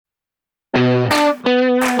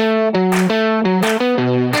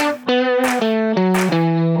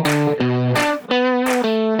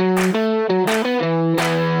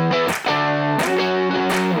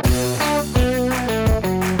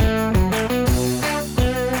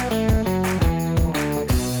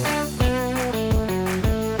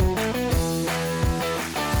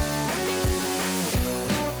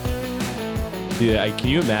Dude, can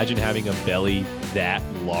you imagine having a belly that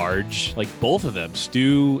large? Like both of them,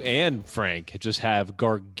 Stu and Frank, just have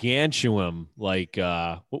gargantuan. Like,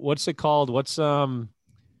 what's it called? What's a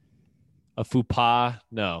fupa?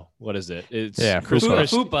 No, what is it? It's Yeah, Chris fupa.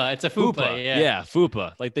 Chris Fupa. It's a fupa. Yeah,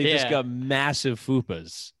 fupa. Like they just Yeah. got massive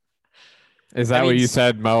fupas. Is that I what mean, you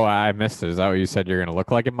said, Mo? I missed it. Is that what you said you're going to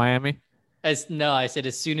look like in Miami? No, I said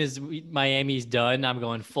as soon as Miami's done, I'm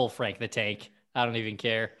going full Frank the Tank. I don't even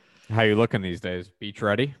care. How you looking these days? Beach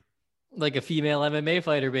ready? Like a female MMA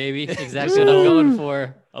fighter, baby. Exactly what I'm going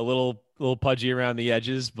for. A little pudgy around the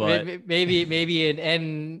edges, but Maybe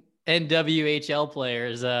an NWHL player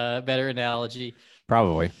is a better analogy.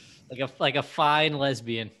 Probably. Like a fine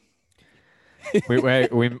lesbian.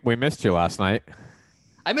 we missed you last night.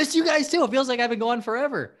 I missed you guys too. It feels like I've been gone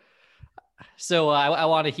forever. So I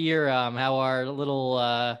want to hear how our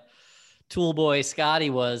little tool boy Scotty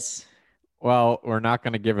was. Well, we're not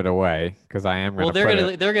going to give it away because I am going to.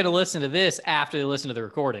 Well, they're gonna listen to this after they listen to the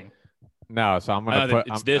recording. No, so I'm going to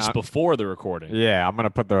put. It's before the recording. Yeah, I'm going to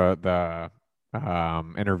put the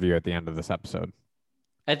interview at the end of this episode.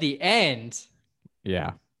 At the end.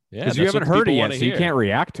 Yeah. Yeah, because you haven't heard it yet, so you can't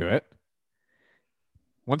react to it.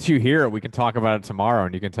 Once you hear it, we can talk about it tomorrow,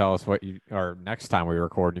 and you can tell us or next time we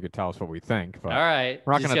record, you can tell us what we think. But all right,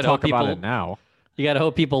 we're not going to talk about it now. You got to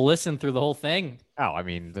hope people listen through the whole thing. Oh, I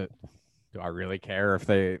mean, do I really care if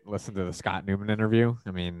they listen to the Scott Newman interview?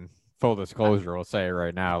 I mean, full disclosure, we'll say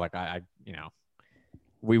right now, like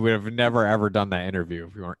we would have never ever done that interview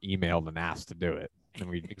if we weren't emailed and asked to do it, and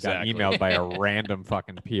we got emailed by a random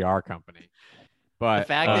fucking PR company. But the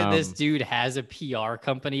fact that this dude has a PR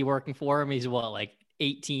company working for him, he's like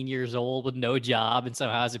 18 years old with no job and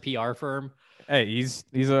somehow has a PR firm. Hey, he's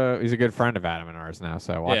a good friend of Adam and ours now.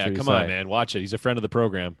 So watch come on, man, watch it. He's a friend of the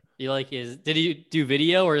program. Did he do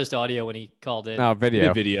video or just audio when he called in? No,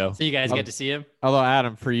 video. Video. So you guys get to see him. Although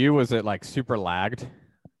Adam, for you, was it like super lagged?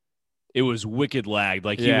 It was wicked lagged.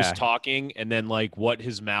 Like he was talking, and then like what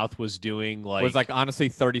his mouth was doing, like was like honestly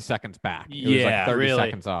 30 seconds back. It was like 30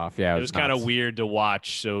 seconds off. Yeah, it was kind of weird to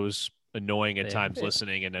watch. So it was annoying at times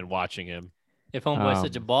listening and then watching him. If homeboy's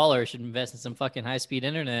such a baller, should invest in some fucking high speed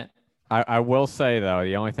internet. I will say though,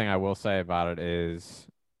 the only thing I will say about it is,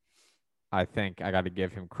 I think I got to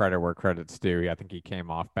give him credit where credit's due. I think he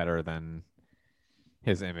came off better than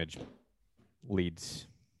his image leads.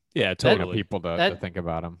 Yeah, totally. People to think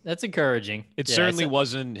about him. That's encouraging. It certainly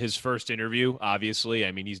wasn't his first interview. Obviously,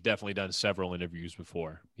 I mean, he's definitely done several interviews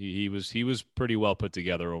before. He was pretty well put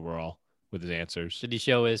together overall with his answers. Did he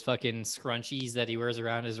show his fucking scrunchies that he wears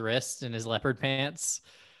around his wrists and his leopard pants?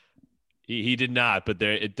 He did not, but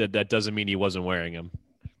that doesn't mean he wasn't wearing them.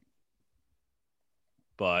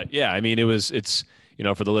 But yeah, I mean, it's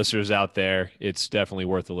for the listeners out there, it's definitely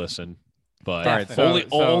worth a listen. But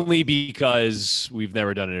only because we've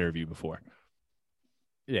never done an interview before.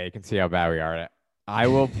 Yeah, you can see how bad we are at it. I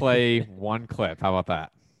will play one clip. How about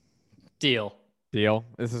that? Deal.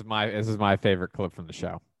 This is my favorite clip from the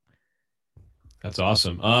show. That's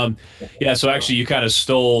awesome. Yeah. So actually, you kind of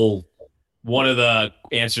stole one of the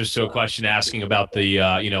answers to a question asking about the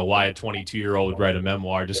why a 22-year-old would write a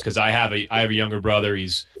memoir. Just because I have a younger brother.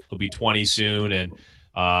 He'll be 20 soon, and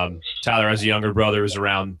Tyler has a younger brother who's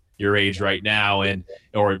around your age right now,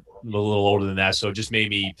 or a little older than that. So it just made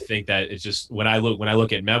me think that it's just when I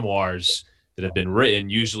look at memoirs that have been written,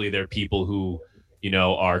 usually they're people who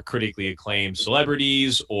are critically acclaimed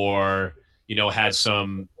celebrities, or had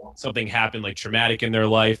something happen like traumatic in their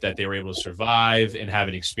life that they were able to survive and have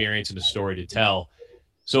an experience and a story to tell.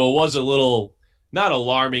 So it was a little not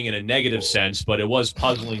alarming in a negative sense, but it was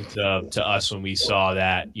puzzling to us when we saw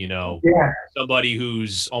that, somebody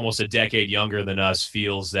who's almost a decade younger than us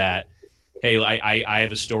feels that, hey, I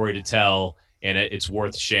have a story to tell and it's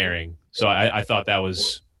worth sharing. So I thought that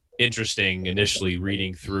was interesting initially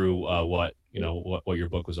reading through what your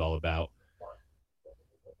book was all about.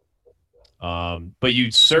 But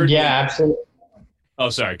you certainly. Yeah, absolutely. Oh,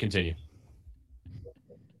 sorry. Continue.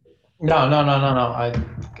 No.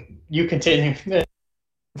 You continue.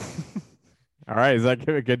 All right. Is that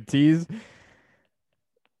a good tease?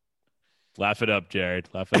 Laugh it up, Jared.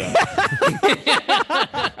 Laugh it up.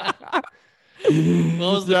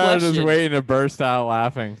 What was the question? Just waiting to burst out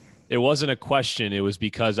laughing. It wasn't a question. It was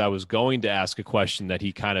because I was going to ask a question that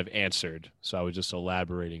he kind of answered. So I was just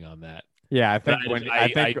elaborating on that. Yeah, I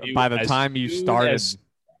think by the time you started,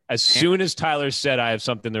 as soon as Tyler said I have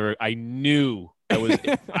something to, I knew that was.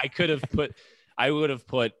 I would have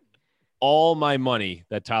put all my money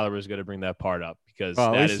that Tyler was going to bring that part up because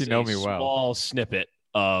that is a small snippet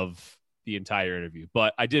of the entire interview,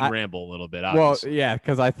 but I did ramble a little bit. Well, Obviously. yeah,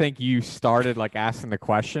 because I think you started like asking the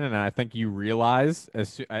question, and I think you realized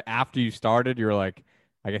after you started, you were like,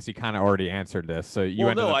 I guess you kind of already answered this, so you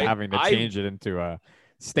ended up having to change it into a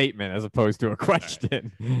statement as opposed to a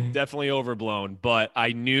question. Definitely overblown, but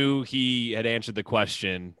I knew he had answered the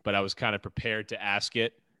question, but I was kind of prepared to ask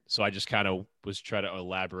it, so I just kind of was trying to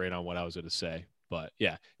elaborate on what I was going to say. But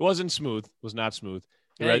yeah, it wasn't smooth. It was not smooth.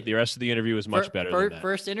 The rest of the interview was much better than that.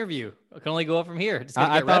 First interview. I can only go up from here. Just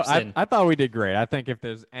gotta get reps in. I thought we did great. I think if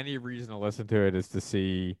there's any reason to listen to it is to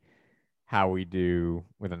see how we do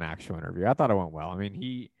with an actual interview. I thought it went well. I mean,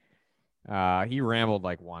 he rambled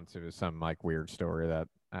like once. It was some like weird story that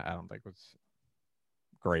I don't think was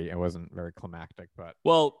great. It wasn't very climactic, but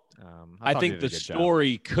I think the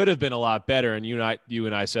story could have been a lot better. And you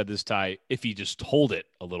and I said this, Ty, if he just told it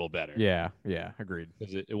a little better. Yeah, agreed.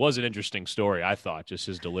 Because it was an interesting story. I thought just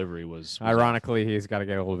his delivery was ironically, he's got to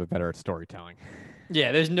get a little bit better at storytelling.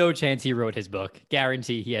 Yeah, there's no chance he wrote his book.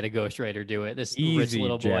 Guarantee he had a ghostwriter do it. This rich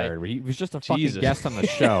little boy. Jared. He was just a fucking guest on the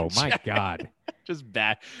show. My God. Just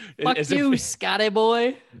bad. Fuck you, Scotty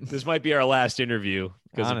boy. This might be our last interview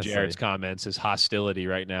because of Jared's comments, his hostility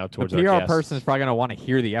right now towards the our PR person is probably going to want to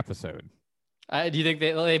hear the episode. Do you think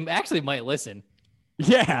they actually might listen?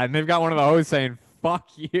 Yeah, and they've got one of the hosts saying, fuck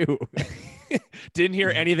you. Didn't hear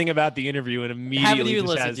anything about the interview and immediately haven't even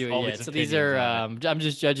listened to it yet. So these are I'm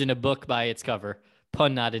just judging a book by its cover.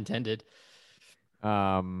 Pun not intended.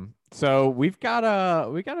 So we've got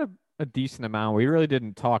a decent amount. We really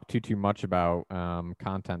didn't talk too much about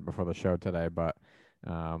content before the show today, but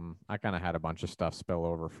I kind of had a bunch of stuff spill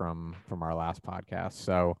over from our last podcast.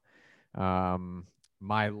 So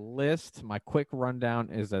my quick rundown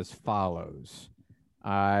is as follows.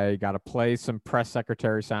 I got to play some press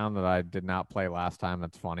secretary sound that I did not play last time.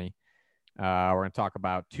 That's funny. We're going to talk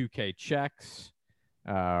about 2K checks,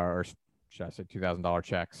 or should I say $2,000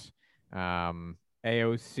 checks,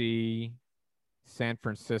 AOC, San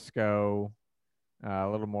Francisco, a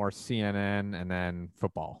little more CNN, and then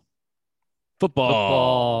football.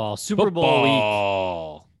 Super Bowl week.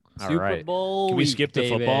 All right. Bowl Can we skip to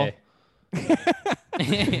football?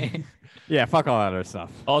 Yeah, fuck all that other stuff.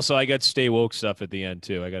 Also, I got stay woke stuff at the end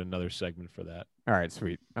too. I got another segment for that. All right,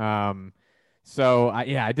 sweet. So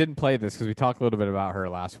I didn't play this because we talked a little bit about her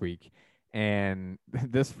last week, and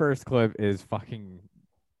this first clip is fucking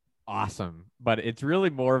awesome. But it's really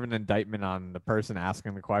more of an indictment on the person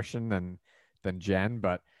asking the question than Jen.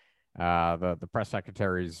 But the press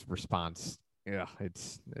secretary's response, yeah,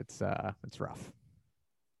 it's rough.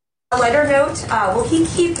 A lighter note, will he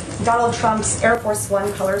keep Donald Trump's Air Force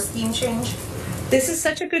One color scheme change? This is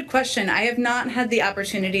such a good question. I have not had the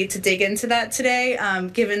opportunity to dig into that today,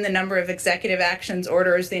 given the number of executive actions,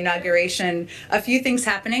 orders, the inauguration, a few things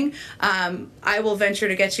happening. I will venture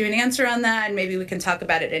to get you an answer on that, and maybe we can talk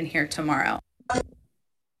about it in here tomorrow.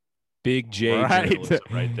 Big J journalism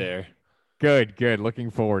right there. Good. Looking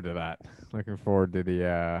forward to that. Looking forward to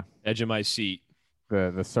the edge of my seat.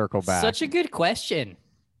 The circle back. Such a good question.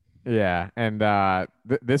 Yeah, and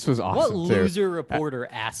this was awesome. What loser reporter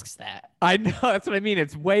asks that? I know, that's what I mean.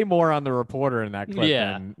 It's way more on the reporter in that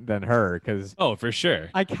clip than her, because for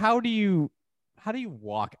sure. Like, how do you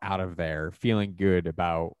walk out of there feeling good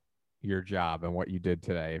about your job and what you did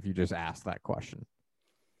today if you just ask that question?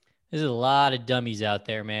 There's a lot of dummies out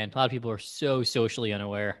there, man. A lot of people are so socially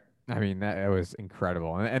unaware. I mean, that was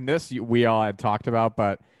incredible, and this we all had talked about,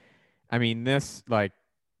 but I mean, this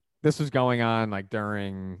was going on like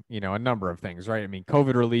during, a number of things, right? I mean,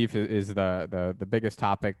 COVID relief is the biggest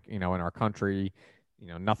topic, in our country.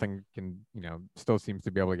 Nothing can, still seems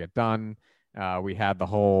to be able to get done. We had the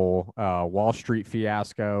whole Wall Street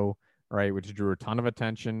fiasco, right, which drew a ton of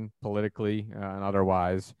attention politically and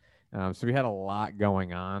otherwise. So we had a lot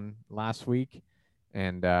going on last week,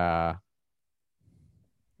 and the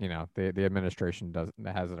administration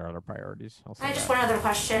has their other priorities. I just one other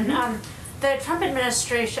question. The Trump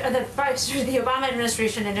administration, the Obama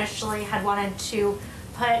administration initially had wanted to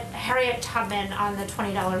put Harriet Tubman on the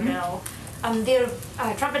 $20 bill.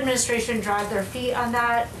 The Trump administration dragged their feet on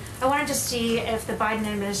that. I wanted to see if the Biden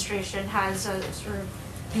administration has a sort of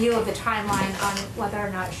view of the timeline on whether or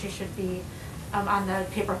not she should be on the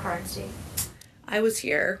paper currency. I was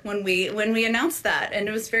here when we announced that, and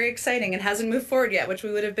it was very exciting. It hasn't moved forward yet, which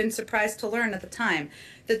we would have been surprised to learn at the time.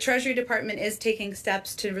 The Treasury Department is taking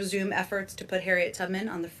steps to resume efforts to put Harriet Tubman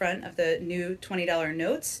on the front of the new $20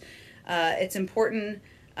 notes. It's important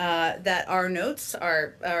that our notes,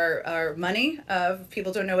 our money, if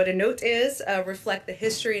people don't know what a note is, reflect the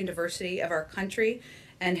history and diversity of our country,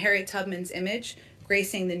 and Harriet Tubman's image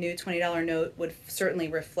gracing the new $20 note would certainly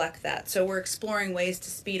reflect that. So we're exploring ways to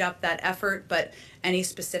speed up that effort, but any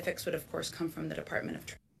specifics would, of course, come from the Department of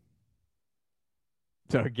Treasury.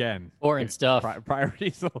 So again, Important stuff.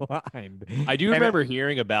 Priorities aligned. I do remember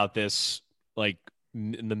hearing about this like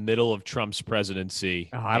in the middle of Trump's presidency.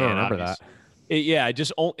 Oh, I don't remember that.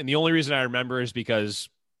 And the only reason I remember is because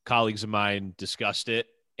colleagues of mine discussed it,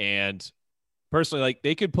 and personally, like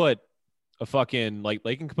they could put a fucking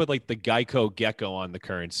they can put like the Geico gecko on the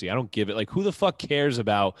currency. I don't give it. Like, who the fuck cares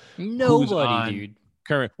about Nobody, dude.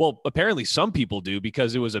 current? Well, apparently some people do,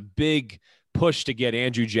 because it was a big push to get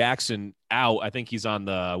Andrew Jackson out. I think he's on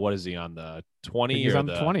the, what is he on, the 20? He's on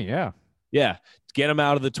the 20, yeah. Yeah, get him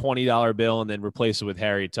out of the $20 bill and then replace it with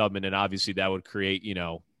Harriet Tubman, and obviously that would create, you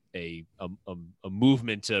know, a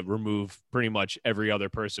movement to remove pretty much every other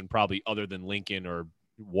person, probably other than Lincoln or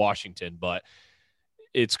Washington. But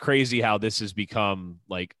it's crazy how this has become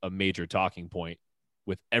like a major talking point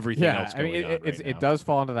with everything else going on right now. It does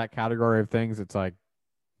fall into that category of things. It's like,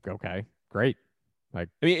 okay, great. Like,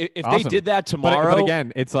 I mean, if awesome. they did that tomorrow, but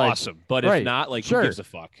again, it's like awesome. But right, if not, like, sure. who gives a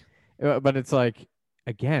fuck? But it's like,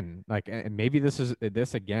 again, like, and maybe this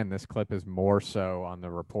clip is more so on the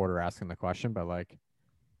reporter asking the question, but like,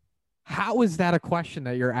 how is that a question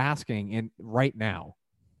that you're asking in right now,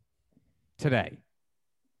 today,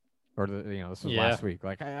 or this was last week?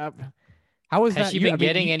 Like, how is that? Has she been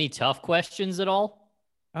getting any tough questions at all?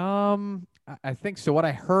 I think so. What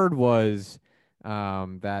I heard was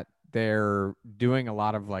that they're doing a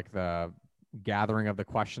lot of like the gathering of the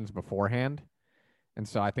questions beforehand, and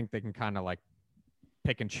so I think they can kind of like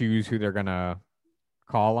pick and choose who they're gonna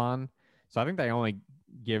call on. So I think they only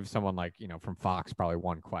give someone like, from Fox probably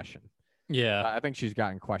one question. Yeah, I think she's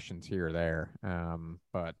gotten questions here or there,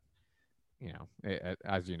 but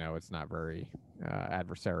as you know, it's not very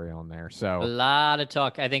adversarial in there. So a lot of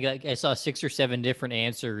talk. I think I saw 6 or 7 different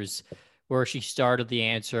answers where she started the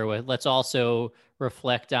answer with, let's also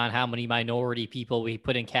reflect on how many minority people we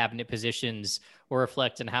put in cabinet positions, or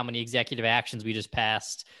reflect on how many executive actions we just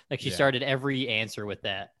passed. Like, she started every answer with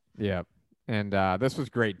that. Yeah. And this was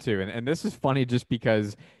great too. And this is funny just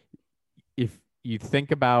because if you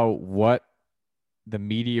think about what the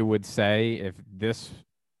media would say if this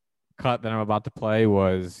cut that I'm about to play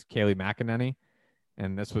was Kayleigh McEnany,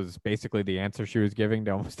 and this was basically the answer she was giving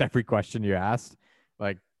to almost every question you asked,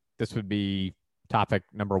 like, this would be topic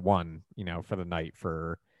number 1, for the night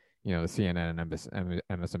for, the CNN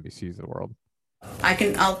and MSNBCs of the world.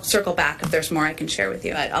 I'll circle back if there's more I can share with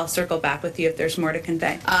you. I'll circle back with you if there's more to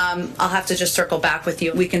convey. I'll have to just circle back with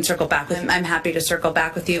you. We can circle back with him. I'm happy to circle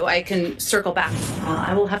back with you. I can circle back.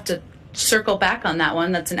 I will have to circle back on that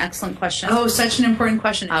one. That's an excellent question. Oh, such an important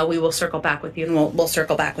question. We will circle back with you, and we'll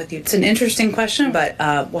circle back with you. It's an interesting question, but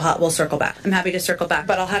we'll circle back. I'm happy to circle back,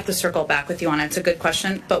 but I'll have to circle back with you on it. It's a good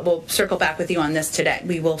question, but we'll circle back with you on this today.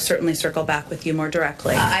 We will certainly circle back with you more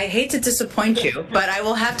directly. I hate to disappoint you, but I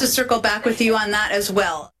will have to circle back with you on that as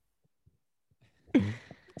well.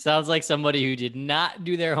 Sounds like somebody who did not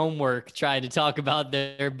do their homework trying to talk about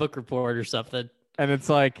their book report or something. And it's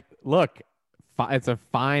like, look, it's a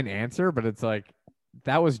fine answer, but it's like,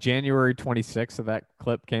 that was January 26th that that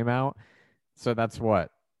clip came out. So that's what,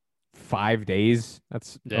 5 days?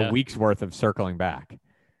 That's a week's worth of circling back.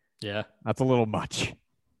 Yeah. That's a little much.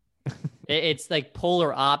 It's like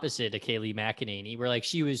polar opposite to Kayleigh McEnany, where like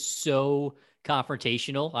she was so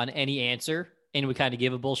confrontational on any answer and would kind of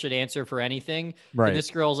give a bullshit answer for anything. Right. And this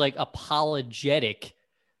girl's like apologetic,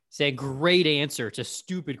 saying great answer to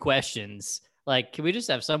stupid questions. Like, can we just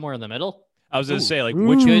have somewhere in the middle? I was going to say, like,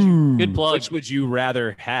 good plug. Which would you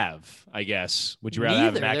rather have, I guess? Would you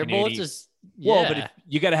rather Neither. have McEnany? They're both just, yeah. Well, but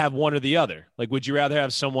you got to have one or the other. Like, would you rather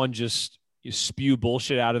have someone just spew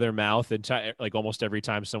bullshit out of their mouth and like almost every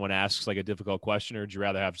time someone asks like a difficult question, or would you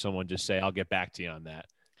rather have someone just say, I'll get back to you on that,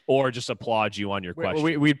 or just applaud you on your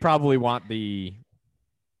question? We'd probably want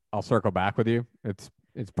I'll circle back with you. It's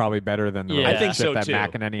probably better than the I think so that too.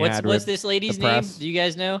 McEnany had. What's this lady's name? Do you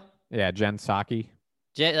guys know? Yeah, Jen Psaki.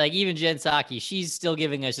 Even Jen Psaki, she's still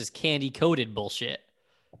giving us just candy-coated bullshit.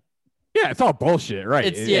 Yeah, it's all bullshit, right?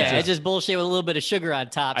 It's just bullshit with a little bit of sugar on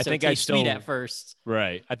top. I think it's sweet at first.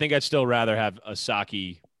 Right. I think I'd still rather have a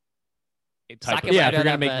Psaki type of. Yeah, if you're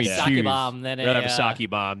gonna make me choose, bomb than rather have a Psaki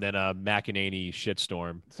bomb than a McEnany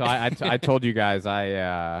shitstorm. So I told you guys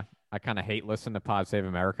I kind of hate listening to Pod Save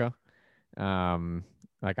America.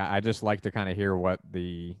 Like I just like to kind of hear what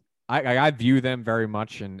I view them very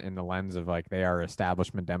much in the lens of like they are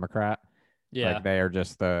establishment Democrat. Yeah, like they are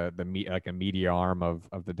just the like a media arm of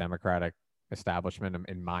the Democratic establishment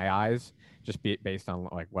in my eyes, just based on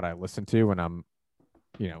like what I listen to when I'm,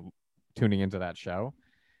 tuning into that show.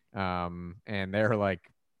 And they're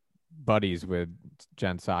like buddies with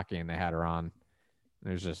Jen Psaki, and they had her on.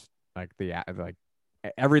 There's just like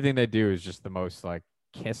everything they do is just the most like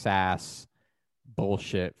kiss ass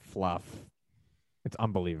bullshit fluff. It's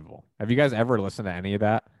unbelievable. Have you guys ever listened to any of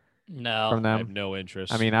that No. from I them? have no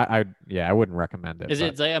interest. I mean, I wouldn't recommend it. Is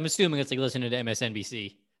but- it like, I'm assuming it's like listening to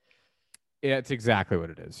MSNBC. Yeah, it's exactly what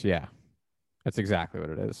it is. Yeah, that's exactly what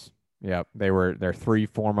it is. Yep, they're 3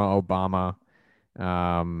 former Obama,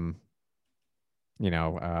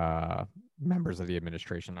 members of the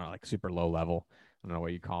administration are like super low level. I don't know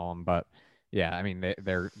what you call them, but yeah, I mean,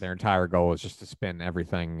 their entire goal is just to spin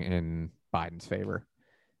everything in Biden's favor,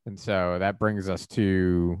 and so that brings us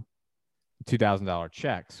to $2,000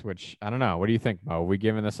 checks. Which I don't know. What do you think, Mo? Are we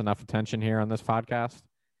giving this enough attention here on this podcast?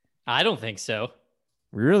 I don't think so.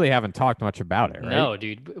 We really haven't talked much about it, right? No,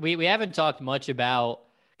 dude. We haven't talked much about,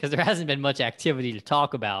 because there hasn't been much activity to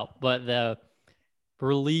talk about, but the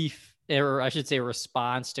relief, or I should say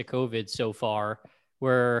response to COVID so far,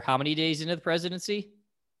 we're how many days into the presidency?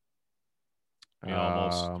 Yeah,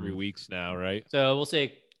 almost 3 weeks now, right? So we'll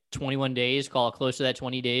say 21 days, call it close to that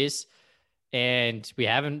 20 days. And we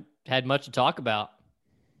haven't had much to talk about.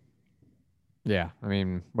 Yeah, I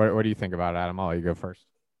mean, what do you think about it, Adam? I'll let you go first.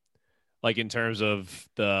 Like in terms of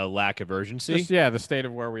the lack of urgency. Just, yeah, the state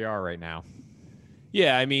of where we are right now.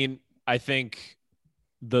 Yeah, I mean, I think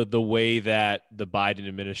the way that the Biden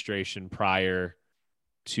administration prior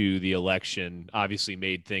to the election obviously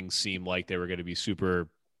made things seem like they were going to be super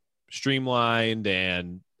streamlined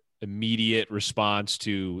and immediate response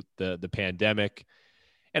to the pandemic.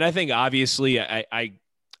 And I think obviously I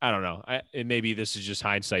don't know. And maybe this is just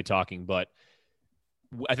hindsight talking, but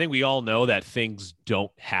I think we all know that things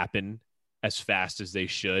don't happen as fast as they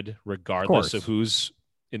should, regardless of who's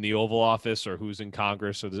in the Oval Office or who's in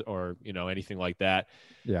Congress or anything like that.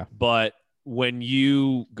 Yeah. But when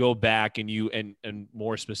you go back and and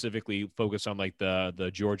more specifically focus on like the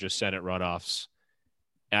Georgia Senate runoffs,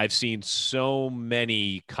 I've seen so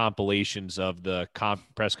many compilations of the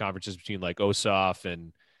press conferences between like Ossoff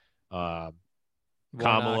and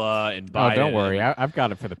Kamala and Biden. Oh, don't worry. I've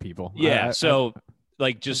got it for the people. Yeah.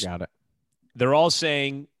 Just got it. They're all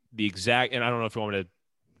saying the exact, and I don't know if you want me to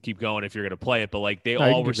keep going if you're going to play it, but like they No,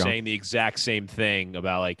 you all can were keep going. saying the exact same thing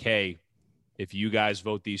about like, hey, if you guys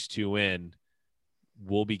vote these two in,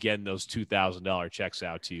 we'll be getting those $2,000 checks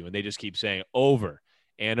out to you. And they just keep saying over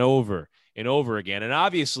and over and over again. And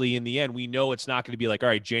obviously in the end, we know it's not going to be like, all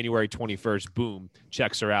right, January 21st, boom,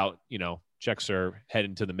 checks are out, checks are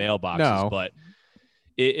heading to the mailboxes. No. But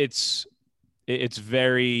it's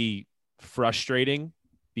very frustrating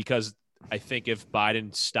because I think if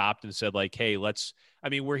Biden stopped and said like, hey,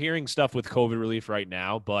 we're hearing stuff with COVID relief right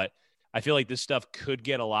now, but I feel like this stuff could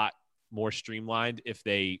get a lot more streamlined if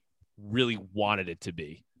they really wanted it to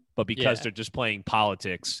be. But because they're just playing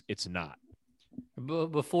politics, it's not.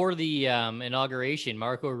 Before the inauguration,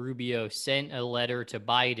 Marco Rubio sent a letter to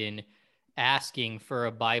Biden asking for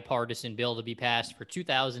a bipartisan bill to be passed for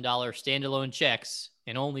 $2,000 standalone checks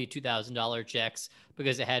and only $2,000 checks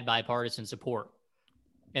because it had bipartisan support.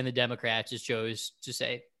 And the Democrats just chose to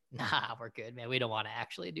say, nah, we're good, man. We don't want to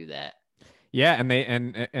actually do that. Yeah, and they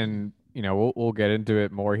and we'll get into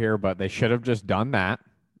it more here, but they should have just done that,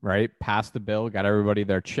 right? Passed the bill, got everybody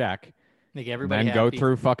their check, make everybody then happy. go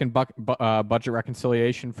through fucking budget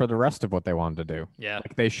reconciliation for the rest of what they wanted to do. Yeah,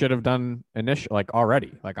 like they should have done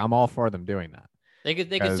already. Like I'm all for them doing that. They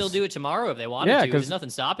could still do it tomorrow if they wanted to. There's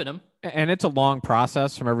nothing stopping them. And it's a long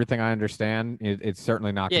process from everything I understand. It's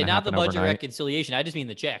certainly not going to happen not the budget overnight. reconciliation. I just mean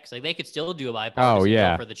the checks. Like they could still do a bipartisan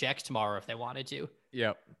bill for the checks tomorrow if they wanted to.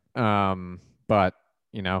 Yep. But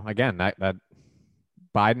again, that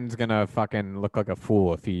Biden's gonna fucking look like a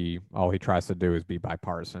fool if all he tries to do is be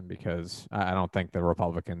bipartisan, because I don't think the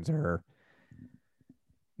Republicans are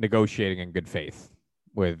negotiating in good faith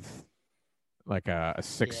with like a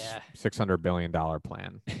 $600 billion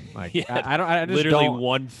plan. Like I just literally don't,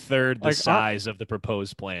 1/3 the size of the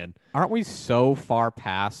proposed plan. Aren't we so far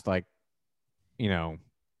past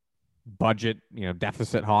budget,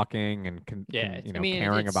 deficit hawking and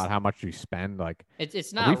caring about how much you spend? Like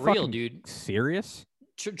it's not real, dude. Serious?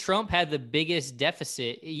 Trump had the biggest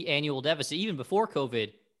annual deficit even before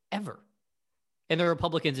COVID ever. And the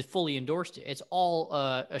Republicans had fully endorsed it. It's all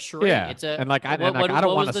a charade. Yeah, it's I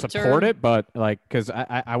don't want to support it, but because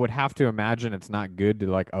I would have to imagine it's not good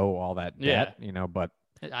to owe all that debt, But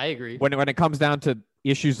I agree. When it comes down to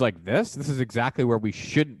issues like this is exactly where we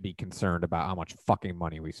shouldn't be concerned about how much fucking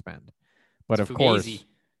money we spend. But of course,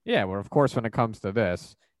 when it comes to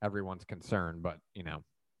this, everyone's concerned. But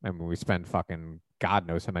we spend fucking God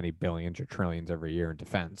knows how many billions or trillions every year in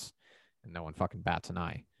defense, and no one fucking bats an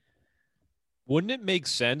eye. Wouldn't it make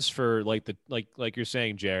sense for like you're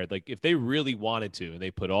saying, Jared, like if they really wanted to and they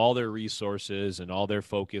put all their resources and all their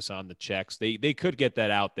focus on the checks, they could get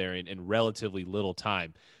that out there in relatively little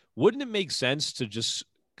time. Wouldn't it make sense to just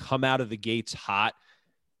come out of the gates hot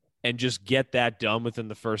and just get that done within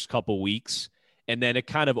the first couple weeks? And then it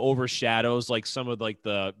kind of overshadows like some of like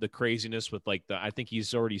the craziness with like I think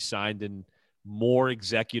he's already signed in more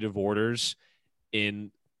executive orders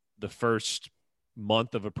in the first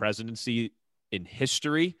month of a presidency in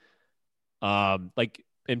history. Like,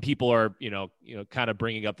 and people are, kind of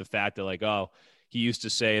bringing up the fact that like, oh, he used to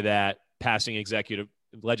say that passing executive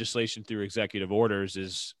legislation through executive orders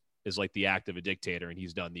is like the act of a dictator. And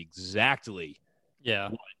he's done the exactly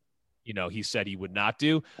what, he said he would not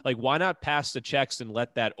do. Like, why not pass the checks and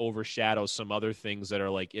let that overshadow some other things that are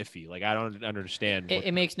like iffy? Like, I don't understand.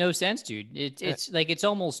 It makes no sense, dude. It's like, it's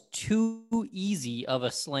almost too easy of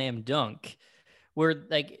a slam dunk where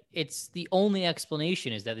like it's the only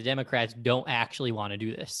explanation is that the Democrats don't actually want to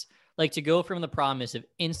do this. Like, to go from the promise of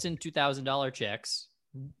instant $2,000 checks,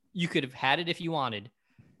 you could have had it if you wanted,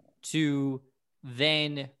 to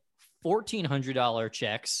then $1,400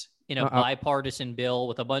 checks in a bipartisan bill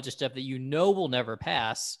with a bunch of stuff that will never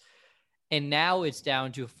pass. And now it's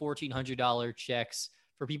down to $1,400 checks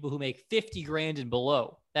for people who make 50 grand and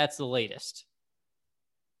below. That's the latest.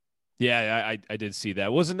 Yeah, I did see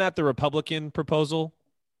that. Wasn't that the Republican proposal?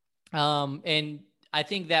 And I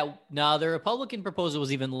think that the Republican proposal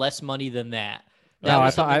was even less money than that. I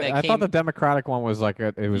thought the Democratic one was like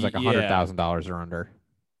 $100,000 or under.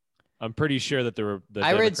 I'm pretty sure that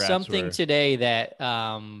I read something today that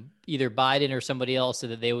either Biden or somebody else said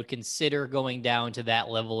that they would consider going down to that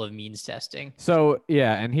level of means testing. So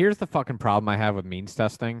yeah, and here's the fucking problem I have with means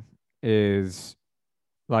testing is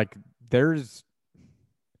like there's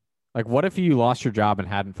like, what if you lost your job and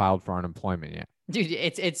hadn't filed for unemployment yet? Dude,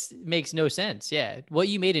 it's makes no sense. Yeah. What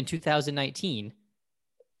you made in 2019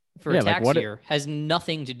 for a tax year has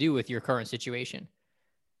nothing to do with your current situation.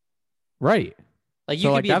 Right. Like,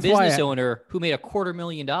 you could be a business owner who made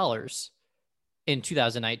 $250,000 in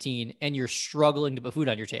 2019 and you're struggling to put food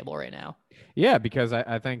on your table right now. Yeah, because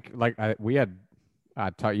I think like you had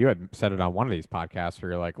said it on one of these podcasts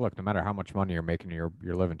where you're like, look, no matter how much money you're making, you're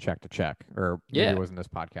living check to check. Or maybe it wasn't this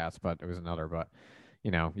podcast, but it was another. But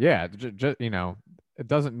it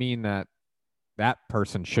doesn't mean that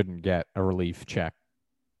person shouldn't get a relief check,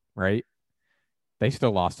 right? They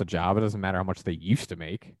still lost a job. It doesn't matter how much they used to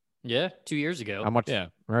make. Yeah, 2 years ago. How much? Yeah,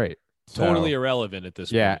 right. Totally irrelevant at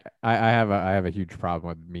this point. Yeah, I have a huge problem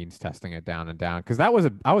with means testing it down and down, because I was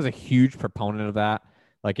a huge proponent of that.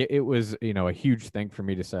 Like it was, a huge thing for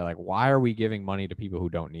me to say, like, why are we giving money to people who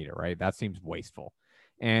don't need it, right? That seems wasteful.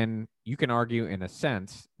 And you can argue in a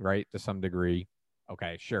sense, right, to some degree,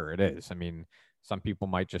 okay, sure, it is. I mean, some people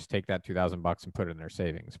might just take that $2,000 and put it in their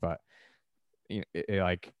savings, but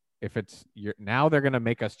like if now they're going to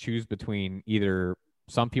make us choose between either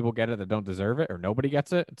some people get it that don't deserve it or nobody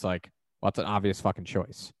gets it. It's like, well, that's an obvious fucking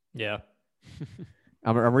choice. Yeah.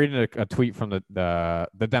 I'm reading a tweet from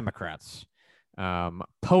the Democrats.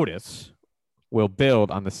 POTUS will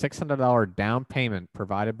build on the $600 down payment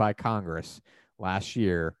provided by Congress last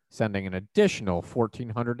year, sending an additional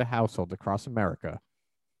 $1,400 to households across America,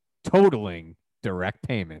 totaling direct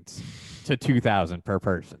payments to $2,000 per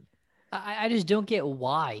person. I just don't get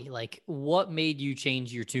why. Like, what made you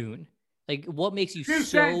change your tune? Like, what makes you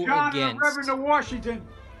so John against? Reverend of Washington,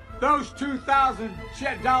 those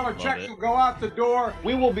 $2,000 checks will go out the door.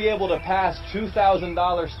 We will be able to pass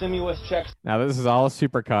 $2,000 stimulus checks. Now, this is all a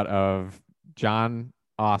supercut of John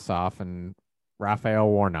Ossoff and Raphael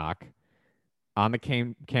Warnock on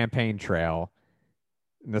the campaign trail.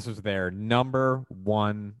 And this was their number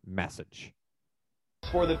one message.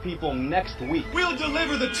 For the people next week. We'll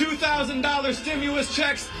deliver the $2,000 stimulus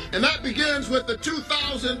checks. And that begins with the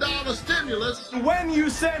 $2,000 stimulus. When you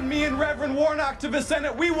send me and Reverend Warnock to the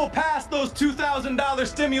Senate, we will pass those $2,000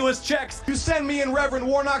 stimulus checks. You send me and Reverend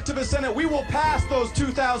Warnock to the Senate, we will pass those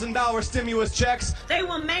 $2,000 stimulus checks. They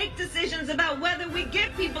will make decisions about whether we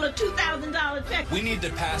give people a $2,000 check. We need to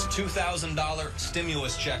pass $2,000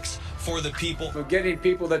 stimulus checks for the people. For getting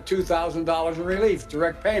people that $2,000 in relief,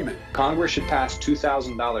 direct payment. Congress should pass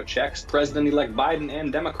 $2,000 checks. President-elect Biden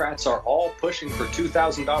and Democrats are all pushing for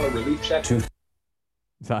 $2,000 relief checks.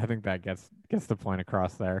 So I think that gets the point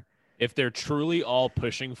across there. If they're truly all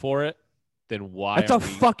pushing for it, then why? It's a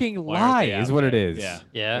fucking lie, is what it is.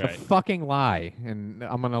 Yeah. It's a fucking lie. And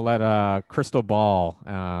I'm gonna let Crystal Ball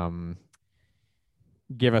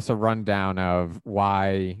give us a rundown of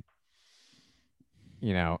why.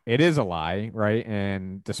 It is a lie, right?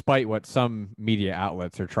 And despite what some media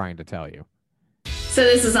outlets are trying to tell you. So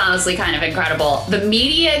this is honestly kind of incredible. The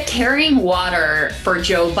media carrying water for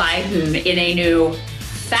Joe Biden in a new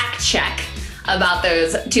fact check about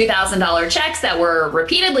those $2,000 checks that were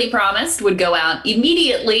repeatedly promised would go out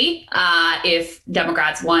immediately if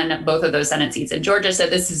Democrats won both of those Senate seats in Georgia. So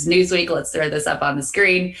this is Newsweek. Let's throw this up on the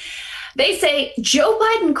screen. They say Joe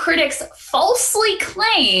Biden critics falsely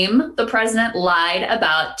claim the president lied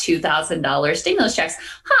about $2,000 stimulus checks.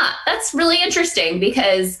 That's really interesting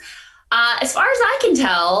because as far as I can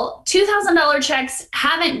tell, $2,000 checks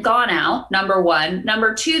haven't gone out, number one.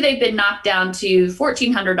 Number two, they've been knocked down to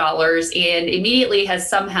 $1,400 and immediately has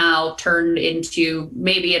somehow turned into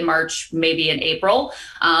maybe in March, maybe in April.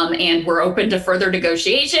 And we're open to further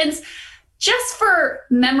negotiations. Just for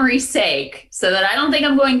memory's sake, so that I don't think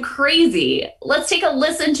I'm going crazy, let's take a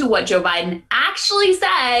listen to what Joe Biden actually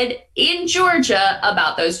said in Georgia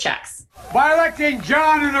about those checks. By electing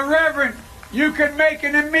John and the Reverend, you can make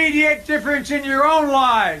an immediate difference in your own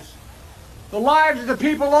lives, the lives of the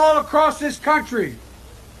people all across this country,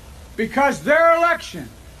 because their election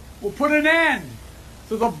will put an end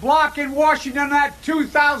to the block in Washington on that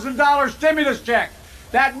 $2,000 stimulus check.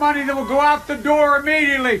 That money that will go out the door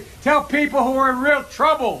immediately. Tell people who are in real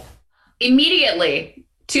trouble. Immediately,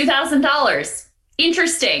 $2,000.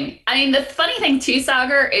 Interesting. I mean, the funny thing too,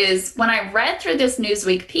 Sagar, is when I read through this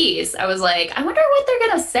Newsweek piece, I was like, I wonder what they're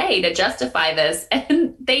going to say to justify this.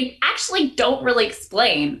 And they actually don't really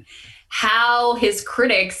explain how his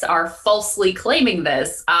critics are falsely claiming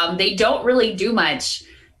this. They don't really do much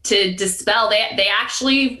to dispel. They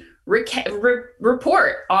actually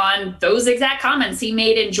report on those exact comments he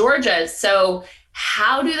made in Georgia. So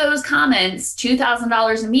how do those comments,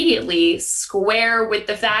 $2,000 immediately, square with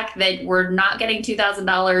the fact that we're not getting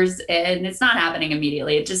 $2,000 and it's not happening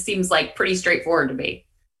immediately? It just seems like pretty straightforward to me.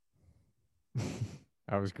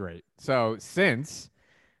 That was great. So since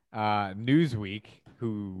Newsweek,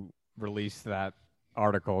 who released that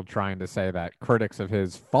article trying to say that critics of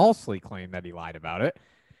his falsely claimed that he lied about it,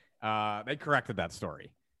 they corrected that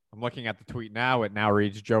story. I'm looking at the tweet now. It now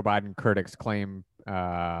reads, Joe Biden's critics claim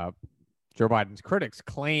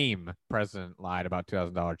president lied about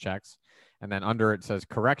 $2,000 checks. And then under it says,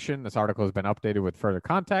 correction. This article has been updated with further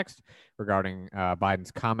context regarding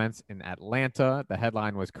Biden's comments in Atlanta. The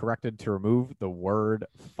headline was corrected to remove the word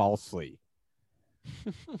falsely.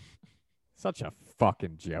 Such a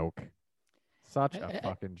fucking joke. Such a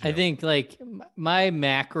fucking joke. I think like my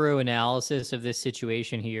macro analysis of this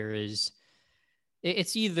situation here is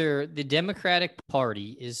it's either the Democratic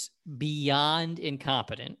Party is beyond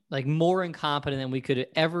incompetent, like more incompetent than we could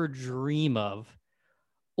ever dream of,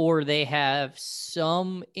 or they have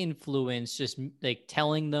some influence just like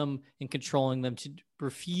telling them and controlling them to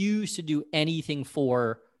refuse to do anything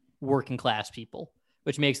for working class people,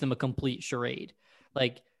 which makes them a complete charade.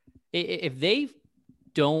 Like if they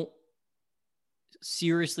don't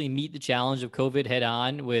seriously meet the challenge of COVID head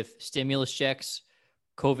on with stimulus checks,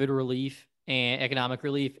 COVID relief, and economic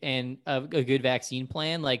relief, and a good vaccine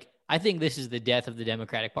plan, like I think this is the death of the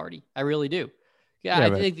Democratic Party. I really do. I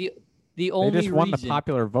think the only they just won reason, the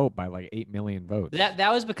popular vote by like 8 million votes.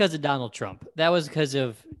 That was because of Donald Trump. That was because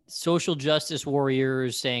of social justice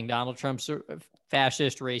warriors saying Donald Trump's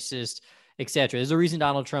fascist, racist, etc. There's a reason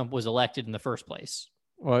Donald Trump was elected in the first place.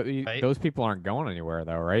 Well, right? Those people aren't going anywhere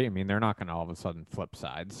though, right? I mean, they're not going to all of a sudden flip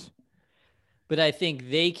sides. But I think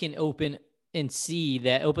they can open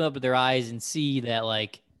up their eyes and see that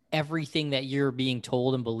like everything that you're being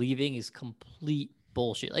told and believing is complete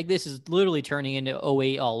bullshit. Like this is literally turning into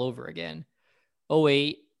 2008 all over again.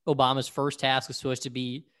 2008, Obama's first task was supposed to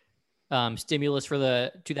be stimulus for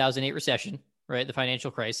the 2008 recession, right? The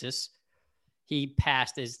financial crisis. He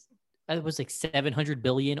passed it was like 700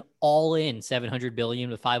 billion, all in 700 billion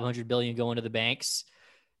with 500 billion going to the banks.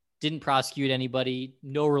 Didn't prosecute anybody,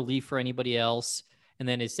 no relief for anybody else. And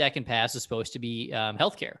then his second pass is supposed to be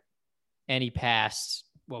healthcare. And he passed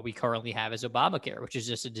what we currently have as Obamacare, which is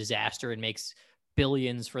just a disaster and makes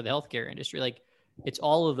billions for the healthcare industry. Like it's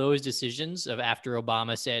all of those decisions of after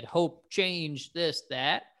Obama said, hope, change, this,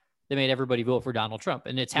 that, they made everybody vote for Donald Trump.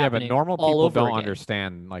 And it's happening but normal all people over don't again.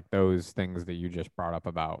 understand like those things that you just brought up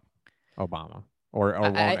about Obama.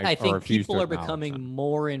 I think people are them. becoming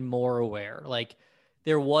more and more aware. Like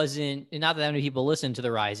there wasn't, and not that many people listen to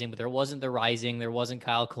The Rising, but there wasn't The Rising. There wasn't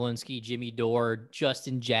Kyle Kulinski, Jimmy Dore,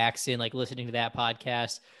 Justin Jackson, like listening to that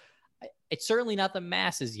podcast. It's certainly not the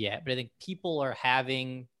masses yet, but I think people are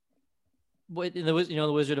having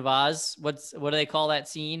the Wizard of Oz. What do they call that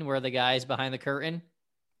scene where the guy's behind the curtain?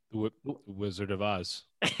 Wizard of Oz.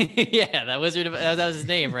 Yeah, that that was his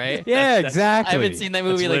name, right? Yeah, exactly. I haven't seen that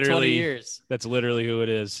movie in like 20 years. That's literally who it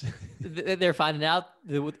is. They're finding out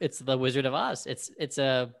it's the Wizard of Oz.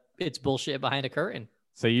 It's bullshit behind a curtain.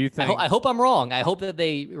 So you think? I hope I'm wrong. I hope that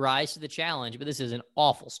they rise to the challenge, but this is an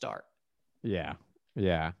awful start. Yeah,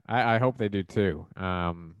 yeah. I hope they do too.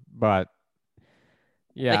 But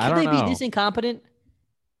yeah, like, I don't know. Could they be this incompetent?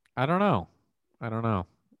 I don't know.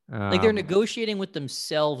 Like they're negotiating with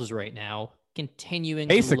themselves right now, continuing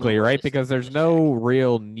basically, to right? Because there's no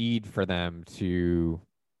real need for them to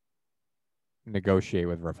negotiate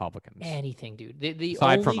with Republicans. Anything, dude. The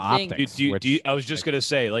aside only from thing, optics, I was just gonna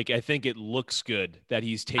say, like, I think it looks good that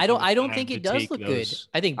he's taking. I don't think it does look good.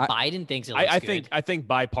 I think Biden thinks it looks good. I think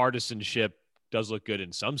bipartisanship does look good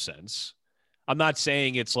in some sense. I'm not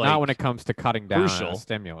saying it's like not when it comes to cutting down crucial. a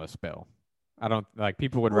stimulus bill. I don't like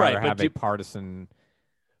people would rather have a partisan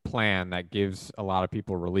plan that gives a lot of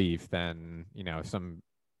people relief than some.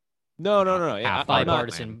 No.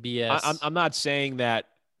 Bipartisan BS. I'm not saying that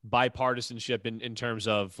bipartisanship in terms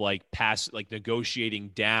of like negotiating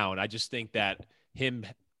down. I just think that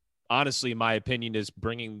honestly, my opinion is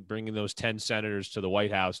bringing those 10 senators to the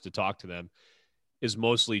White House to talk to them is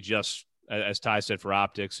mostly just, as Ty said, for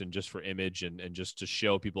optics and just for image and just to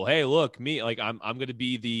show people, hey, look, me, like I'm going to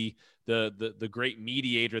be the great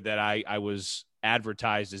mediator that I was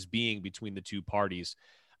advertised as being between the two parties.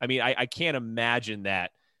 I mean, I can't imagine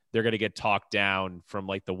that they're going to get talked down from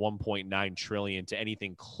like the 1.9 trillion to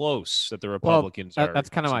anything close that the Republicans are. That's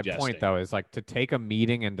kind of suggesting. my point, though, is like to take a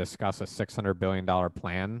meeting and discuss a $600 billion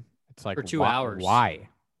plan. It's like for 2 hours. Why?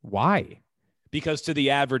 Because to the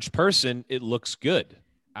average person, it looks good.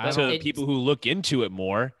 To people who look into it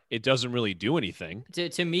more, it doesn't really do anything.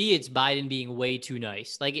 To me, it's Biden being way too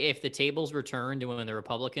nice. Like if the tables were turned and when the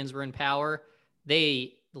Republicans were in power,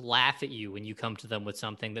 they laugh at you when you come to them with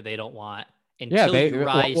something that they don't want. Until you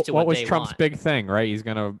rise to what was they Trump's want. big thing, right? He's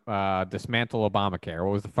going to dismantle Obamacare.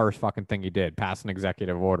 What was the first fucking thing he did? Pass an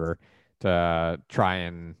executive order to try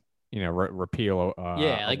and repeal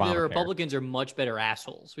like Obamacare. the Republicans are much better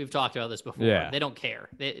assholes. We've talked about this before. Yeah. They don't care.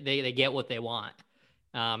 They get what they want.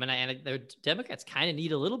 And the Democrats kind of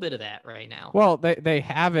need a little bit of that right now. Well, they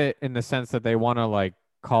have it in the sense that they want to like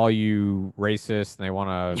call you racist and they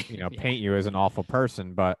want to paint you as an awful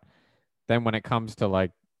person, but then when it comes to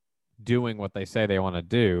like doing what they say they want to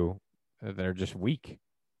do, they're just weak.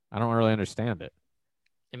 I don't really understand it.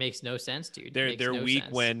 It makes no sense, dude. They're weak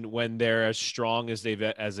when they're as strong as they've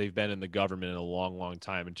been in the government in a long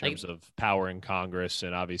time in terms of power in Congress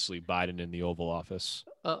and obviously Biden in the Oval Office.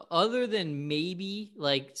 Other than maybe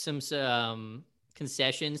like some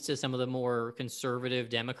concessions to some of the more conservative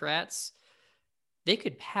Democrats, they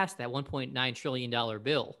could pass that $1.9 trillion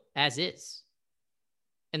bill as is,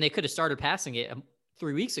 and they could have started passing it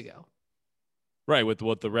 3 weeks ago. Right, with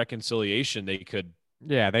what the reconciliation they could.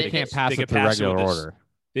 Yeah, they can't pass it through regular order.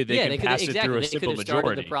 They can pass it through a simple majority.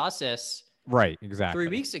 Started the process right, exactly 3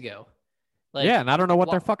 weeks ago. And I don't know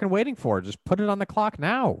what they're fucking waiting for. Just put it on the clock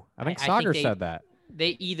now. I think Sagar said that.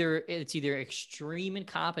 It's either extreme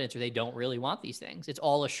incompetence or they don't really want these things. It's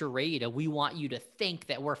all a charade of we want you to think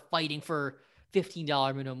that we're fighting for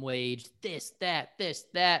 $15 minimum wage, this, that,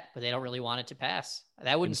 but they don't really want it to pass.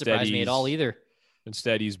 That wouldn't surprise me at all either.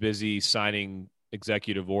 Instead, he's busy signing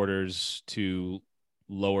executive orders to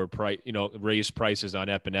lower price, raise prices on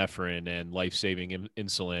epinephrine and life-saving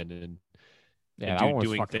insulin, and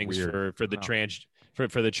doing things weird. for the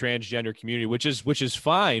transgender community, which is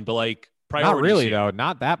fine, but like priorities. Not really though.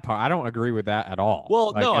 Not that part. I don't agree with that at all.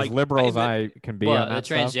 Well, like, no, as liberal as I can be on that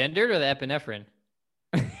the transgendered or the epinephrine.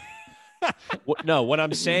 No, what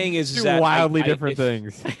I'm saying is two that wildly different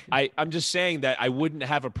things. I'm just saying that I wouldn't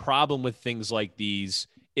have a problem with things like these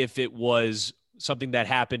if it was something that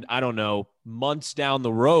happened, I don't know, months down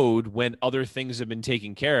the road when other things have been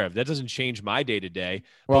taken care of. That doesn't change my day to day.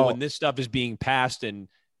 But when this stuff is being passed and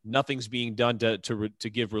nothing's being done to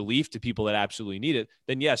give relief to people that absolutely need it,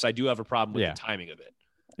 then yes, I do have a problem with the timing of it.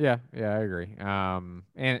 Yeah, I agree.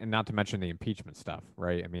 And not to mention the impeachment stuff,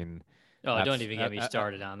 right? I mean, don't even get me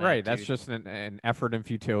started on that. Right, that's just an effort in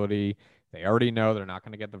futility. They already know they're not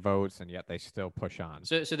going to get the votes, and yet they still push on.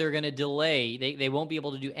 So they're going to delay. They won't be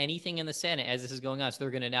able to do anything in the Senate as this is going on. So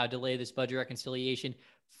they're going to now delay this budget reconciliation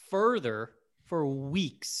further for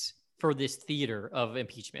weeks for this theater of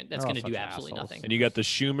impeachment. That's going to do absolutely nothing. And you got the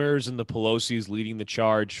Schumers and the Pelosi's leading the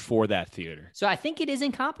charge for that theater. So I think it is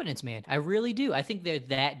incompetence, man. I really do. I think they're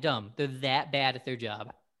that dumb. They're that bad at their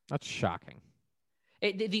job. That's shocking.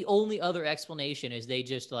 The only other explanation is they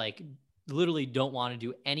just like literally don't want to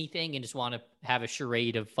do anything and just want to have a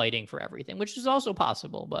charade of fighting for everything, which is also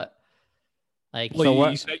possible. But Like, Well, So you,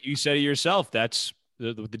 what- you said it yourself. That's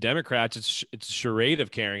the Democrats. It's a charade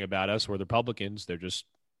of caring about us. Where the Republicans, they just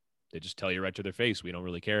tell you right to their face, we don't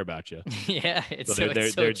really care about you. yeah, it's So so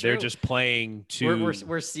they're true. just playing to.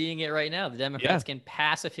 We're seeing it right now. The Democrats can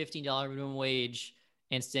pass a $15 minimum wage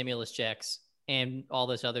and stimulus checks and all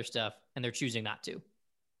this other stuff, and they're choosing not to.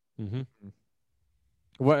 Mhm.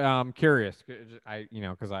 What I'm curious,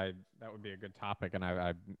 because that would be a good topic, and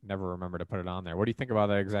I never remember to put it on there. What do you think about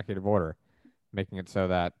that executive order, making it so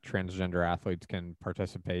that transgender athletes can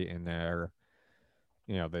participate in their,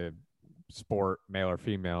 the sport, male or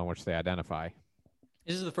female, in which they identify?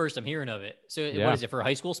 This is the first I'm hearing of it. So Yeah. what is it for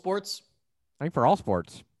high school sports? I think for all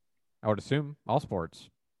sports, I would assume all sports.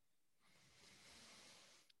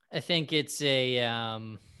 I think it's a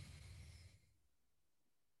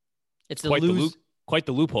it's a quite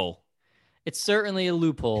the loophole. It's certainly a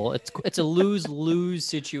loophole. It's a lose-lose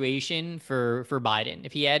situation for Biden.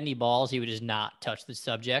 If he had any balls, he would just not touch the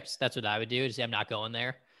subject. That's what I would do. Just say, I'm not going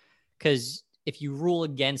there. Because if you rule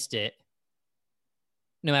against it,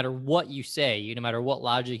 no matter what you say, no matter what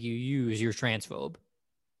logic you use, you're transphobe.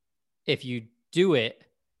 If you do it,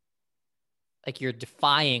 like, you're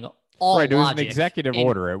defying all right, it was an logic. executive And-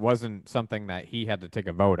 order. It wasn't something that he had to take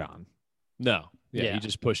a vote on. No. Yeah, Yeah. he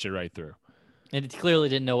just pushed it right through. And it clearly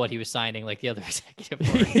didn't know what he was signing, like the other executive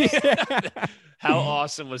orders. How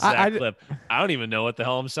awesome was that clip? I don't even know what the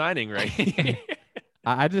hell I'm signing right here.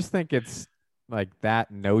 I just think it's like that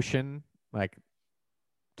notion, like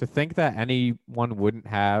to think that anyone wouldn't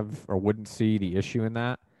have or wouldn't see the issue in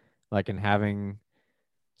that, like in having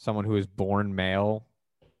someone who is born male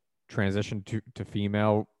transition to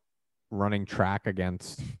female running track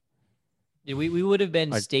against. Yeah, we would have been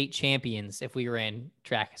Like- state champions if we ran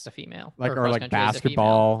track as a female. Like or cross like country as a female.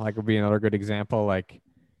 basketball, like would be another good example. Like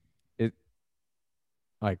it,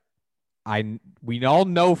 like we all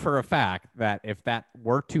know for a fact that if that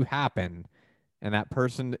were to happen, and that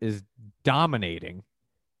person is dominating,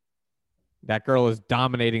 that girl is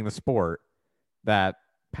dominating the sport, that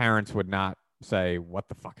parents would not say, "What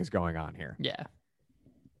the fuck is going on here?" Yeah.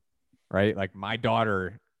 Right? Like, my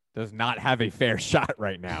daughter does not have a fair shot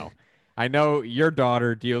right now. I know your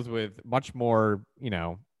daughter deals with much more,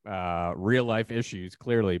 real life issues,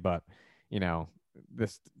 clearly, but,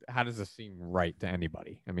 how does this seem right to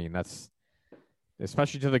anybody? I mean, that's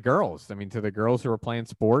especially to the girls. I mean, to the girls who are playing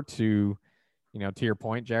sports who, to your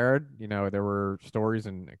point, Jared, there were stories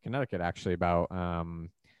in Connecticut actually about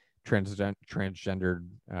transgendered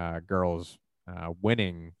girls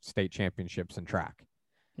winning state championships in track.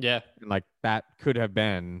 Yeah. And like that could have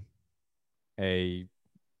been a,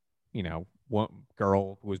 one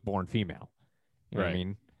girl who was born female. You know what I Right.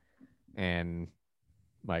 mean? And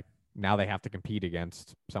like now they have to compete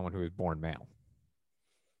against someone who is born male.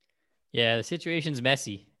 Yeah, the situation's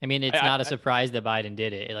messy. I mean, it's I- not a surprise that Biden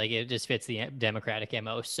did it. Like, it just fits the Democratic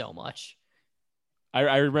MO so much.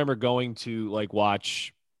 I remember going to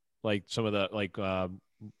watch some of the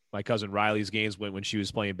my cousin Riley's games when she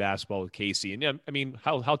was playing basketball with Casey. And yeah, I mean,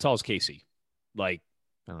 how tall is Casey? Like,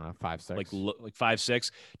 I don't know, 5'6". like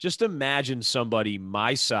 5'6". Just imagine somebody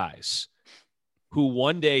my size who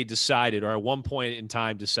one day decided, or at one point in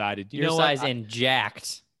time decided, Your know size what? and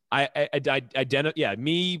jacked.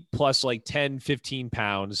 Me plus like 10, 15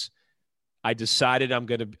 pounds. I decided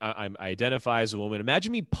I identify as a woman.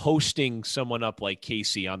 Imagine me posting someone up like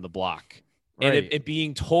Casey on the block, and Right. it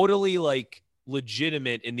being totally like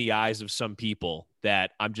legitimate in the eyes of some people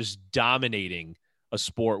that I'm just dominating a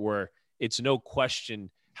sport where it's no question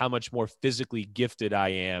how much more physically gifted I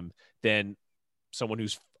am than someone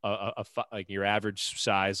who's like your average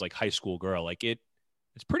size, like high school girl. Like it's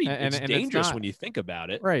pretty, And it's it's dangerous not- when you think about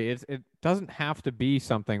it. Right. It doesn't have to be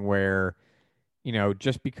something where,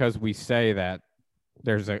 just because we say that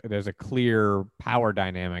there's a clear power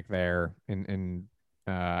dynamic there in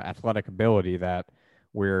athletic ability, that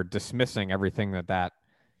we're dismissing everything that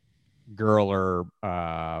girl or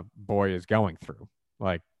boy is going through.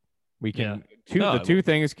 Like, we can the two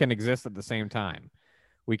things can exist at the same time.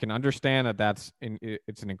 We can understand that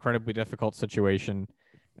it's an incredibly difficult situation,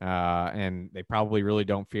 and they probably really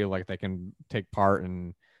don't feel like they can take part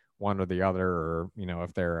in one or the other, or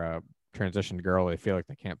if they're a transitioned girl, they feel like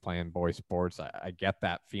they can't play in boy sports. I get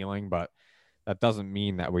that feeling, but that doesn't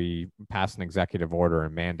mean that we pass an executive order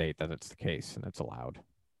and mandate that it's the case and it's allowed.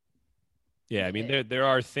 Yeah, I mean, there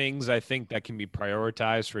are things I think that can be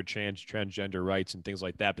prioritized for transgender rights and things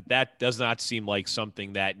like that, but that does not seem like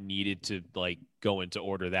something that needed to go into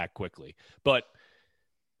order that quickly. But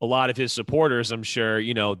a lot of his supporters, I'm sure,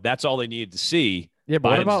 that's all they needed to see. Yeah, but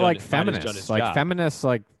what Biden's about done like Biden's done feminists? his Like job. feminists,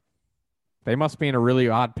 like they must be in a really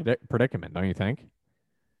odd predicament, don't you think?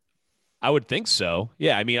 I would think so.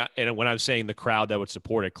 Yeah. I mean, and when I'm saying the crowd that would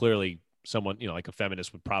support it, clearly someone, like a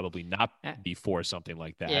feminist would probably not be for something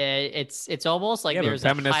like that. Yeah, it's almost like Yeah, but there's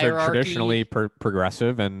feminists a hierarchy. are traditionally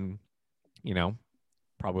progressive, and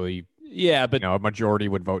probably but a majority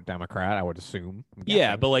would vote Democrat, I would assume.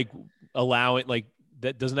 Yeah, but like allowing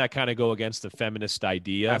that, doesn't that kind of go against the feminist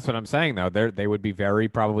idea? That's what I'm saying, though. They would be very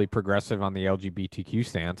probably progressive on the LGBTQ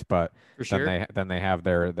stance, but For sure. then they have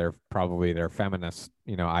their probably their feminist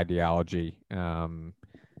ideology.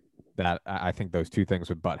 That I think those two things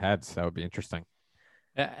would butt heads. That would be interesting.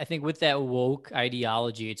 I think with that woke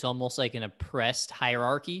ideology, it's almost like an oppressed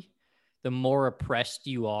hierarchy. The more oppressed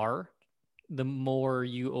you are, the more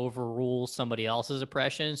you overrule somebody else's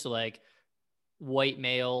oppression. So like white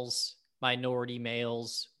males, minority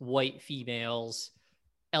males, white females,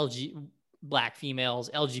 black females,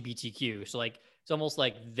 LGBTQ. So like it's almost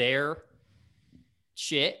like their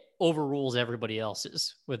shit overrules everybody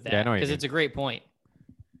else's with that. Yeah, I know what you Because mean. it's a great point.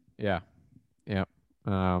 Yeah.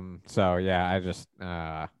 So yeah,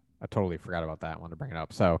 I totally forgot about that. I wanted to bring it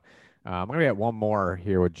up. So I'm gonna get one more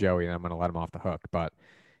here with Joey, and I'm gonna let him off the hook. But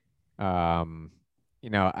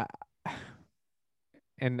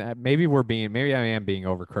maybe maybe I am being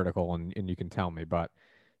overcritical, and you can tell me. But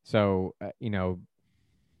so the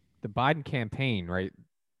Biden campaign, right?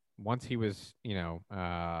 Once he was,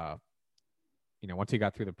 once he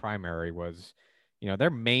got through the primary, was,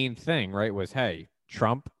 their main thing, right, was, hey,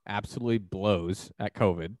 Trump absolutely blows at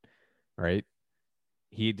COVID, right?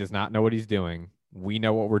 He does not know what he's doing. We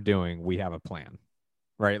know what we're doing. We have a plan,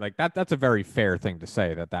 right? Like that's a very fair thing to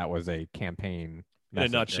say, that was a campaign message,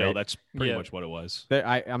 in a nutshell, right? that's pretty much what it was.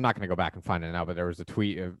 I'm not going to go back and find it now, but there was a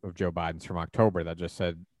tweet of Joe Biden's from October that just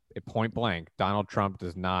said, point blank, Donald Trump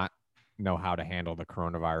does not know how to handle the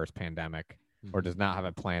coronavirus pandemic, or does not have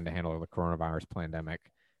a plan to handle the coronavirus pandemic.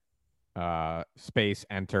 Space,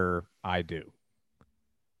 enter, I do.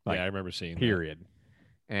 I remember seeing period.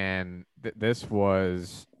 That. And this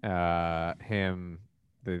was him.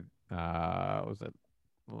 Was it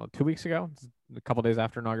 2 weeks ago? A couple days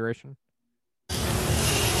after inauguration.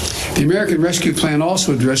 The American Rescue Plan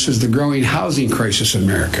also addresses the growing housing crisis in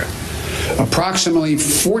America. Approximately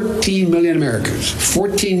 14 million Americans,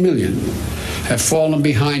 14 million, have fallen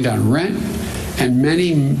behind on rent, and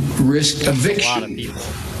many risk eviction. A lot of people.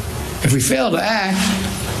 If we fail to act,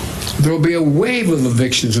 there will be a wave of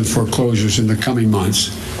evictions and foreclosures in the coming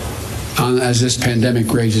months as this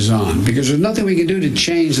pandemic rages on, because there's nothing we can do to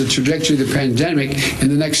change the trajectory of the pandemic in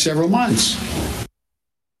the next several months.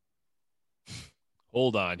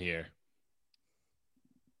 Hold on here.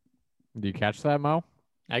 Do you catch that, Mo?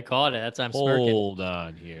 I caught it. That's why I'm smirking. Hold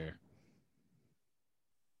on here.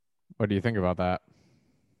 What do you think about that?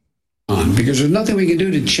 Because there's nothing we can do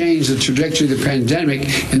to change the trajectory of the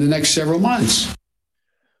pandemic in the next several months.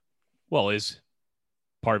 Well,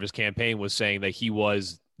 part of his campaign was saying that he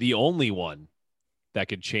was the only one that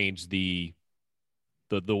could change the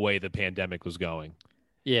way the pandemic was going.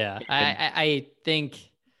 Yeah, I think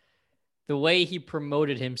the way he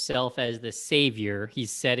promoted himself as the savior,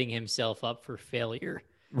 he's setting himself up for failure.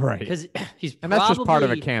 Right. Because and that's just part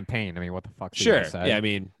of a campaign. I mean, what the fuck? Sure. Yeah. I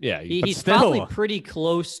mean, yeah. He's still, probably pretty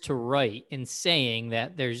close to right in saying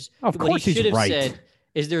that there's. Of course, what he should he's have right. said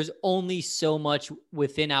is there's only so much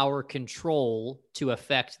within our control to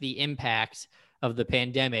affect the impact of the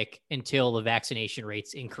pandemic until the vaccination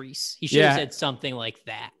rates increase. He should have said something like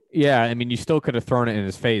that. Yeah, I mean, you still could have thrown it in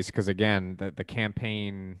his face because, again, the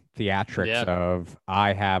campaign theatrics of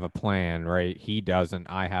I have a plan, right? He doesn't.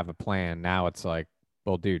 I have a plan. Now it's like,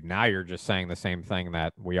 well, dude, now you're just saying the same thing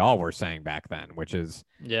that we all were saying back then, which is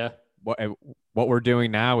what we're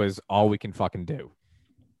doing now is all we can fucking do.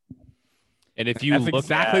 And if you that's look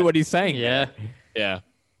exactly what he's saying. Yeah.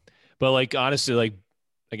 But like, honestly, like,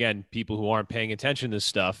 again, people who aren't paying attention to this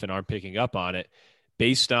stuff and aren't picking up on it,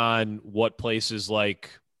 based on what places like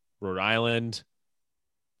Rhode Island,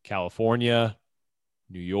 California,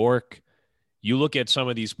 New York, you look at some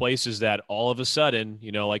of these places that all of a sudden,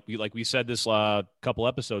 like we said this couple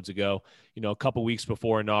episodes ago, a couple weeks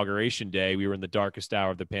before Inauguration Day, we were in the darkest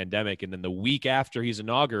hour of the pandemic. And then the week after he's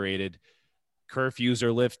inaugurated, curfews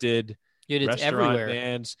are lifted, Dude, it's restaurant everywhere.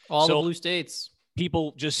 bans. All the blue states.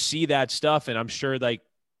 People just see that stuff. And I'm sure like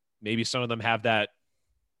maybe some of them have that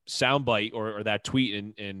soundbite or that tweet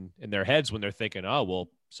in their heads when they're thinking, oh, well,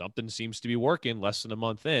 something seems to be working less than a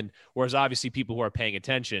month in. Whereas obviously people who are paying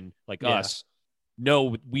attention like us,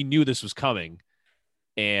 no, we knew this was coming,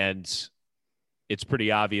 and it's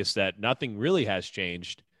pretty obvious that nothing really has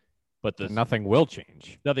changed, but nothing will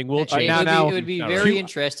change. Nothing will change. It would be very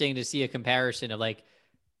interesting to see a comparison of like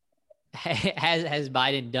has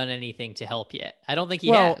Biden done anything to help yet? I don't think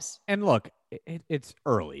he Well, has. and look, it's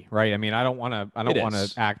early, right? I mean, I don't want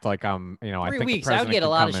to act like I'm, I 3 think weeks. the I would president get a can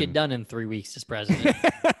lot of come shit in- done in 3 weeks as president.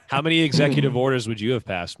 How many executive orders would you have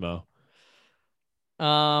passed, Mo?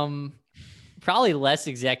 Probably less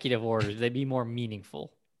executive orders. They'd be more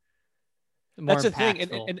meaningful. That's the thing,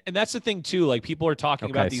 and that's the thing too. Like people are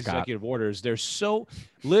talking about these Scott. executive orders. They're so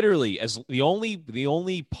literally as the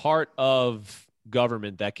only part of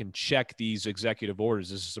government that can check these executive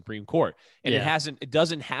orders is the Supreme Court, and it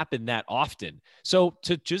doesn't happen that often. So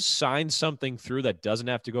to just sign something through that doesn't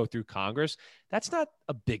have to go through Congress, that's not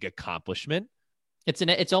a big accomplishment.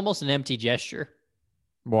 It's almost an empty gesture.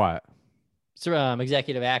 What? So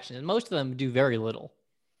executive action, and most of them do very little.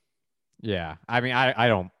 Yeah, I mean,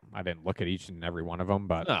 I didn't look at each and every one of them,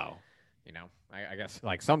 but no, I guess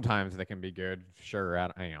like sometimes they can be good. Sure, I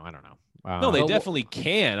don't know. No, they definitely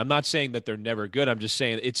can. I'm not saying that they're never good. I'm just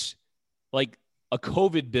saying it's like a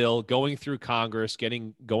COVID bill going through Congress,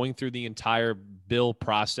 going through the entire bill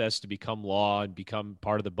process to become law and become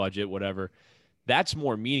part of the budget, whatever. That's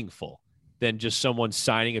more meaningful than just someone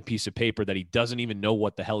signing a piece of paper that he doesn't even know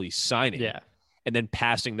what the hell he's signing. Yeah. And then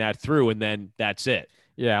passing that through, and then that's it.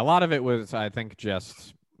 Yeah, a lot of it was, I think,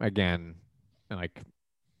 just, again, like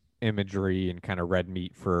imagery and kind of red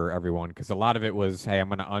meat for everyone, because a lot of it was, hey, I'm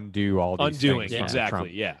going to undo all these things from the Trump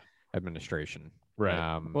administration.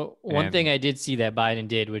 Right. Well, one thing I did see that Biden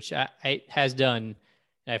did, which I has done,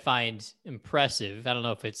 and I find impressive. I don't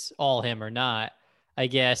know if it's all him or not. I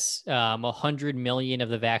guess 100 million of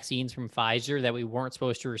the vaccines from Pfizer that we weren't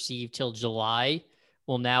supposed to receive till July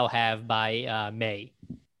will now have by May.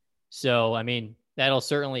 So, I mean, that'll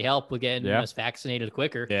certainly help with getting us vaccinated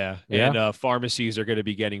quicker. Yeah. And pharmacies are going to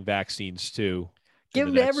be getting vaccines too. Give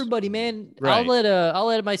them to everybody, man. Right. I'll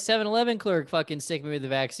let my 7-Eleven clerk fucking stick me with the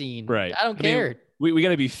vaccine. Right. I don't care. Mean, we got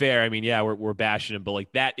to be fair. I mean, yeah, we're bashing him, but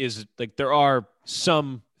like that is like there are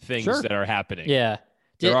some things that are happening. Yeah.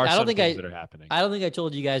 There are some things that are happening. I don't think I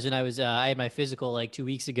told you guys when I was I had my physical like 2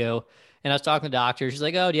 weeks ago, and I was talking to the doctor. She's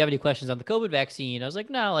like, "Oh, do you have any questions on the COVID vaccine?" I was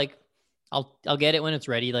like, "No, like I'll get it when it's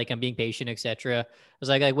ready. Like I'm being patient, etc." I was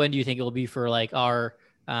like, when do you think it will be for like our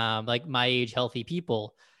like my age healthy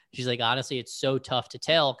people? She's like, honestly, it's so tough to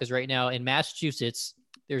tell because right now in Massachusetts,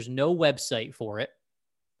 there's no website for it.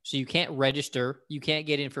 So you can't register, you can't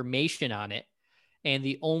get information on it. And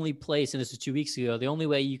the only place, and this was 2 weeks ago, the only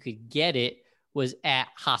way you could get it was at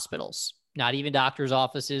hospitals, not even doctors'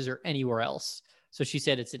 offices or anywhere else. So she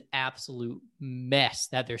said it's an absolute mess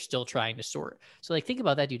that they're still trying to sort. So like, think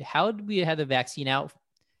about that, dude. How did we have the vaccine out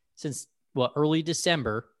since early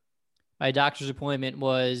December? My doctor's appointment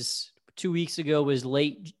was 2 weeks ago, was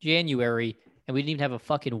late January, and we didn't even have a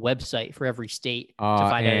fucking website for every state to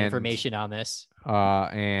find out information on this.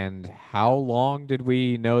 And how long did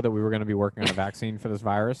we know that we were going to be working on a vaccine for this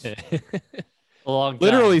virus? A long time.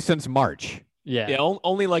 Literally since March. Yeah.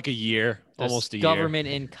 Only like a year, almost a year. Government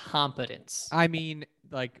incompetence. I mean,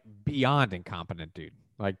 like beyond incompetent, dude.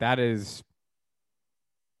 Like that is,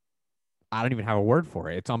 I don't even have a word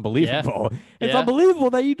for it. It's unbelievable. Yeah. It's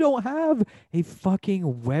unbelievable that you don't have a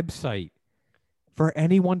fucking website for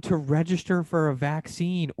anyone to register for a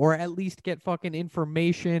vaccine or at least get fucking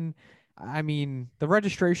information. I mean, the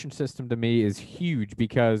registration system to me is huge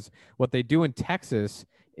because what they do in Texas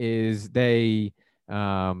is they,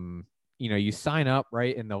 you sign up,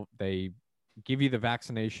 right? And they give you the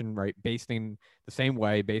vaccination, right? Based in the same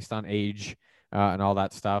way, based on age and all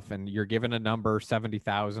that stuff. And you're given a number,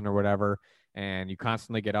 70,000 or whatever. And you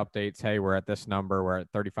constantly get updates. Hey, we're at this number. We're at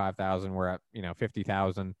 35,000. We're at,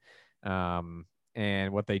 50,000.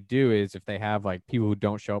 And what they do is if they have like people who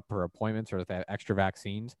don't show up for appointments or if they have extra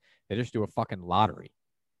vaccines, they just do a fucking lottery.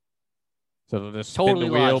 So they'll just spin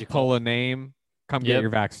the wheel, pull a name, come get your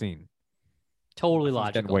vaccine. Totally It's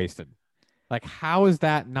logical. getting wasted. Like, how is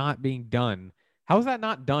that not being done? How is that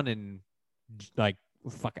not done in like,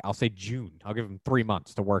 I'll say June. I'll give them 3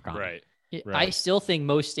 months to work on it. Yeah, I still think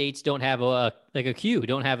most states don't have a queue,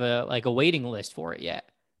 don't have a waiting list for it yet.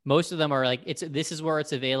 Most of them are like, this is where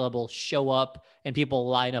it's available. Show up, and people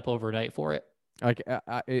line up overnight for it. Like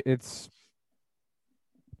it's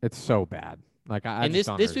so bad. Like I and just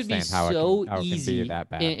don't this would be understand so how it can easy be that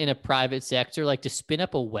bad. in a private sector, like to spin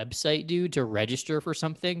up a website, dude, to register for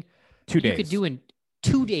something. 2 days. You could do in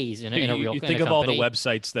 2 days in a real. You think of all the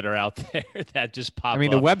websites that are out there that just pop up. I mean,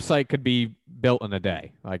 the website could be built in a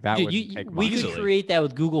day. Like that would take we months. could create that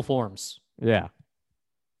with Google Forms. Yeah.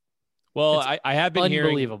 Well, I have been hearing,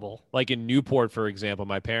 unbelievable. Like in Newport, for example,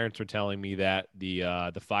 my parents were telling me that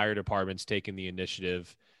the fire department's taken the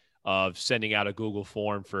initiative of sending out a Google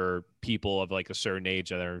form for people of like a certain age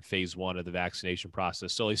that are in phase 1 of the vaccination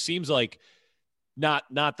process. So it seems like not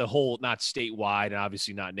statewide and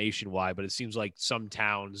obviously not nationwide, but it seems like some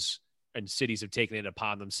towns and cities have taken it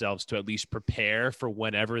upon themselves to at least prepare for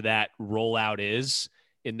whenever that rollout is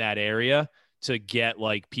in that area to get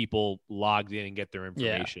like people logged in and get their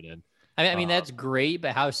information in. I mean, that's great,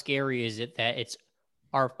 but how scary is it that it's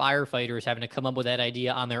our firefighters having to come up with that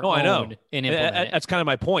idea on their own I know. and implement it? That's kind of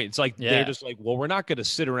my point. It's like they're just like, well, we're not going to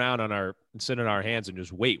sit around sit in our hands and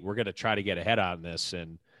just wait. We're going to try to get ahead on this.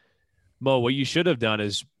 And Mo, what you should have done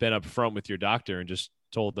is been up front with your doctor and just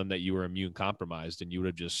told them that you were immune compromised, and you would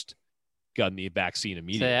have just gotten the vaccine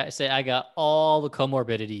immediately. Say I got all the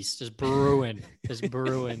comorbidities just brewing,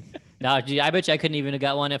 Now, I bet you I couldn't even have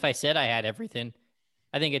got one if I said I had everything.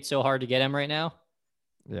 I think it's so hard to get them right now.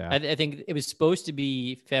 Yeah. I think it was supposed to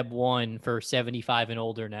be Feb 1 for 75 and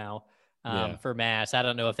older now for mass. I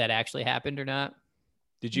don't know if that actually happened or not.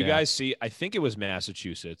 Did you guys see? I think it was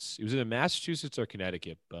Massachusetts. It was either Massachusetts or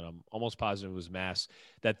Connecticut, but I'm almost positive it was Mass,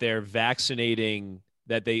 that they're vaccinating,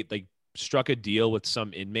 that they like struck a deal with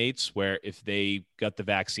some inmates where if they got the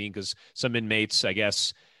vaccine, because some inmates, I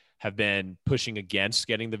guess, have been pushing against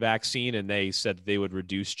getting the vaccine, and they said that they would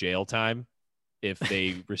reduce jail time if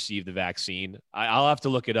they receive the vaccine. I'll have to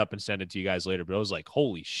look it up and send it to you guys later, but I was like,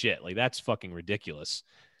 holy shit, like that's fucking ridiculous.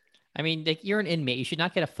 I mean, like, you're an inmate. You should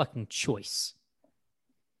not get a fucking choice.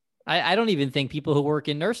 I don't even think people who work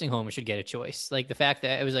in nursing homes should get a choice. Like the fact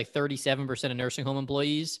that it was like 37% of nursing home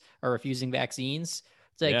employees are refusing vaccines.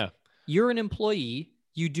 It's like, you're an employee.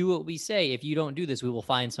 You do what we say. If you don't do this, we will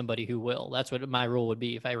find somebody who will. That's what my rule would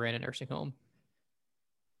be if I ran a nursing home.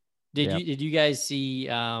 Did you guys see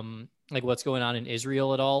like what's going on in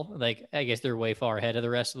Israel at all? Like, I guess they're way far ahead of the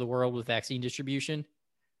rest of the world with vaccine distribution.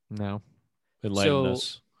 No. Enlighten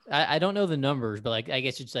us. I don't know the numbers, but like, I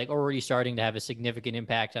guess it's like already starting to have a significant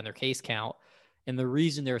impact on their case count. And the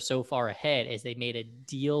reason they're so far ahead is they made a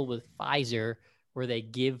deal with Pfizer where they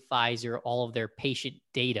give Pfizer all of their patient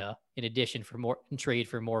data in addition for more and trade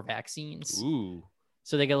for more vaccines. Ooh.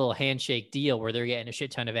 So they get a little handshake deal where they're getting a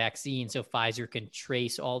shit ton of vaccines. So Pfizer can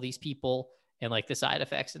trace all these people and like the side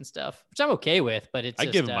effects and stuff, which I'm okay with, but it's I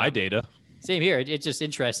give them my data. Same here. It's just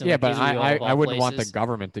interesting. Yeah, like but Israel I wouldn't want the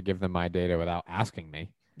government to give them my data without asking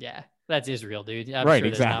me. Yeah, that's Israel, dude. I'm right, sure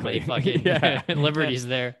exactly. There's not many fucking liberties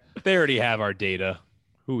there. They already have our data.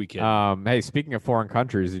 Who we kidding? Hey, speaking of foreign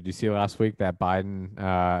countries, did you see last week that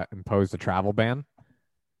Biden imposed a travel ban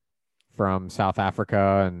from South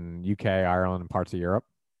Africa and UK, Ireland, and parts of Europe?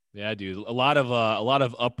 Yeah, dude. A lot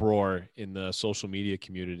of uproar in the social media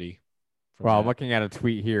community. Well, I'm looking at a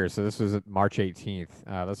tweet here. So this was March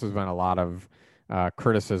 18th. This was when a lot of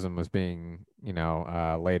criticism was being,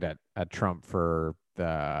 laid at Trump for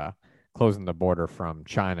the closing the border from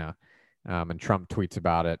China. And Trump tweets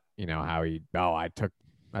about it, how I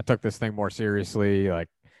took this thing more seriously. Like,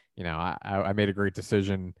 I made a great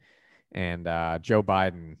decision. And Joe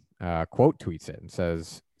Biden quote tweets it and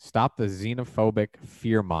says, "Stop the xenophobic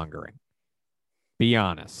fear mongering. Be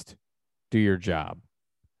honest. Do your job."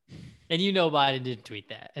 And Biden didn't tweet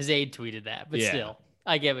that. Zaid tweeted that, but still,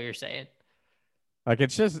 I get what you're saying. Like,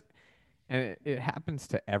 it's just, and it happens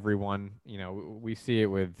to everyone. We see it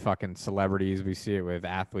with fucking celebrities. We see it with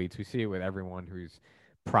athletes. We see it with everyone who's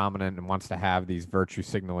prominent and wants to have these virtue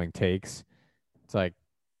signaling takes. It's like,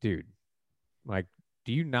 dude, like,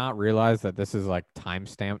 do you not realize that this is like time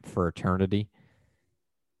stamped for eternity?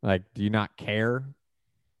 Like, do you not care?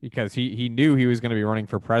 Because he knew he was going to be running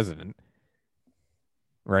for president,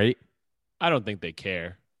 right? I don't think they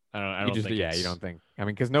care. I don't think. You don't think. I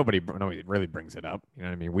mean, because nobody really brings it up. You know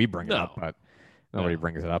what I mean? We bring it up, but nobody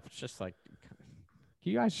brings it up. It's just like,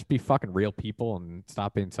 can you guys just be fucking real people and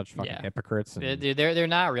stop being such fucking hypocrites? And... They're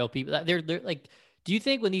not real people. They're like, do you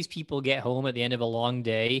think when these people get home at the end of a long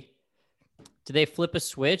day, do they flip a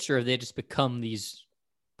switch, or have they just become these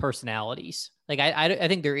personalities? Like, I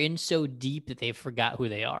think they're in so deep that they've forgot who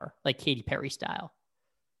they are, like Katy Perry style.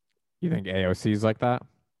 You think AOC is like that?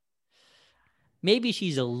 Maybe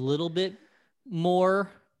she's a little bit more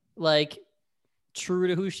like true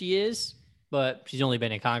to who she is, but she's only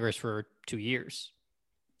been in Congress for 2 years.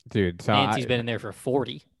 Dude, so Nancy's been in there for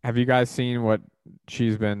 40. Have you guys seen what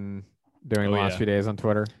she's been doing the last few days on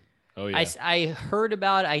Twitter? Oh yeah. I heard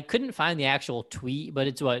about it. I couldn't find the actual tweet, but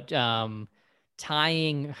it's what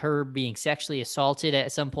tying her being sexually assaulted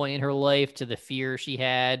at some point in her life to the fear she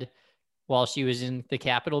had while she was in the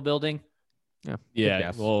Capitol building.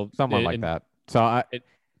 Yeah. Well, someone like that. So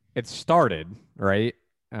it started right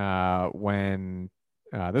when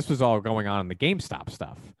this was all going on in the GameStop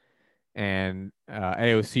stuff, And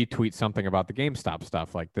AOC tweets something about the GameStop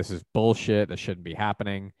stuff, like this is bullshit. This shouldn't be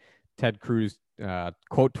happening. Ted Cruz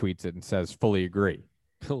quote tweets it and says, "Fully agree."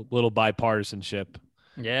 Little bipartisanship.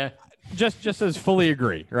 Yeah. Just says fully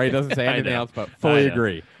agree, right? It doesn't say anything else, but fully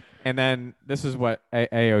agree. And then this is what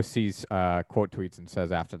AOC's quote tweets and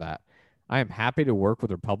says after that. I am happy to work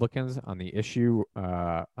with Republicans on the issue,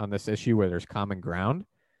 on this issue where there's common ground,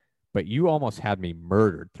 but you almost had me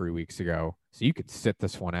murdered 3 weeks ago, so you could sit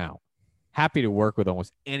this one out. Happy to work with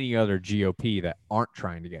almost any other GOP that aren't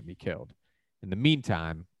trying to get me killed. In the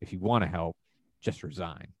meantime, if you want to help, just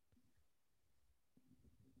resign.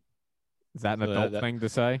 Is that an adult thing to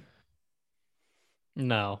say?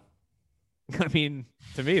 No. I mean,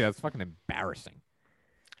 to me, that's fucking embarrassing.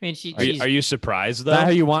 I mean, are you surprised though? Is that how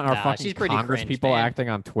you want our Nah, fucking she's pretty Congress cringe, people man. acting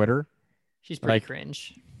on Twitter? She's pretty Like,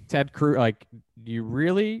 cringe. Ted Cruz, like, do you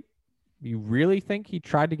really think he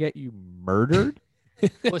tried to get you murdered?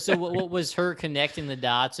 Well, so what was her connecting the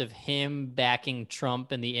dots of him backing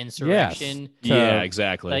Trump and the insurrection? Yes. Yeah,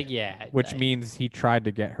 exactly. Like, yeah. Which means he tried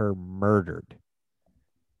to get her murdered.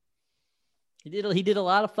 He did a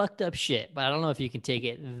lot of fucked up shit, but I don't know if you can take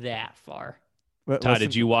it that far. Todd,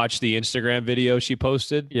 did you watch the Instagram video she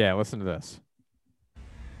posted? Yeah, listen to this.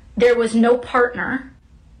 There was no partner,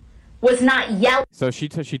 was not yelling. So she's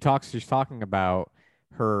talking about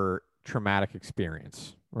her traumatic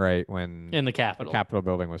experience, right? When In the Capitol. Capitol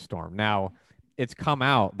building was stormed. Now, it's come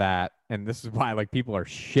out that, and this is why like people are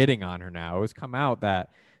shitting on her now. It's come out that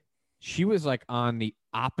she was like on the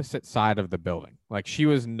opposite side of the building. Like she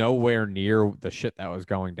was nowhere near the shit that was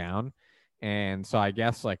going down. And so I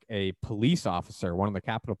guess like a police officer, one of the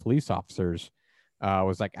Capitol police officers,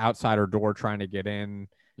 was like outside her door trying to get in,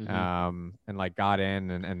 and like got in,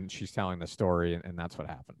 and she's telling the story, and that's what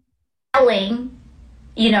happened. Yelling,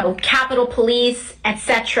 you know, Capitol Police,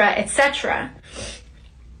 etc., etc.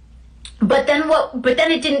 But then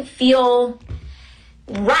it didn't feel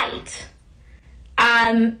right,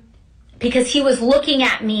 because he was looking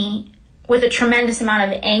at me with a tremendous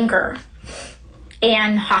amount of anger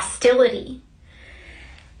and hostility,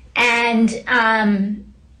 and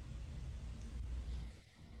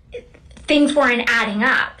things weren't adding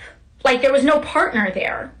up. Like there was no partner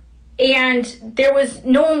there, and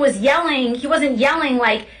no one was yelling. He wasn't yelling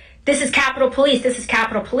like, "This is Capitol Police, this is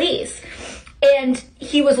Capitol Police." And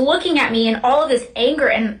he was looking at me in all of this anger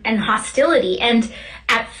and hostility. And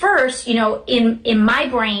at first, you know, in my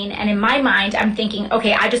brain and in my mind, I'm thinking,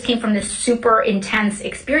 okay, I just came from this super intense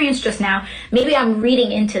experience just now. Maybe I'm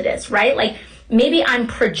reading into this, right? Like maybe I'm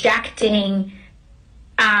projecting,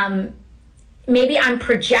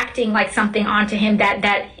 like something onto him that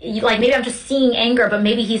like maybe I'm just seeing anger, but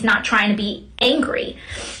maybe he's not trying to be angry.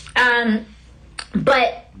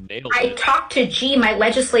 But I talked to G, my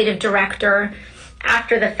legislative director,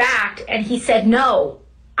 after the fact, and he said, no,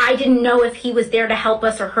 I didn't know if he was there to help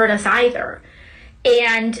us or hurt us either.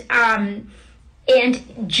 And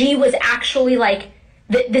G was actually like,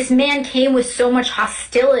 this man came with so much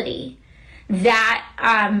hostility that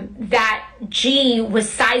G was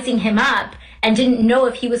sizing him up and didn't know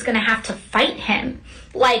if he was going to have to fight him.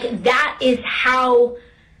 Like that is how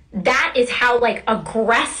like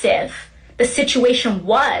aggressive the situation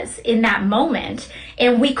was in that moment.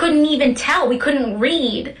 And we couldn't even tell, we couldn't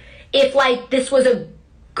read if like this was a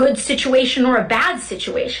good situation or a bad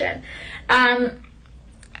situation.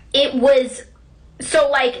 It was so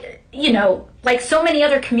like, you know, like so many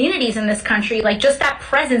other communities in this country, like just that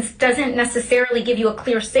presence doesn't necessarily give you a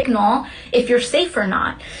clear signal if you're safe or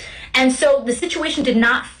not. And so the situation did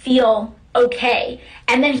not feel okay.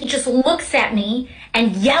 And then he just looks at me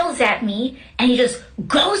and yells at me, and he just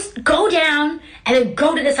go down and then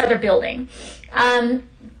go to this other building. I'm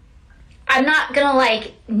not gonna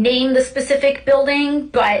like name the specific building,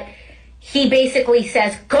 but he basically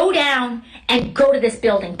says, go down and go to this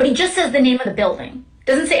building. But he just says the name of the building.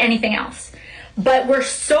 Doesn't say anything else. But we're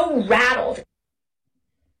so rattled.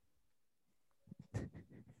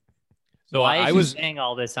 So I was saying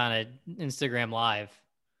all this on an Instagram Live.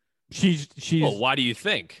 She's well, why do you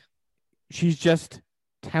think? She's just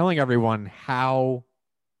telling everyone how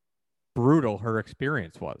brutal her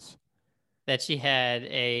experience was. That she had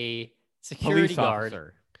a security police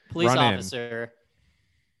officer,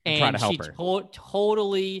 and she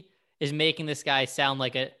totally is making this guy sound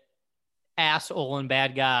like a asshole and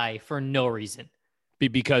bad guy for no reason.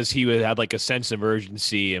 Because he had like a sense of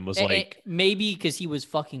urgency and was like, maybe because he was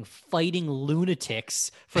fucking fighting lunatics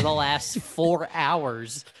for the last 4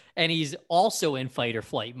 hours, and he's also in fight or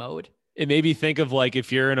flight mode. It made me think of like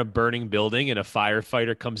if you're in a burning building and a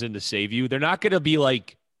firefighter comes in to save you, they're not going to be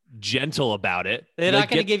like gentle about it. They're not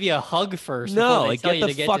going to give you a hug first. No, before they like tell get you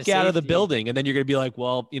the to get fuck to out of the safety. building, and then you're going to be like,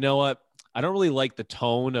 well, you know what? I don't really like the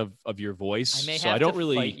tone of your voice, I may so have I don't to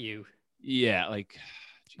really fight you. Yeah, like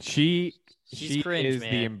She She's cringe, is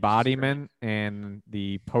man. the She's embodiment and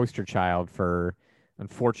the poster child for,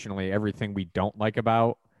 unfortunately, everything we don't like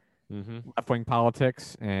about left-wing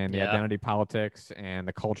politics and the Yeah. identity politics and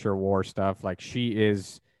the culture war stuff. Like, she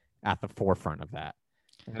is at the forefront of that.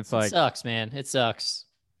 And it's It like, sucks, man. It sucks.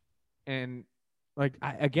 and like,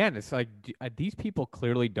 again, it's like these people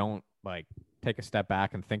clearly don't like take a step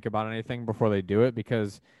back and think about anything before they do it,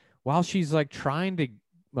 because while she's like trying to,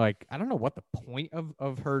 like, I don't know what the point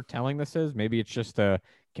of her telling this is. Maybe it's just to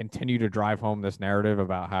continue to drive home this narrative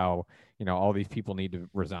about how, you know, all these people need to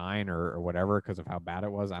resign or whatever because of how bad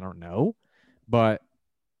it was. I don't know. But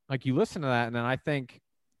like, you listen to that and then I think,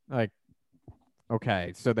 like,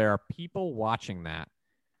 okay, so there are people watching that.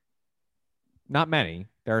 Not many.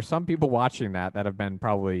 There are some people watching that have been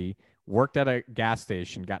probably worked at a gas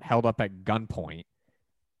station, got held up at gunpoint,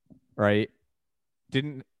 right?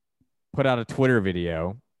 Didn't put out a Twitter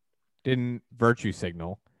video, didn't virtue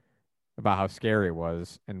signal about how scary it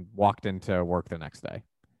was, and walked into work the next day.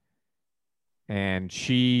 And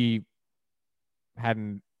she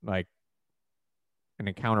hadn't like an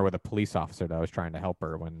encounter with a police officer that was trying to help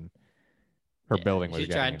her when her building was She's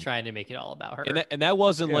getting trying to make it all about her. and that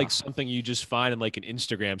wasn't Yeah. like something you just find in like an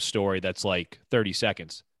Instagram story that's like 30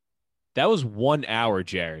 seconds. That was 1 hour,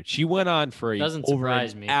 Jared. She went on for Doesn't over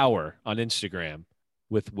surprise an me. hour on Instagram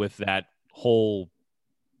with that whole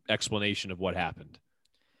explanation of what happened.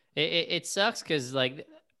 It sucks because, like,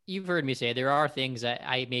 you've heard me say, there are things that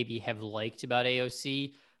I maybe have liked about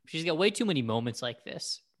AOC. She's got way too many moments like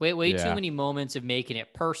this. Way too Yeah. many moments of making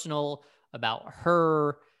it personal about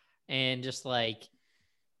her and just like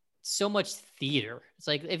so much theater. It's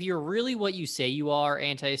like, if you're really what you say you are,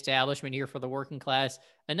 anti-establishment here for the working class,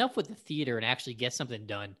 enough with the theater and actually get something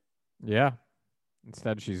done. Yeah.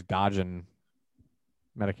 Instead, she's dodging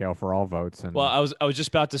Medicare for all votes. And Well, I was just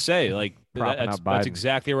about to say, like, Propping that's up Biden.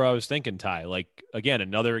 exactly where I was thinking, Ty. Like, again,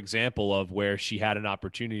 another example of where she had an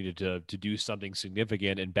opportunity to do something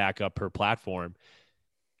significant and back up her platform,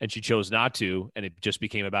 and she chose not to, and it just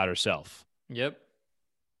became about herself. Yep.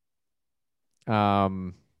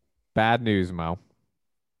 Bad news, Mo.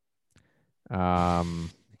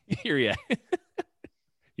 Here, yeah.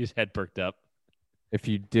 His head perked up. If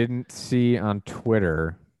you didn't see on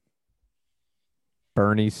Twitter,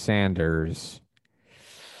 Bernie Sanders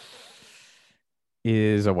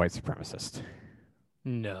is a white supremacist.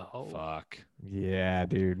 No. Fuck. Yeah,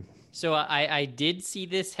 dude. So I did see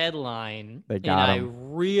this headline, They and got I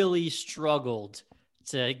him. really struggled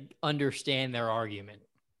to understand their argument.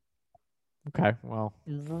 Okay, well,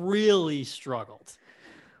 Really struggled.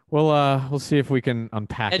 we'll see if we can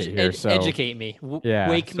unpack it here. So Educate me. yeah,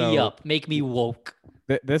 Wake me so- up. Make me woke.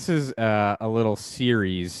 This is a little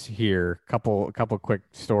series here. Couple quick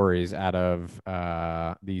stories out of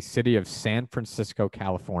the city of San Francisco,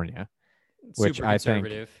 California, which Super I think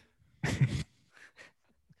conservative.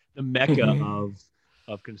 The mecca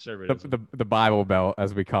of conservatism. the Bible Belt,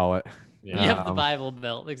 as we call it. Yeah. Yep, the Bible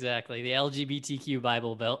Belt. Exactly. The LGBTQ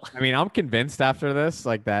Bible Belt. I mean, I'm convinced after this,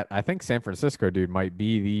 like, that I think San Francisco, dude, might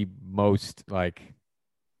be the most like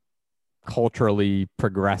culturally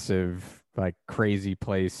progressive, like, crazy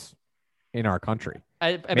place in our country.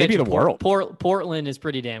 I Maybe bet you the world. Portland is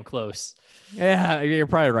pretty damn close. Yeah, you're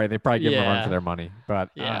probably right. They probably give them a run Yeah. for their money,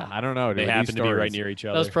 but Yeah. I don't know. They dude. happen These to be right stories- near each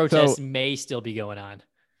other. Those protests may still be going on.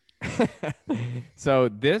 So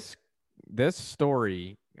this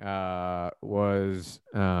story was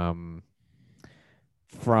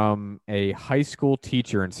from a high school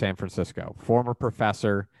teacher in San Francisco, former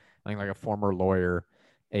professor, I think like a former lawyer.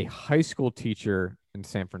 A high school teacher in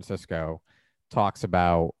San Francisco talks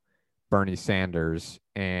about Bernie Sanders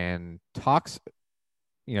and talks,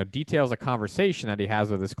 details a conversation that he has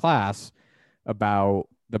with his class about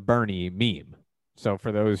the Bernie meme. So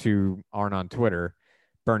for those who aren't on Twitter,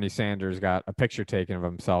 Bernie Sanders got a picture taken of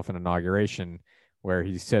himself in inauguration where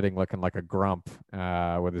he's sitting looking like a grump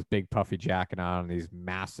with his big puffy jacket on and these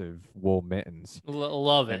massive wool mittens.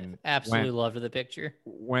 Love it. And Absolutely loved the picture.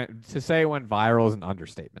 To say it went viral is an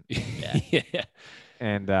understatement. Yeah.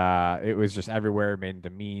 And it was just everywhere, made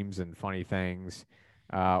into memes and funny things.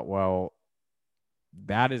 Well,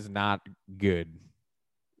 that is not good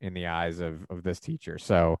in the eyes of this teacher.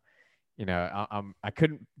 So, I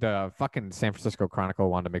couldn't. The fucking San Francisco Chronicle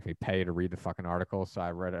wanted to make me pay to read the fucking article, so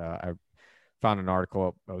I found an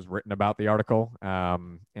article that was written about the article,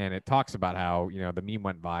 and it talks about how the meme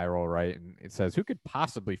went viral, right? And it says, who could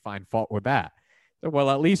possibly find fault with that?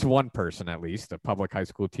 Well, at least one person, a public high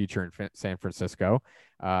school teacher in San Francisco,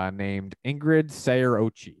 named Ingrid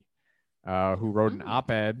Sayer-Ochi, who wrote an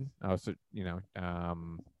op-ed. I think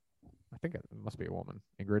it must be a woman,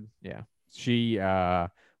 Ingrid. Yeah, she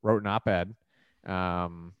wrote an op-ed,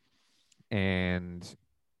 and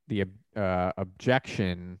the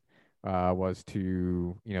objection was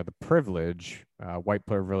to the privilege, white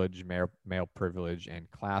privilege, male privilege,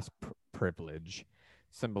 and class privilege,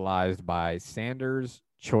 symbolized by Sanders'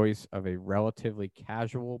 choice of a relatively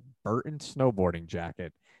casual Burton snowboarding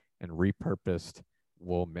jacket and repurposed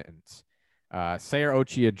wool mittens.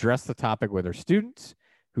 Sayer-Ochi addressed the topic with her students,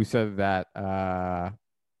 who said that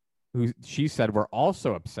she said were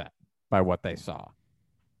also upset by what they saw,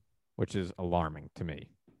 which is alarming to me,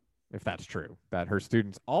 if that's true, that her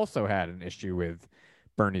students also had an issue with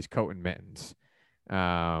Bernie's coat and mittens.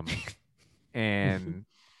 And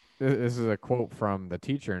this is a quote from the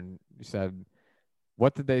teacher, and he said,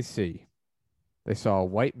 "What did they see? They saw a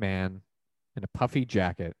white man in a puffy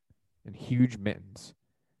jacket and huge mittens,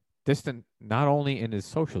 distant not only in his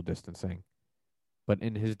social distancing, but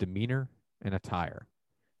in his demeanor and attire,"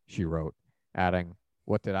 she wrote, adding,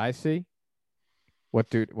 "What did I see?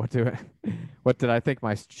 What did I think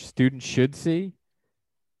my students should see?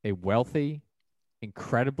 A wealthy,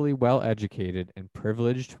 incredibly well-educated and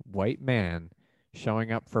privileged white man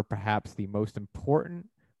showing up for perhaps the most important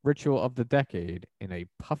ritual of the decade in a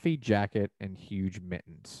puffy jacket and huge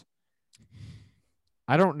mittens.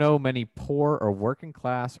 I don't know many poor or working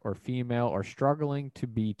class or female or struggling to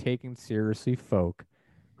be taken seriously folk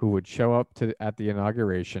who would show up at the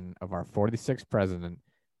inauguration of our 46th president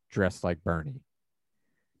dressed like Bernie."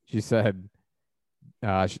 She said,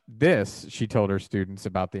 she told her students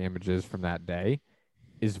about the images from that day,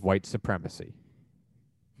 is white supremacy.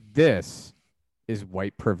 This is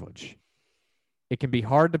white privilege. It can be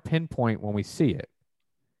hard to pinpoint when we see it,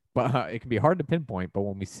 but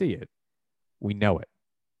when we see it, we know it.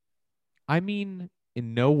 I mean,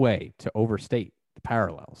 in no way to overstate the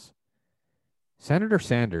parallels. Senator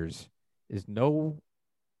Sanders is no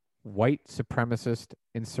white supremacist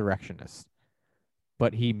insurrectionist,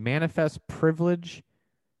 but he manifests privilege,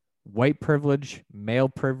 white privilege, male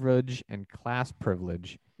privilege, and class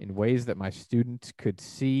privilege in ways that my students could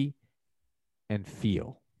see and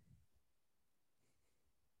feel.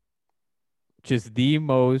 Which is the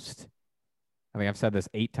most, I think I've said this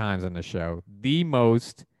 8 times on the show, the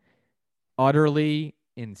most utterly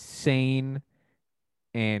insane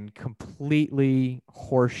and completely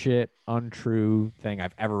horseshit, untrue thing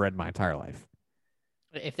I've ever read in my entire life.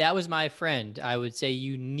 If that was my friend, I would say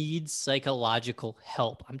you need psychological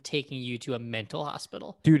help. I'm taking you to a mental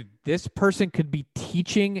hospital. Dude, this person could be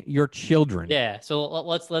teaching your children. Yeah, so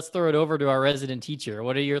let's throw it over to our resident teacher.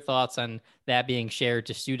 What are your thoughts on that being shared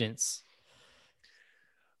to students?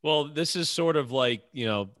 Well, this is sort of like,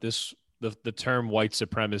 the term white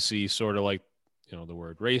supremacy, sort of like, the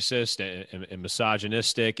word racist and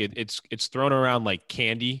misogynistic. It's thrown around like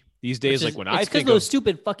candy these days. Like when I think of those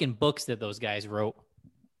stupid fucking books that those guys wrote.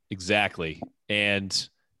 Exactly. And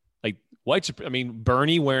like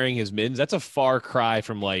Bernie wearing his mittens, that's a far cry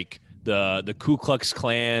from like the Ku Klux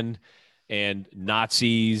Klan and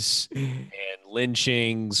Nazis and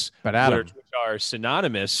lynchings, but Adam, which are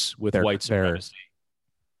synonymous with white supremacy.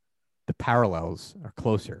 The parallels are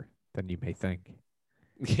closer than you may think.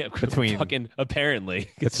 Yeah, between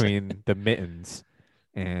the mittens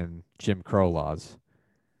and Jim Crow laws.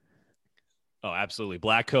 Oh, absolutely.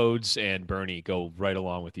 Black codes and Bernie go right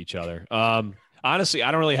along with each other. Honestly,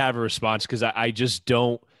 I don't really have a response because I just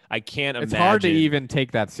don't. I can't imagine. It's hard to even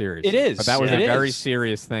take that seriously. It is. But that was a very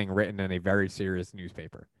serious thing written in a very serious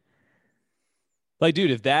newspaper. Like,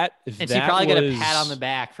 dude, if that she probably got a pat on the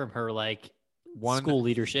back from her school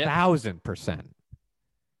leadership. 1,000%.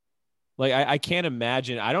 Like, I can't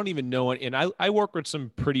imagine. I don't even know. And I work with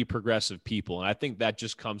some pretty progressive people, and I think that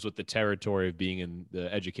just comes with the territory of being in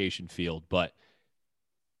the education field. But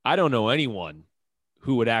I don't know anyone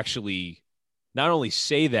who would actually not only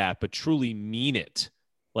say that, but truly mean it,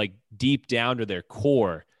 like deep down to their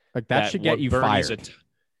core. Like that should get you fired.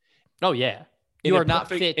 Oh, yeah. You are not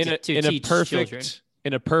fit to teach children.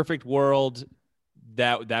 In a perfect world,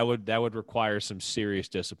 that would require some serious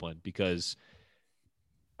discipline, because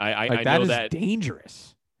I know that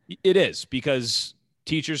dangerous. It is, because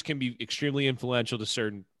teachers can be extremely influential to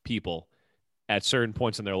certain people at certain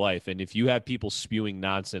points in their life. And if you have people spewing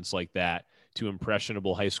nonsense like that to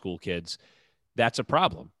impressionable high school kids, that's a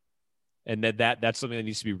problem. And that's something that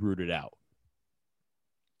needs to be rooted out.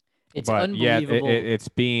 It's unbelievable. Yeah, it's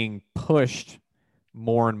being pushed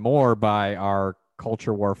more and more by our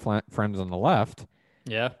culture war friends on the left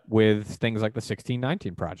Yeah. with things like the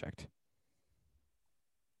 1619 Project.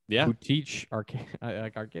 Yeah. Who teach our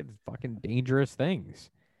kids fucking dangerous things.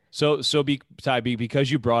 Ty,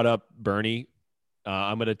 because you brought up Bernie,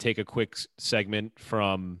 I'm going to take a quick segment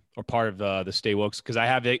from or part of the Stay Woke because I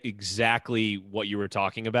have exactly what you were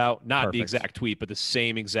talking about. Not Perfect. the exact tweet, but the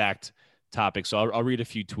same exact topic. So I'll read a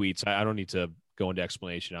few tweets. I don't need to go into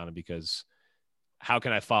explanation on it because how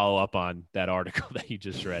can I follow up on that article that you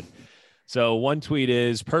just read? So one tweet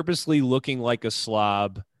is purposely looking like a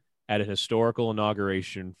slob at a historical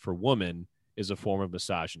inauguration for women is a form of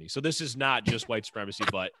misogyny. So this is not just white supremacy,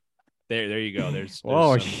 but there you go. There's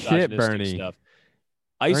Oh some shit, misogynistic Bernie! stuff.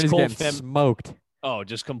 Ice Bernie's cold getting smoked. Oh,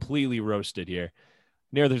 just completely roasted here.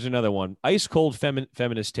 There's another one. Ice cold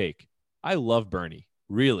feminist take. I love Bernie.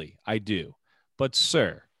 Really, I do. But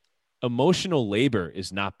sir, emotional labor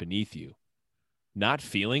is not beneath you. Not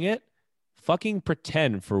feeling it? Fucking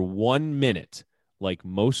pretend for 1 minute like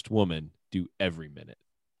most women do every minute.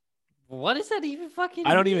 What does that even fucking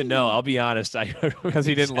I don't even know. I'll be honest. Because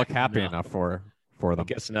he didn't look happy enough for them. I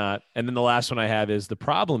guess not. And then the last one I have is the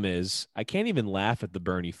problem is I can't even laugh at the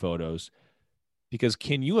Bernie photos because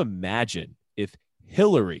can you imagine if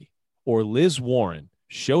Hillary or Liz Warren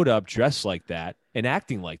showed up dressed like that and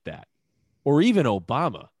acting like that? Or even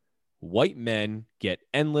Obama? White men get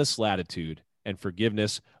endless latitude and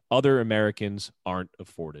forgiveness other Americans aren't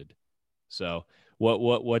afforded. So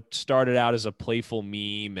what started out as a playful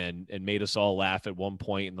meme and made us all laugh at one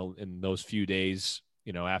point in those few days,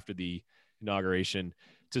 after the inauguration,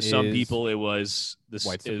 to some people it was this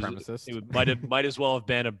white supremacist. It might as well have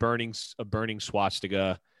been a burning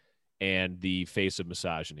swastika and the face of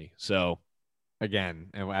misogyny. So again,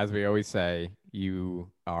 and as we always say,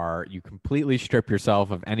 you completely strip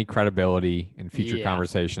yourself of any credibility in future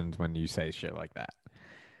conversations when you say shit like that.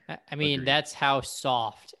 I mean, Agreed. That's how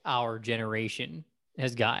soft our generation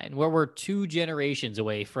has gotten, where we're 2 generations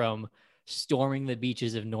away from storming the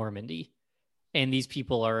beaches of Normandy. And these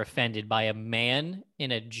people are offended by a man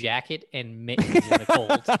in a jacket and mittens in the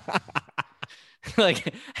cold.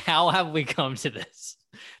 Like, how have we come to this?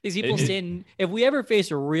 These people stand, if we ever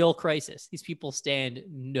face a real crisis, these people stand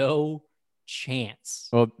no chance.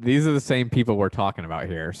 Well, these are the same people we're talking about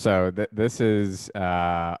here. So this is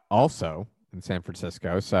also in San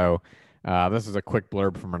Francisco. So this is a quick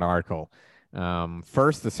blurb from an article.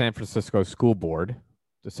 First, the San Francisco School Board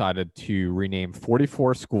decided to rename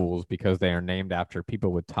 44 schools because they are named after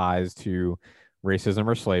people with ties to racism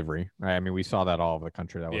or slavery. Right? I mean, we saw that all over the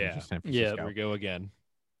country. That wasn't just San Francisco. Yeah, there we go again.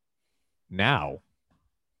 Now,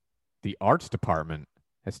 the arts department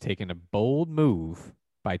has taken a bold move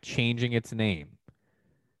by changing its name.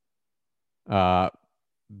 It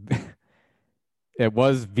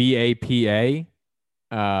was VAPA,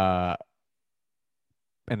 and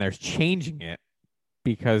they're changing it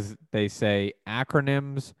because they say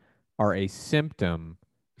acronyms are a symptom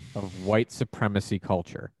of white supremacy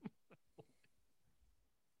culture.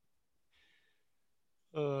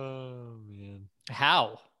 Oh, man.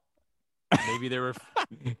 How? Maybe they were.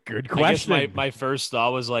 Good question. I guess my first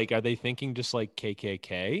thought was like, are they thinking just like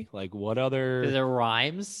KKK? Like what other? Is there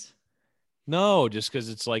rhymes? No, just because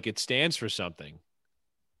it's like it stands for something.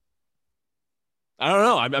 I don't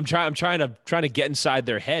know. I'm trying to get inside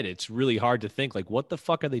their head. It's really hard to think. Like, what the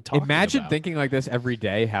fuck are they talking Imagine about? thinking like this every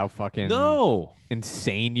day. How fucking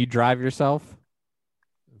insane you drive yourself.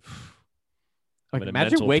 Like,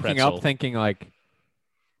 imagine waking up thinking like,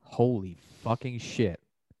 holy fucking shit.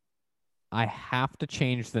 I have to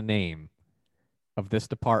change the name of this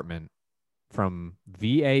department from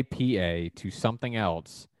VAPA to something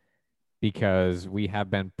else because we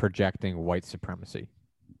have been projecting white supremacy.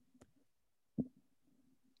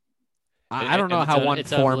 I don't know how one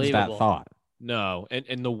forms that thought. No,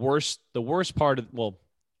 and the worst part of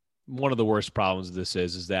one of the worst problems of this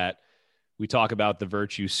is that we talk about the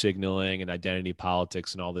virtue signaling and identity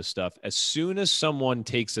politics and all this stuff. As soon as someone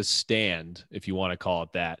takes a stand, if you want to call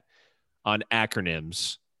it that, on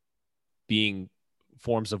acronyms being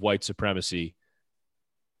forms of white supremacy,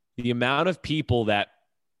 the amount of people that,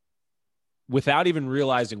 without even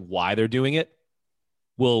realizing why they're doing it,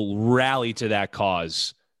 will rally to that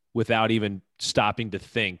cause without even stopping to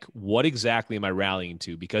think, what exactly am I rallying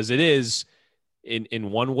to? Because it is,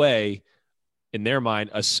 in one way, in their mind,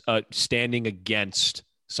 a standing against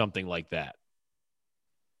something like that.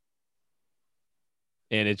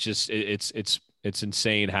 And it's just, it's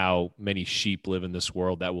insane how many sheep live in this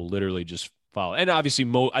world that will literally just follow. And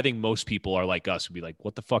obviously, I think most people are like us, would be like,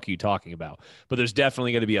 what the fuck are you talking about? But there's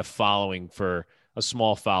definitely going to be a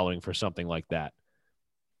small following for something like that.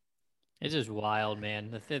 It's just wild,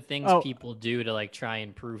 man. The things people do to like try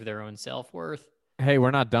and prove their own self-worth. Hey,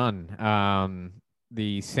 we're not done.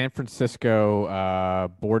 The San Francisco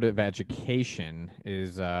Board of Education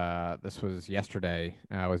is this was yesterday.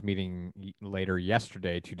 Was meeting later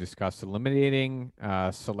yesterday to discuss eliminating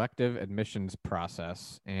selective admissions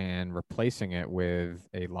process and replacing it with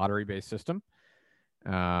a lottery-based system.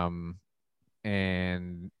 And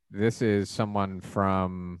this is someone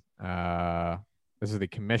from this is the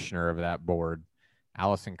commissioner of that board,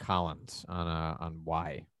 Allison Collins, on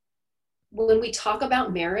why. When we talk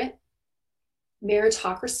about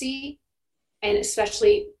meritocracy, and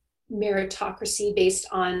especially meritocracy based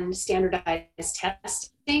on standardized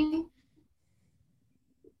testing,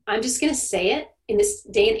 I'm just going to say it. In this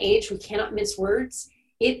day and age, we cannot mince words.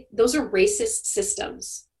 Those are racist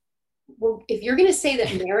systems. Well, if you're going to say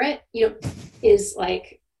that merit, is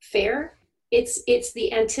like fair, it's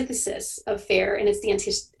the antithesis of fair, and it's the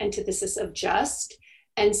antithesis of just.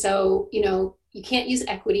 And so, you can't use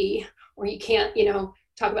equity, or you can't,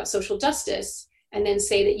 talk about social justice and then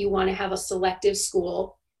say that you want to have a selective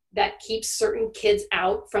school that keeps certain kids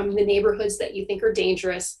out from the neighborhoods that you think are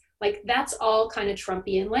dangerous. Like, that's all kind of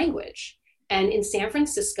Trumpian language. And in San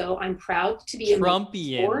Francisco, I'm proud to be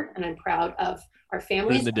Trumpian, sport, and I'm proud of our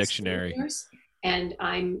families. In the dictionary. And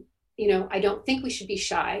I'm, I don't think we should be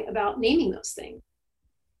shy about naming those things.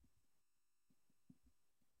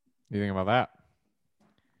 What do you think about that?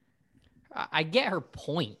 I get her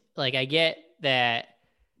point. Like, I get that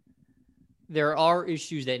there are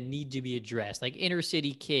issues that need to be addressed. Like, inner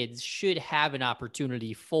city kids should have an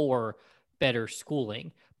opportunity for better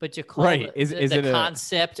schooling. But to call the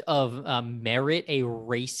concept of merit a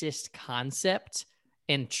racist concept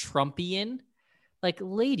and Trumpian, like,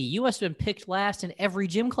 lady, you must have been picked last in every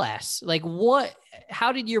gym class. Like, what?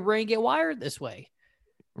 How did your brain get wired this way?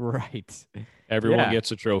 Right. Everyone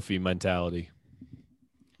gets a trophy mentality.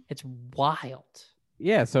 It's wild.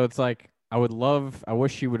 Yeah, so it's like, I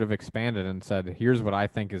wish she would have expanded and said, here's what I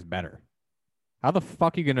think is better. How the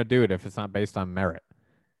fuck are you going to do it if it's not based on merit?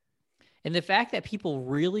 And the fact that people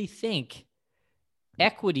really think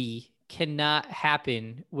equity cannot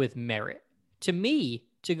happen with merit. To me,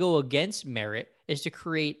 to go against merit is to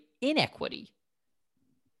create inequity.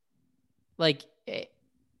 Like,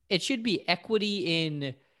 it should be equity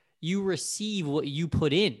in you receive what you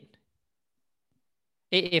put in.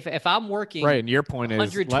 If I'm working right, and your point is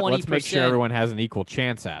let's make sure everyone has an equal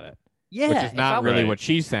chance at it. Yeah, which is not really what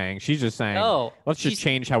she's saying. She's just saying, let's just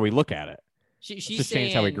change how we look at it. She's just saying,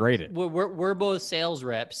 change how we grade it. We're both sales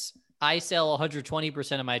reps. I sell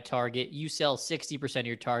 120% of my target. You sell 60% of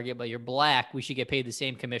your target, but you're black. We should get paid the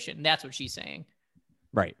same commission. That's what she's saying.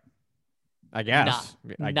 Right. I guess.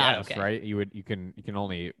 I guess. Okay. Right. You can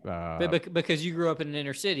only. But because you grew up in an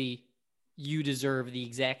inner city, you deserve the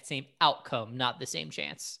exact same outcome, not the same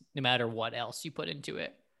chance, no matter what else you put into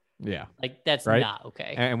it. Yeah. Like, that's right? not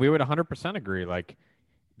okay. And we would 100% agree. Like,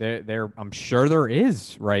 I'm sure there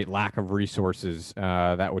is lack of resources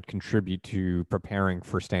that would contribute to preparing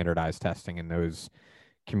for standardized testing in those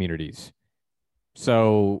communities.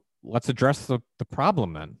 So let's address the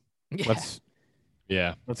problem then.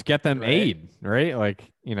 Yeah. Let's get them aid, right? Like,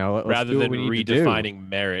 rather than redefining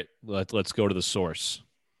merit, let's go to the source.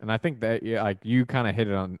 And I think that like you kind of hit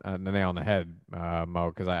it on the nail on the head,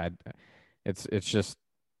 Mo, because it's just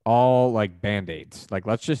all like Band-Aids. Like,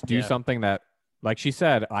 let's just do something that, like she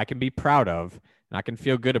said, I can be proud of and I can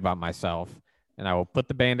feel good about myself, and I will put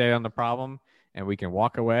the Band-Aid on the problem and we can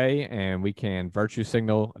walk away and we can virtue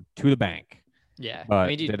signal to the bank. Yeah. But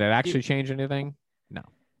did it actually change anything? No.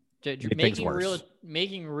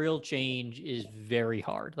 Making real change is very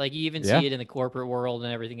hard. Like, you even see it in the corporate world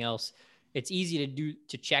and everything else. It's easy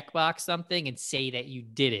to checkbox something and say that you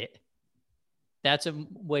did it. That's a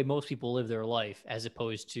way most people live their life, as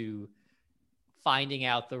opposed to finding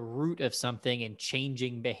out the root of something and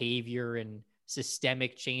changing behavior and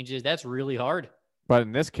systemic changes. That's really hard. But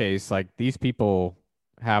in this case, like, these people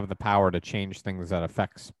have the power to change things that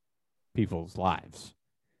affects people's lives.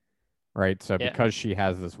 Right. So because she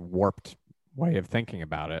has this warped way of thinking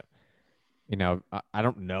about it, I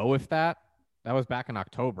don't know if that was back in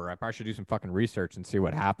October. I probably should do some fucking research and see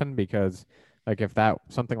what happened, because like, if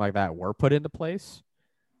something like that were put into place,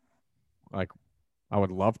 like, I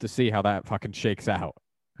would love to see how that fucking shakes out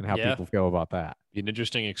and how people feel about that. Be an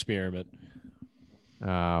interesting experiment.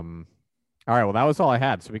 All right. Well, that was all I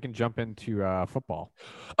had. So we can jump into football.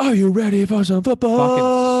 Are you ready for some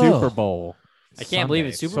football? Fucking Super Bowl. I can't believe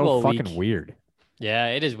it's Super Bowl so week. Fucking weird. Yeah,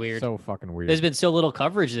 it is weird. So fucking weird. There's been so little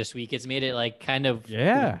coverage this week. It's made it like kind of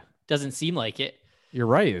doesn't seem like it. You're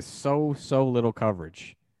right. It's so little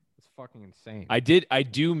coverage. It's fucking insane. I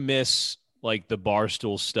do miss like the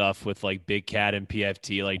Barstool stuff with like Big Cat and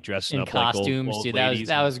PFT like dressing In up like costumes, old dude. ladies.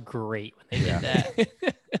 That was great when they did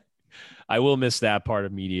that. I will miss that part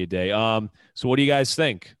of media day. So what do you guys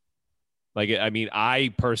think? Like, I mean,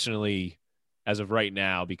 I personally, as of right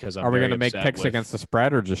now, because I'm Are we going to make picks against the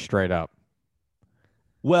spread or just straight up?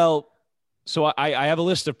 Well, so I have a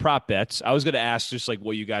list of prop bets. I was going to ask just like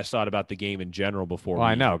what you guys thought about the game in general before. Well,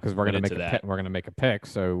 I know because we're went going to into make that. we're going to make a pick.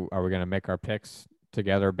 So are we going to make our picks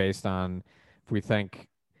together based on if we think,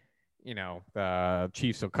 you know, the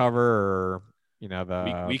Chiefs will cover or, you know,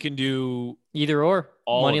 the We can do Either or,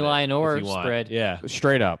 all money of it line if or you want. spread. Yeah.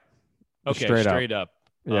 straight up. Okay. Straight Up.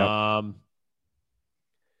 Yep. Who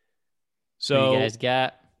So you guys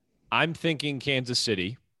got? I'm thinking Kansas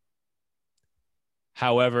City.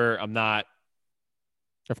 However, I'm not.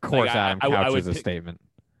 Of course, Like, Adam I Couch would is a pick- statement.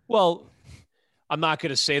 Well, I'm not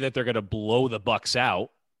going to say that they're going to blow the Bucks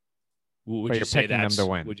out. Would But you you're say picking them that's to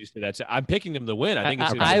win. Would you say that's? I'm picking them to win. I think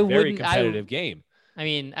it's I- going to I be a very wouldn't- I- competitive game. I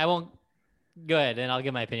mean, I won't. Go ahead, and I'll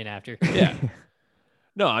give my opinion after. Yeah.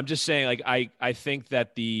 No, I'm just saying, like, I think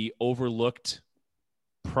that the overlooked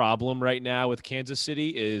problem right now with Kansas City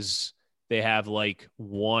is they have like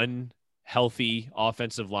one healthy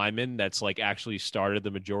offensive lineman that's like actually started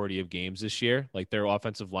the majority of games this year. Like their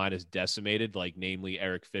offensive line is decimated, like namely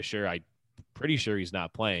Eric Fisher. I'm pretty sure he's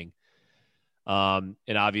not playing. And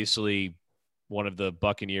obviously one of the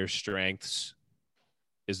Buccaneers' strengths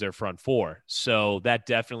is their front four. So that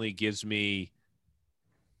definitely gives me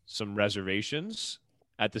some reservations.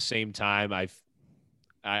 At the same time,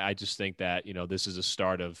 I just think that, you know, this is a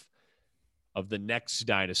start of the next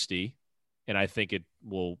dynasty, and I think it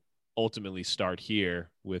will ultimately start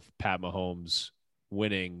here with Pat Mahomes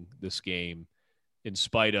winning this game in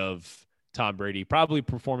spite of Tom Brady probably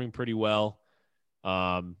performing pretty well.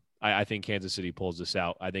 I think Kansas City pulls this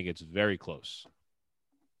out. I think it's very close.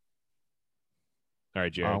 All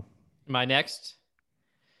right, Jared. Am I next?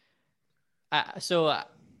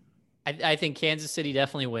 I think Kansas City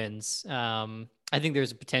definitely wins. I think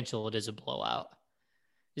there's a potential it is a blowout.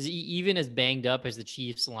 Even as banged up as the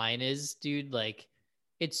Chiefs line is, dude, like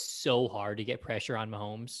it's so hard to get pressure on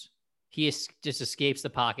Mahomes. He just escapes the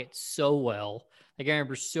pocket so well. Like I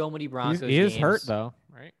remember so many Broncos He is games. hurt though,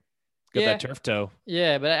 right? Got that turf toe.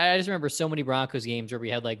 Yeah, but I just remember so many Broncos games where we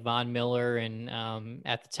had like Von Miller and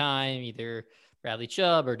at the time either Bradley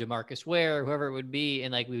Chubb or DeMarcus Ware or whoever it would be,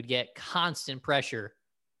 and like we would get constant pressure,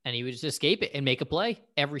 and he would just escape it and make a play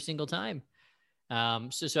every single time.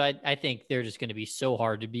 So I think they're just going to be so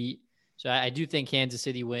hard to beat. So I do think Kansas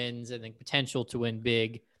City wins. I think potential to win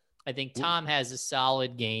big. I think Tom has a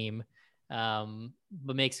solid game,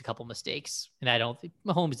 but makes a couple mistakes. And I don't think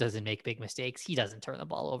Mahomes doesn't make big mistakes. He doesn't turn the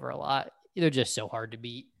ball over a lot. They're just so hard to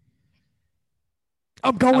beat.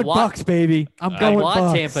 I'm going Bucks, baby. I'm going I want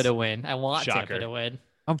Bucks. Tampa to win. I want Shocker. Tampa to win.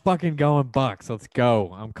 I'm fucking going Bucks. Let's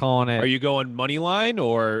go. I'm calling it. Are you going money line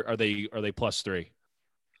or are they +3?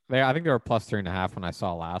 I think they were +3.5 when I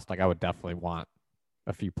saw last. Like I would definitely want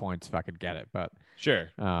a few points if I could get it, but sure.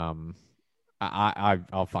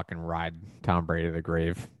 I'll fucking ride Tom Brady to the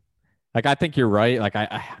grave. Like I think you're right. Like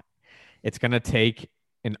it's gonna take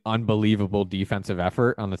an unbelievable defensive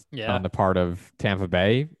effort on the part of Tampa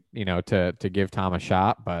Bay, you know, to give Tom a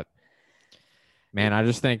shot. But man, I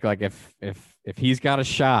just think like if he's got a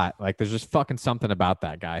shot, like there's just fucking something about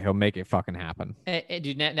that guy. He'll make it fucking happen. And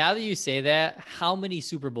dude, now that you say that, how many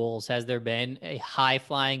Super Bowls has there been a high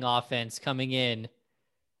flying offense coming in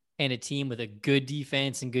and a team with a good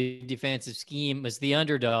defense and good defensive scheme was the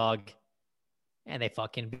underdog and they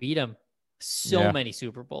fucking beat them? So many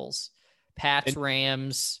Super Bowls. Pats,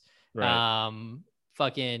 Rams, right.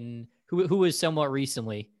 Fucking who was somewhat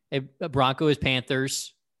recently? Broncos,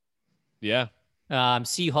 Panthers. Yeah.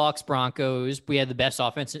 Seahawks, Broncos. We had the best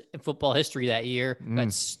offense in football history that year.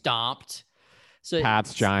 Got stomped. So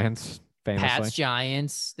Pats, Giants, famously. Pats,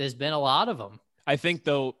 Giants. There's been a lot of them. I think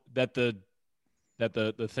though that the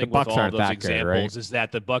thing with Bucs all aren't those that examples good, right? is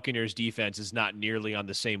that the Buccaneers defense is not nearly on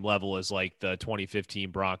the same level as like the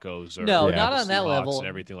 2015 Broncos or No, the not on that Seahawks level. and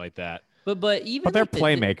everything like that. But even But they're like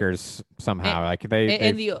playmakers somehow. Like that's they've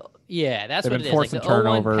what it is. Like forcing the 0-1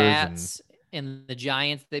 turnovers Pats and the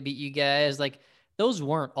Giants that beat you guys, like those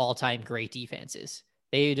weren't all-time great defenses.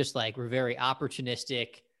 They just like were very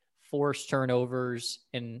opportunistic, forced turnovers,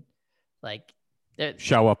 and like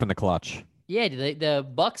show up in the clutch. Yeah, the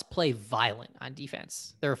Bucks play violent on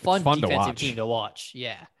defense. They're a fun defensive team to watch.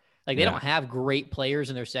 Yeah. Like they don't have great players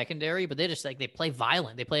in their secondary, but they just like they play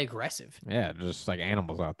violent. They play aggressive. Yeah, just like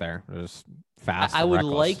animals out there. They're just fast. I and would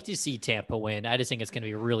reckless. like to see Tampa win. I just think it's going to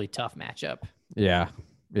be a really tough matchup. Yeah.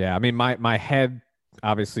 Yeah. I mean, my head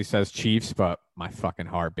obviously says Chiefs, but my fucking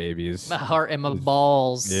heart, baby, is My heart and my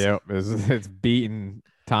balls. Yep, it's beating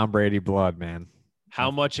Tom Brady blood, man. How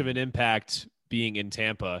much of an impact being in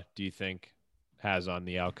Tampa do you think has on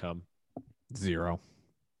the outcome? 0.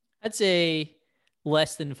 I'd say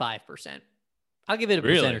less than 5%. I'll give it a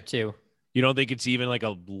percent or two. You don't think it's even like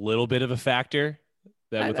a little bit of a factor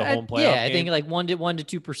that with the home playoff? Yeah, I game? think like 1 to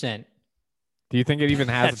 2%. Do you think it even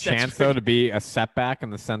has a That's chance though to be a setback in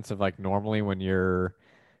the sense of like normally when you're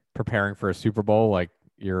preparing for a Super Bowl, like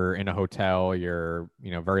you're in a hotel, you're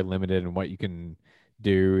very limited in what you can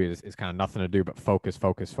do is kind of nothing to do but focus,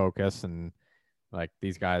 and like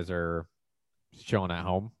these guys are chilling at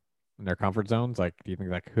home in their comfort zones. Like, do you think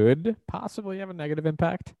that could possibly have a negative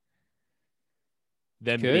impact?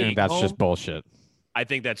 Then I think that's home, just bullshit. I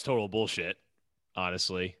think that's total bullshit.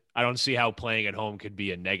 Honestly, I don't see how playing at home could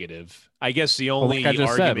be a negative. I guess the only like I just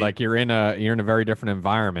argument, said, like you're in a very different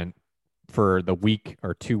environment for the week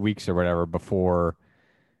or 2 weeks or whatever before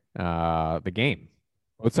the game.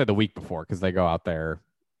 Let's say the week before, because they go out there,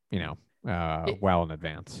 well in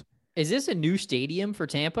advance. Is this a new stadium for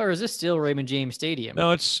Tampa, or is this still Raymond James Stadium?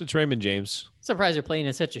 No, it's Raymond James. Surprised they're playing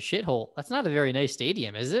in such a shithole. That's not a very nice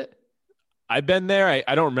stadium, is it? I've been there.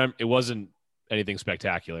 I don't remember. It wasn't anything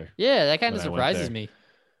spectacular. Yeah, that kind of surprises me.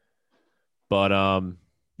 But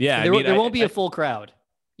yeah, there won't be a full crowd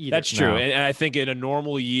either. That's true, and I think in a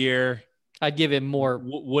normal year, I'd give it more.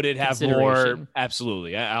 Would it have more?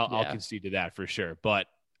 Absolutely, I'll concede to that for sure. But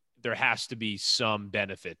there has to be some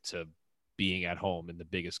benefit to being at home in the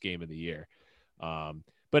biggest game of the year.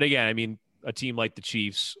 But again, I mean, a team like the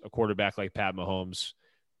Chiefs, a quarterback like Pat Mahomes,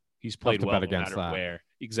 he's played well no matter where.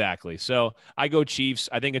 Exactly. So I go Chiefs.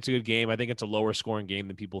 I think it's a good game. I think it's a lower scoring game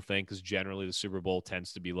than people think, because generally the Super Bowl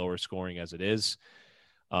tends to be lower scoring as it is.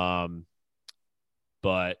 But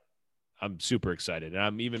I'm super excited, and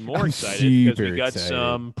I'm even more excited because we got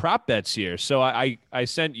some prop bets here. So I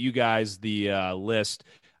sent you guys the list.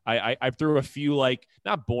 I threw a few, like,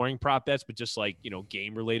 not boring prop bets, but just like,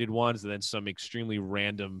 game related ones, and then some extremely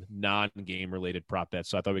random non-game related prop bets.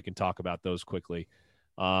 So I thought we can talk about those quickly.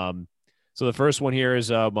 So the first one here is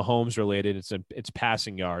Mahomes related. It's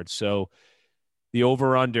passing yards. So the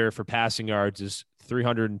over under for passing yards is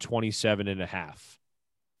 327.5.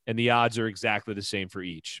 And the odds are exactly the same for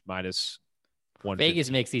each, minus 150. Vegas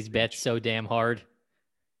makes these bets so damn hard.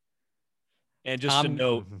 And just to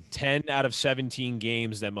note, 10 out of 17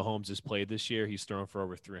 games that Mahomes has played this year, he's thrown for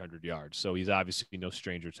over 300 yards. So he's obviously no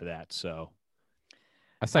stranger to that. So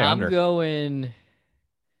I say under.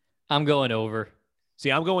 I'm going over.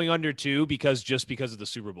 See, I'm going under too, because of the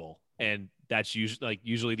Super Bowl. And that's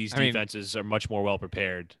usually these defenses are much more well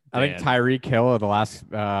prepared. I think Tyreek Hill, the last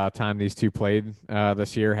time these two played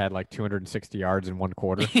this year, had like 260 yards in one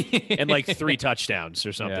quarter and like 3 touchdowns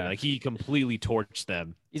or something. Yeah. Like he completely torched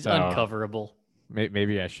them. He's uncoverable.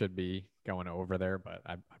 Maybe I should be going over there, but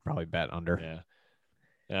I'd probably bet under.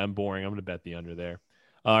 Yeah, I'm boring. I'm going to bet the under there.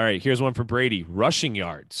 All right, here's one for Brady. Rushing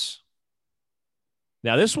yards.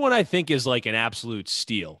 Now, this one I think is like an absolute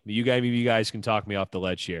steal. You guys can talk me off the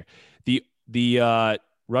ledge here. The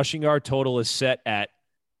rushing yard total is set at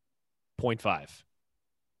 0.5.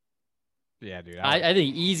 Yeah, dude. I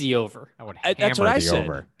think easy over. That's what I said.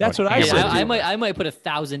 Over. That's what I said. I might put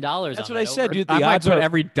 $1,000. That's what I said, dude. I might put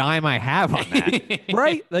every dime I have on that.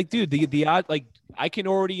 Right? Like, dude, the odd, like, I can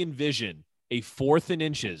already envision a 4th and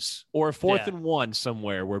inches or a 4th and 1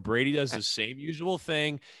 somewhere where Brady does the same usual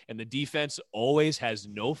thing, and the defense always has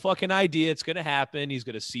no fucking idea it's going to happen. He's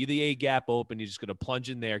going to see the A gap open. He's just going to plunge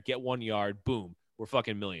in there, get 1 yard. Boom. We're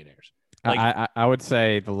fucking millionaires. Like, I would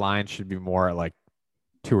say the line should be more at like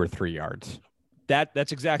 2 or 3 yards.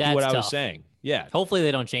 That's exactly what I was saying. Yeah. Hopefully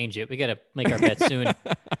they don't change it. We got to make our bets soon.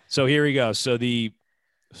 So here we go. So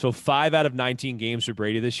 5 out of 19 games for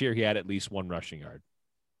Brady this year, he had at least 1 rushing yard.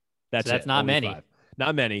 That's not many. 5.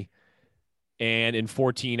 Not many. And in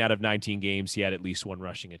 14 out of 19 games, he had at least 1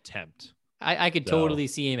 rushing attempt. I could totally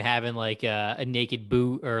see him having like a naked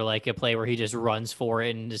boot, or like a play where he just runs for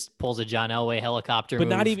it and just pulls a John Elway helicopter But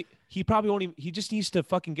move. not even, he probably won't even, he just needs to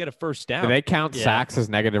fucking get a first down. Do they count sacks as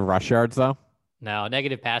negative rush yards though? No,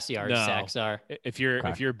 negative pass yards sacks are. If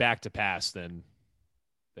you're back to pass, then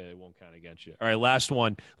it won't count against you. All right, last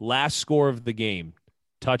one. Last score of the game.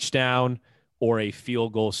 Touchdown or a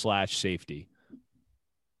field goal / safety.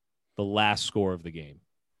 The last score of the game.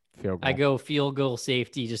 Field goal. I go field goal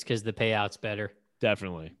safety just because the payout's better.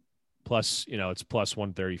 Definitely. Plus, it's plus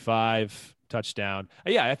 135 touchdown.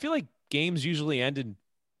 Yeah, I feel like games usually end in,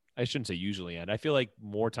 I shouldn't say usually end. I feel like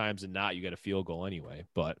more times than not, you get a field goal anyway.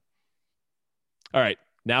 But all right,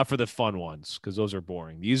 now for the fun ones, because those are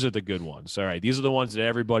boring. These are the good ones. All right, these are the ones that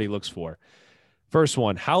everybody looks for. First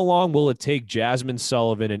one, how long will it take Jasmine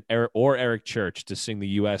Sullivan and Eric Church to sing the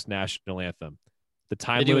U.S. national anthem? The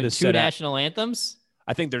time They're doing limit is two set national anthems?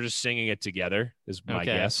 I think they're just singing it together is my Okay.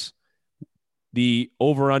 guess. The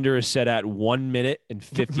over-under is set at 1 minute and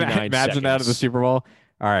 59 Imagine seconds. that at the Super Bowl.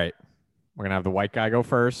 All right. We're going to have the white guy go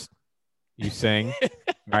first. You sing. All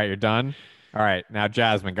right, you're done. All right, now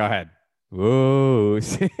Jasmine, go ahead. Whoa.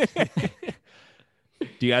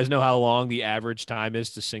 Do you guys know how long the average time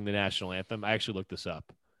is to sing the national anthem? I actually looked this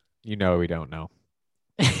up. You know we don't know.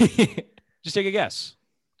 Just take a guess.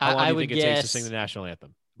 How long I do you would think it takes to guess sing the national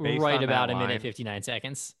anthem? Based right on about that a minute line. and 59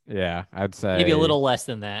 seconds. Yeah, I'd say Maybe a little less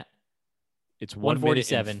than that. It's 1 minute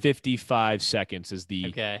 1:47. and 55 seconds is the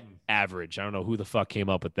Okay. average. I don't know who the fuck came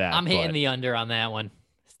up with that. I'm hitting but the under on that one.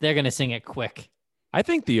 They're going to sing it quick. I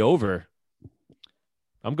think the over.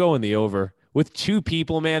 I'm going the over. With two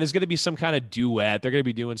people, man, there's going to be some kind of duet. They're going to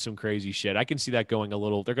be doing some crazy shit. I can see that going a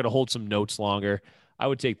little. They're going to hold some notes longer. I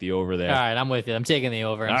would take the over there. All right, I'm with you. I'm taking the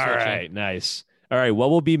over. I'm All switching. right, nice. All right, what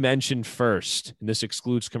will be mentioned first? And this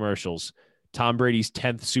excludes commercials. Tom Brady's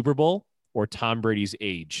 10th Super Bowl or Tom Brady's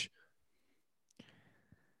age?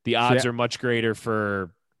 The odds are much greater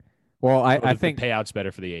for. Well, I the think payouts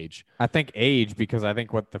better for the age. I think age, because I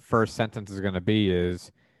think what the first sentence is going to be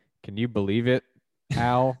is, can you believe it,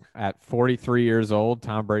 Al? At 43 years old,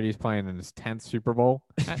 Tom Brady's playing in his 10th Super Bowl.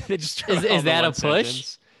 They just throw Is all the that a one push?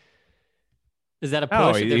 sentence. Is that a push? No,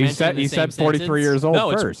 if they're he mentioned said in the he same said 43 sentence? years old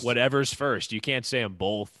No, first. it's whatever's first. You can't say them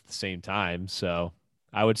both at the same time. So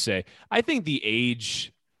I would say I think the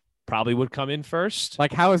age probably would come in first.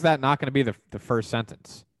 Like, how is that not going to be the first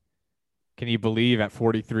sentence? Can you believe at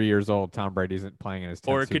 43 years old, Tom Brady isn't playing in his 10th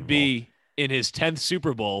Or it Super could Bowl? be in his 10th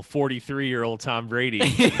Super Bowl, 43-year-old Tom Brady.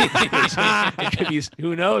 It could be,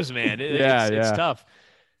 who knows, man? It's tough.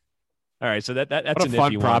 All right, so that's What a an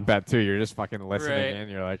fun iffy prop one. bet too. You're just fucking listening Right. and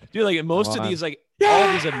you're like, Dude, like most of Hold on. these, like all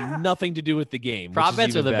of these have nothing to do with the game. Prop which is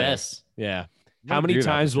bets are even the better. best. Yeah. Don't How many do that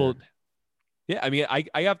times this will? year. Yeah, I mean,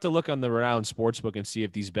 I have to look on the Round Sportsbook and see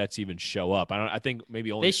if these bets even show up. I think maybe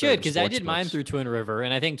only They should, because because I did mine through Twin River,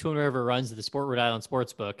 and I think Twin River runs the Sport Rhode Island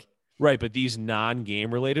Sportsbook. Right, but these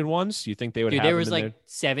non-game related ones, do you think they would Dude, have there them was in like there?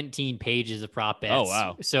 17 pages of prop bets. Oh,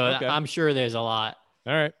 wow. So Okay. I'm sure there's a lot.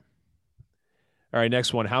 All right. All right,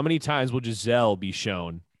 next one. How many times will Giselle be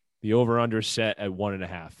shown? The over/under set at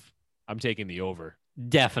 1.5. I'm taking the over.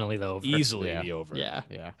 Definitely the over. Easily Yeah. the over. Yeah.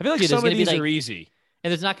 yeah. I feel like Dude, some there's of gonna be, these like- are easy. And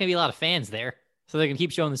there's not going to be a lot of fans there. So they can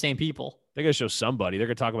keep showing the same people. They're gonna show somebody. They're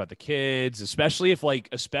gonna talk about the kids, especially if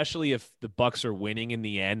the Bucks are winning in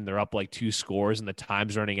the end. They're up like 2 scores and the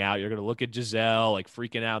time's running out. You're gonna look at Giselle like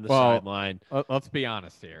freaking out on the Well, sideline. Let's be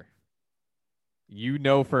honest here. You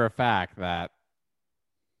know for a fact that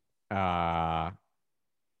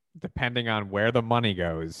depending on where the money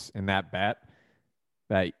goes in that bet,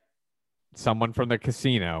 that someone from the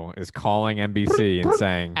casino is calling NBC and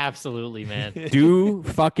saying, Absolutely, man. do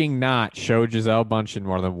fucking not show Giselle Bundchen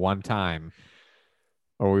more than one time,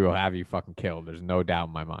 or we will have you fucking killed. There's no doubt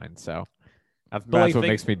in my mind. So that's But, what like,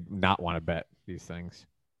 makes me not want to bet these things.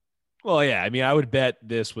 Well, yeah. I mean, I would bet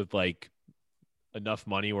this with like enough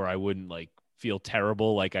money where I wouldn't like feel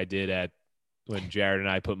terrible like I did at when Jared and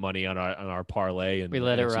I put money on our parlay and We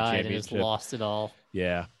let it NFC ride and just Championship. lost it all.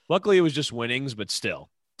 Yeah. Luckily, it was just winnings, but still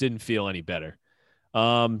didn't feel any better.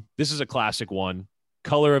 This is a classic one.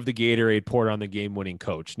 Color of the Gatorade poured on the game-winning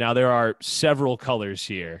coach. Now, there are several colors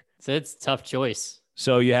here. So it's a tough choice.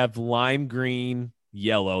 So you have lime green,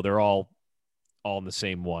 yellow. They're all in the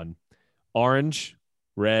same one. Orange,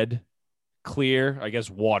 red, clear, I guess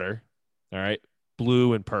water. All right.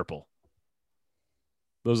 Blue and purple.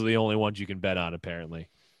 Those are the only ones you can bet on, apparently.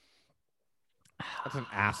 That's an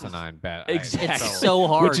asinine bet. Exactly. It's so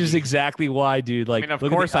hard. Which is exactly why, dude. Like, I mean, of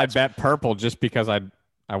look at course, the I odds. bet purple just because I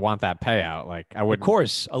want that payout. Like, I would. Of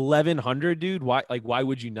course, 1,100, dude. Why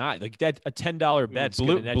would you not? Like that a $10 bet's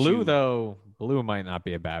Blue, gonna net blue you- though. Blue might not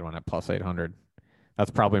be a bad one at plus 800.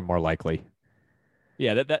 That's probably more likely.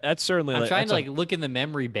 Yeah, that's certainly. I'm trying to that's like look in the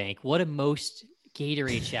memory bank. What do most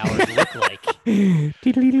Gatorade showers look like? I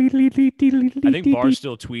think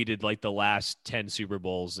Barstool tweeted like the last 10 Super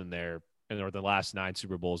Bowls or the last 9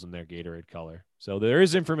 Super Bowls in their Gatorade color. So there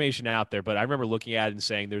is information out there, but I remember looking at it and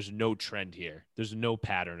saying there's no trend here. There's no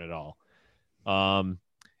pattern at all. And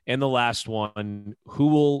the last one, who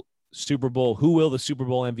will the Super Bowl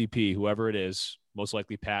MVP, whoever it is, most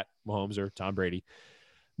likely Pat Mahomes or Tom Brady,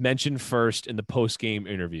 mention first in the post-game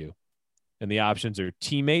interview? And the options are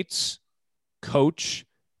teammates, coach,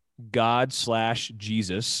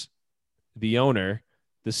 God/Jesus, the owner,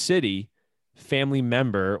 the city, family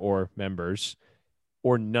member or members,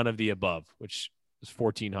 or none of the above, which is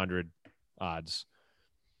 1,400 odds.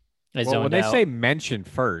 Well, when they say mention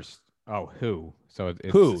first, who? So it's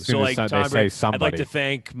Who? as So soon as like they Tom say Brady, somebody. I'd like to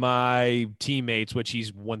thank my teammates, which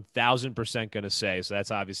he's 1,000% going to say. So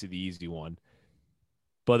that's obviously the easy one.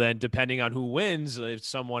 But then depending on who wins, if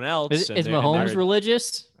someone else. Is and Mahomes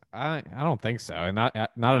religious? I don't think so. And not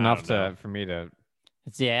enough for me to.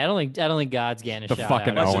 Yeah, I don't think God's getting a The shout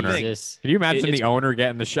fucking out. owner. Can you imagine the owner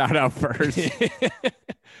getting the shout out first?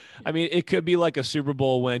 I mean, it could be like a Super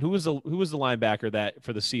Bowl win. Who was the linebacker that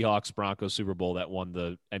for the Seahawks Broncos Super Bowl that won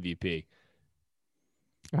the MVP?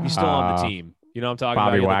 He's still on the team. You know what I'm talking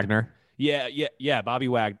Bobby about? Wagner. Yeah. Bobby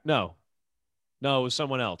Wagner. No, it was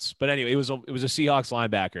someone else. But anyway, it was a Seahawks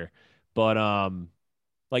linebacker. But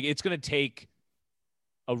like it's gonna take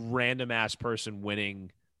a random ass person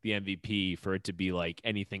winning the MVP for it to be like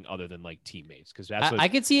anything other than like teammates. Because that's I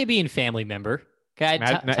could see it being family member. Okay,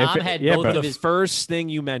 Tom had both both of of the his first thing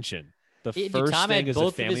you mentioned. The first Tom thing had is a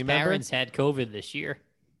both of family his member. parents had COVID this year.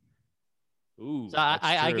 Ooh, So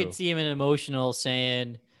I could see him in emotional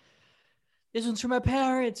saying, "This one's for my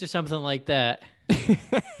parents" or something like that.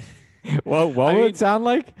 What would it sound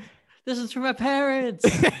like? This one's for my parents.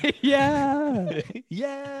 Yeah.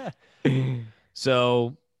 Yeah.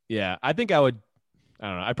 So yeah, I think I would. I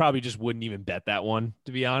don't know. I probably just wouldn't even bet that one,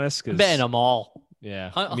 to be honest. Because Betting them all.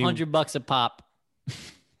 Yeah, $100 a pop.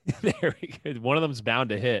 There we go. One of them's bound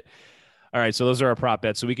to hit. All right, so those are our prop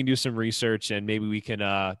bets. So we can do some research, and maybe we can,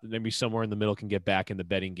 maybe somewhere in the middle can get back in the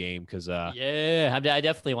betting game because yeah, I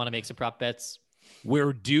definitely want to make some prop bets.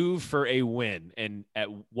 We're due for a win, and at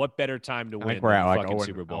what better time to win? I think we're at like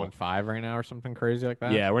Super Bowl 0-5 right now or something crazy like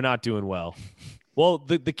that. Yeah, we're not doing well. Well,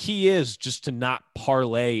 the key is just to not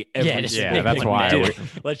parlay every single that's pick why. we do.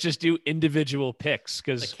 Let's just do individual picks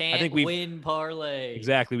because I think we win parlay.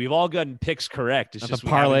 Exactly. We've all gotten picks correct. It's just the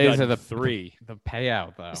parlays are the three. The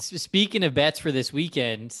payout though. Speaking of bets for this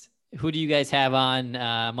weekend, who do you guys have on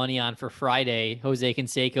money on for Friday? Jose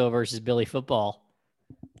Canseco versus Billy Football.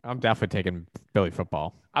 I'm definitely taking Billy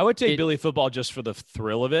Football. I would take Billy Football just for the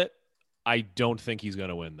thrill of it. I don't think he's going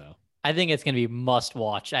to win though. I think it's going to be must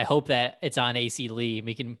watch. I hope that it's on AC Lee and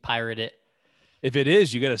we can pirate it. If it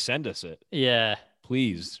is, you got to send us it. Yeah.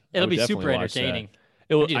 Please. It'll be super entertaining.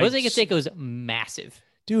 Dude, Jose Canseco is massive.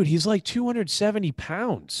 Dude, he's like 270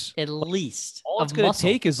 pounds. At least. All it's going to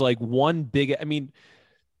take is like one big. I mean,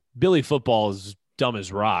 Billy Football is dumb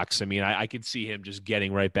as rocks. I mean, I could see him just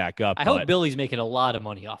getting right back up. I hope Billy's making a lot of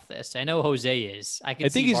money off this. I know Jose is. I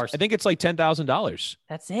think it's like $10,000.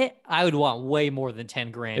 That's it. I would want way more than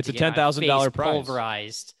 10 grand. It's a $10,000 prize.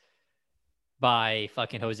 Pulverized by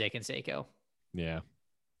fucking Jose Canseco. Yeah.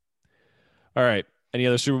 All right. Any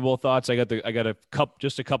other Super Bowl thoughts? I got a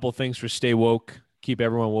couple things for stay woke. Keep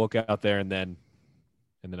everyone woke out there, and then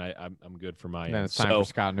I'm good for my. Then it's time for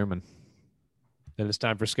Scott Newman. Then it's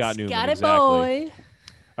time for Scott Newman. Got it, exactly. boy.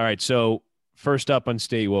 All right. So first up on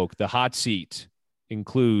Stay Woke, the hot seat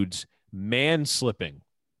includes man-slipping.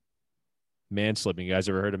 Man-slipping. You guys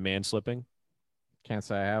ever heard of man-slipping? Can't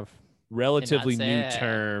say I have. Relatively new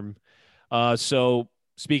term. So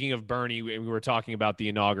speaking of Bernie, we were talking about the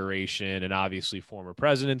inauguration, and obviously former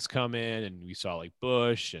presidents come in, and we saw like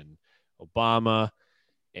Bush and Obama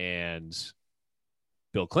and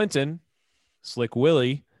Bill Clinton, Slick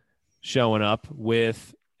Willie, showing up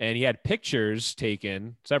with, and he had pictures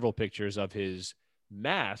taken, several pictures of his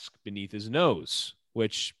mask beneath his nose,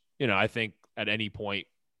 which, you know, I think at any point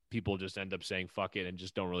people just end up saying fuck it and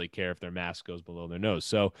just don't really care if their mask goes below their nose.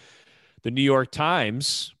 So the New York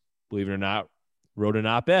Times, believe it or not, wrote an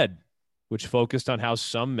op-ed which focused on how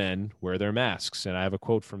some men wear their masks. And I have a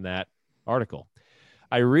quote from that article.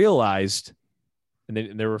 I realized,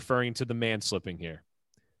 and they're referring to the man-slipping here,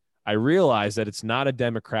 I realized that it's not a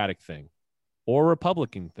Democratic thing or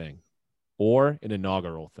Republican thing or an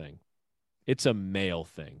inaugural thing. It's a male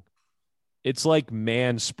thing. It's like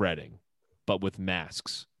man-spreading, but with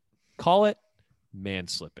masks. Call it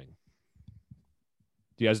man-slipping.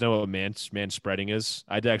 Do you guys know what man-spreading is?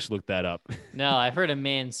 I'd actually look that up. No, I've heard of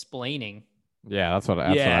mansplaining. Yeah, that's what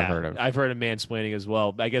I've heard of. I've heard of mansplaining as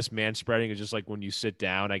well. I guess manspreading is just like when you sit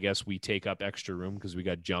down, I guess we take up extra room because we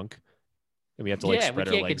got junk. And we have to like spread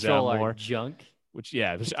our legs out more. Junk. Which,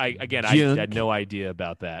 yeah, I had no idea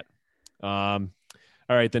about that. All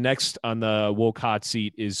right, the next on the woke hot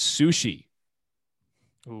seat is sushi.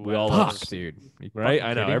 Ooh, we all fuck, dude. Right?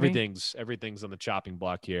 I know everything's on the chopping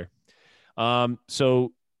block here.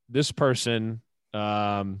 So this person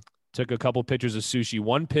took a couple pictures of sushi.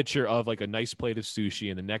 One picture of like a nice plate of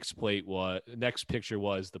sushi, and the next picture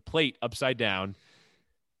was the plate upside down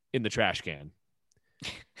in the trash can.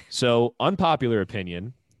 So, unpopular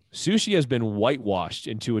opinion, sushi has been whitewashed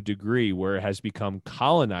into a degree where it has become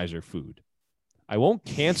colonizer food. I won't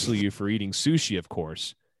cancel you for eating sushi, of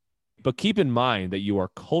course, but keep in mind that you are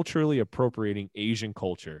culturally appropriating Asian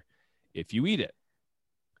culture if you eat it.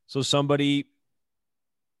 So somebody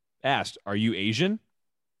asked, are you Asian?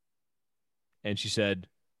 And she said,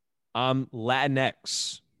 I'm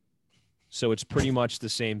Latinx. So it's pretty much the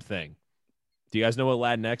same thing. Do you guys know what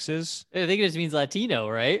Latinx is? I think it just means Latino,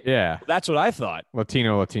 right? Yeah. That's what I thought.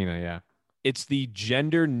 Latina, yeah. It's the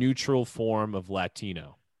gender neutral form of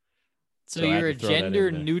Latino. So you're a gender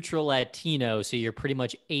neutral Latino, so you're pretty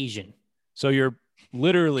much Asian. So you're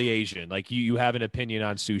literally Asian. Like you have an opinion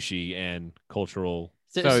on sushi and cultural.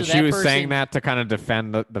 So she was saying that to kind of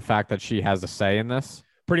defend the fact that she has a say in this?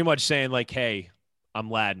 Pretty much saying like, hey, I'm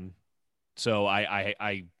Latin. So I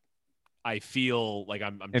feel like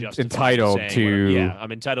I'm just entitled to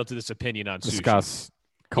I'm entitled to this opinion on discuss sushi.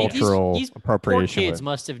 Cultural these appropriation. Poor kids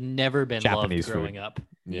must have never been Japanese loved growing food. up.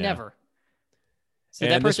 Yeah. Never. So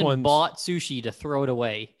And that this person one's- bought sushi to throw it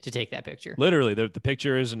away to take that picture. Literally, the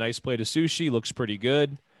picture is a nice plate of sushi. Looks pretty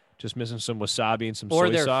good. Just missing some wasabi and some Or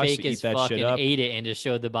soy they're sauce fake to eat as that fuck shit and up. ate it and just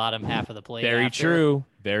showed the bottom half of the plate. Very after. true.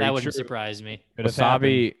 Very that true. wouldn't surprise me.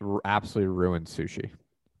 Wasabi absolutely ruins sushi.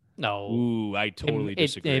 No. Ooh, I totally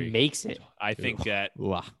disagree. It makes it. I think that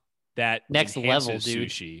Ugh. that Next level, enhances dude.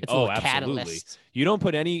 sushi. It's a Oh, little absolutely. catalyst. You don't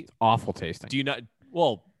put any awful tasting. Do you not?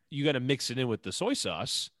 Well, you got to mix it in with the soy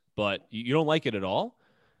sauce, but you don't like it at all.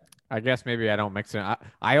 I guess maybe I don't mix it.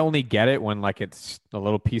 I only get it when like it's a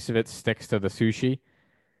little piece of it sticks to the sushi.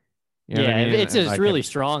 You know what I mean? It's just Like, really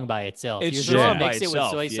strong by itself. It's You're strong supposed to by mix it with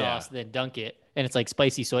itself, soy yeah. sauce, then dunk it, and it's like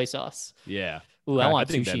spicy soy sauce. Yeah. Ooh, I want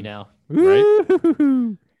think sushi that- now.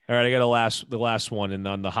 Right. All right, I got the last one, and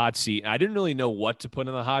on the hot seat, I didn't really know what to put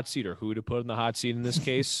in the hot seat or who to put in the hot seat in this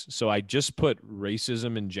case, so I just put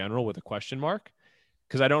racism in general with a question mark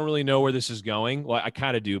because I don't really know where this is going. Well, I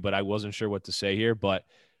kind of do, but I wasn't sure what to say here. But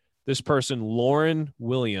this person, Lauren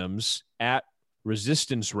Williams at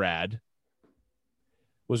Resistance Rad,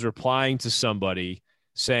 was replying to somebody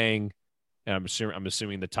saying, and I'm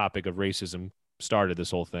assuming the topic of racism started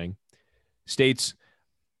this whole thing, states,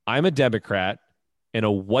 I'm a Democrat and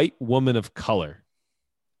a white woman of color.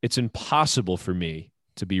 It's impossible for me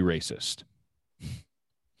to be racist.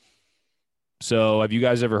 So have you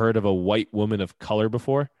guys ever heard of a white woman of color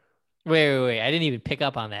before? Wait. I didn't even pick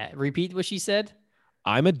up on that. Repeat what she said.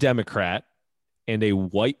 I'm a Democrat and a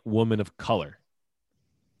white woman of color.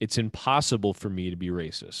 It's impossible for me to be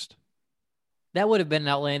racist. That would have been an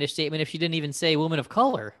outlandish statement if she didn't even say woman of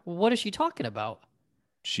color. What is she talking about?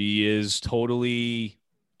 She is totally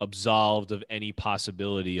absolved of any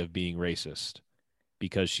possibility of being racist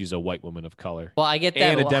because she's a white woman of color. Well, I get that.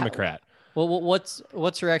 And a Well, Democrat. Well,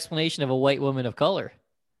 what's her explanation of a white woman of color?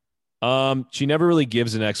 She never really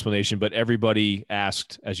gives an explanation, but everybody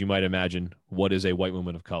asked, as you might imagine, what is a white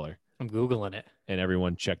woman of color? I'm Googling it. And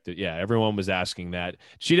everyone checked it. Yeah, everyone was asking that.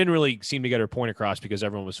 She didn't really seem to get her point across because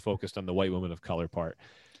everyone was focused on the white woman of color part,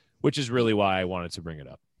 which is really why I wanted to bring it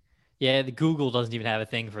up. Yeah, the Google doesn't even have a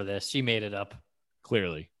thing for this. She made it up.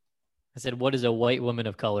 Clearly. I said, what is a white woman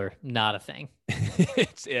of color? Not a thing.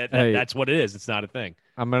 That's what it is. It's not a thing.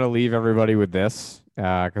 I'm going to leave everybody with this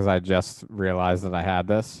because I just realized that I had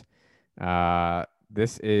this.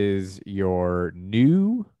 This is your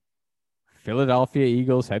new Philadelphia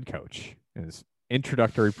Eagles head coach. His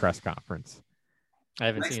introductory press conference. I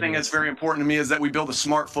haven't Next seen thing it. that's very important to me is that we build a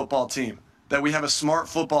smart football team, that we have a smart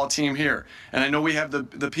football team here. And I know we have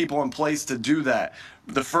the people in place to do that.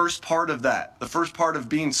 The first part of that, the first part of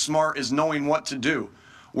being smart is knowing what to do.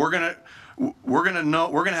 We're going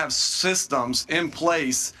to have systems in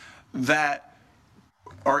place that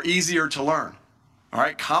are easier to learn. All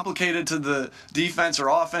right, complicated to the defense or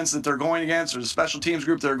offense that they're going against or the special teams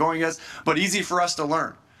group they're going against, but easy for us to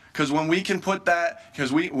learn. Because when we can put that,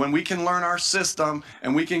 when we can learn our system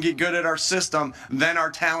and we can get good at our system, then our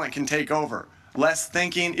talent can take over. Less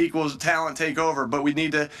thinking equals talent take over, but we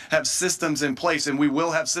need to have systems in place, and we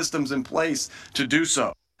will have systems in place to do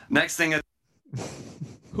so. Next thing is...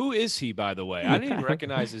 Who is he, by the way? I didn't even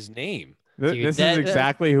recognize his name. This is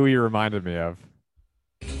exactly who he reminded me of.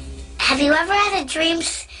 Have you ever had a dream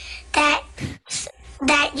that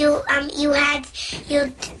you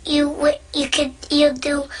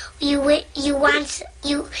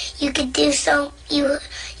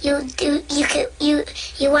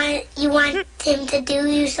want him to do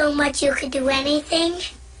you so much you could do anything?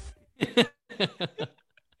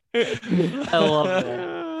 I love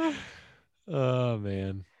that. Oh,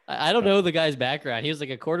 man. I don't know the guy's background. He was like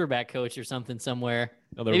a quarterback coach or something somewhere.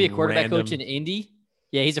 Another Maybe a quarterback coach random- in Indy.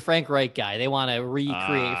 Yeah, he's a Frank Reich guy. They want to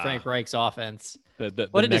recreate Frank Reich's offense. The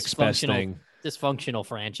What a next best dysfunctional, thing. dysfunctional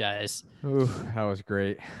franchise. Ooh, that was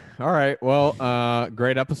great. All right. Well,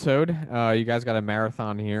 great episode. You guys got a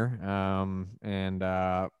marathon here. And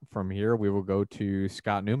from here, we will go to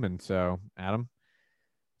Scott Newman. So, Adam,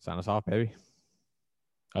 sign us off, baby.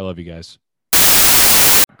 I love you guys.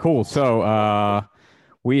 Cool. So,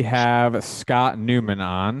 we have Scott Newman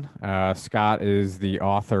on. Scott is the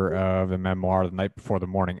author of the memoir, The Night Before the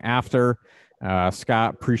Morning After.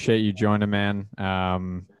 Scott, appreciate you joining, man.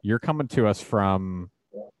 You're coming to us from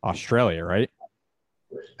Australia, right?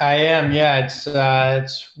 I am. Yeah,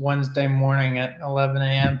 it's Wednesday morning at 11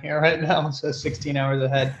 a.m. here right now, so 16 hours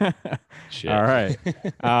ahead. All right.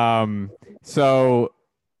 So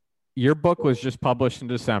your book was just published in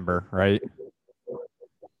December, right?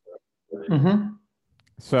 Mm-hmm.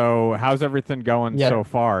 So how's everything going Yeah. so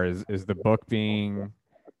far? Is the book being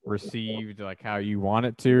received like how you want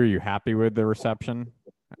it to? Are you happy with the reception?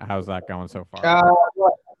 How's that going so far?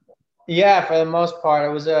 Yeah, for the most part,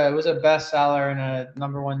 it was a bestseller and a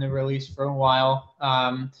 #1 new release for a while.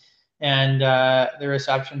 And the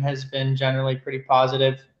reception has been generally pretty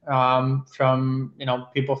positive from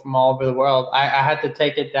people from all over the world. I had to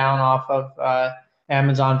take it down off of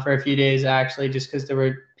Amazon for a few days actually, just because there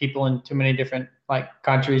were people in too many different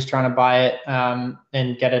countries trying to buy it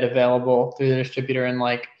and get it available through the distributor in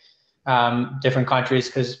different countries,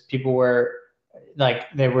 because people were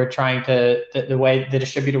they were trying to the way the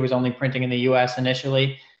distributor was only printing in the US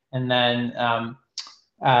initially, and then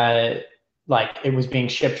it was being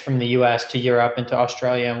shipped from the US to Europe and to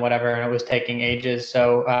Australia and whatever, and it was taking ages.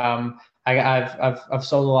 So I've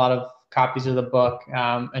sold a lot of copies of the book,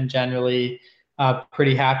 and generally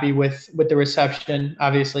pretty happy with the reception.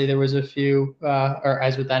 Obviously there was a few or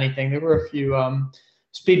as with anything, there were a few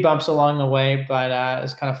speed bumps along the way, but it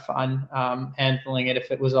was kind of fun handling it.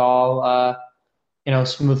 If it was all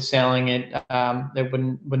smooth sailing, it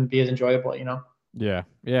wouldn't be as enjoyable, Yeah,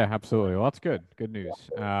 absolutely. Well, that's good. Good news.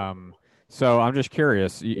 So I'm just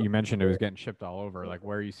curious. You mentioned it was getting shipped all over. Like,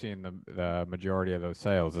 where are you seeing the majority of those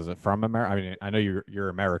sales? Is it from America? I mean, I know you're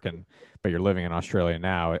American, but you're living in Australia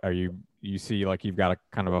now. Are you see like you've got a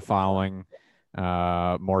kind of a following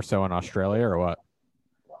more so in Australia, or what?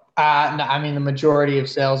 No, I mean, the majority of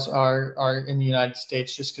sales are in the United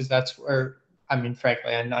States, just because that's where, I mean,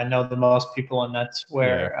 frankly, I know the most people, and that's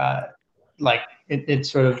where, it's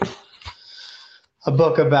sort of a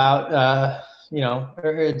book about,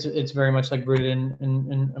 it's very much rooted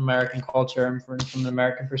in American culture and from an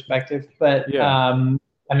American perspective. But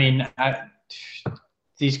I mean,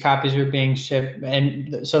 these copies are being shipped,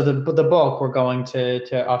 and so the bulk were going to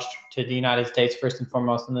the United States first and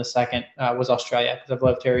foremost, and the second was Australia, because I've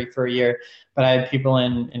lived here for a year. But I had people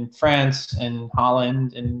in France and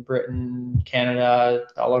Holland and Britain, Canada,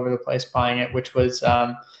 all over the place buying it, which was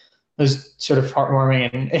sort of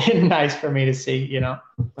heartwarming and nice for me to see,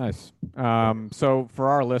 Nice. So for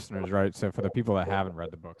our listeners, right? So for the people that haven't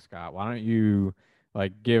read the book, Scott, why don't you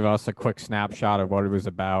give us a quick snapshot of what it was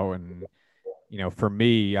about? And for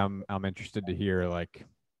me, I'm interested to hear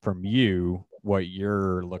from you what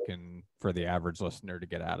you're looking for the average listener to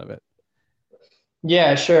get out of it.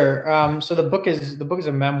 Yeah, sure. So the book is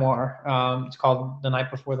a memoir. It's called The Night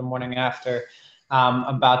Before the Morning After,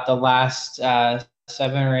 about the last 7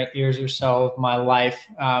 or 8 years or so of my life.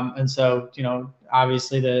 And so,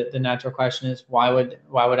 obviously the natural question is, why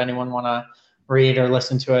would anyone want to read or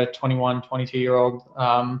listen to a 21, 22-year-old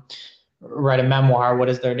write a memoir? What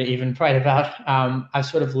is there to even write about? I've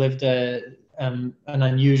sort of lived an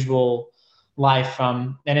unusual life,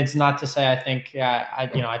 and it's not to say I think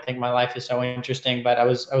I think my life is so interesting, but I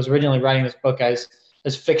was originally writing this book as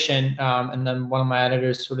fiction, and then one of my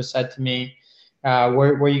editors sort of said to me,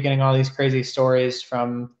 where are you getting all these crazy stories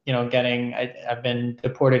from? I've been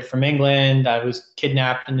deported from England. I was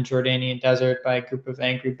kidnapped in the Jordanian desert by a group of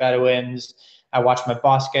angry Bedouins. I watched my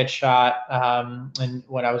boss get shot, and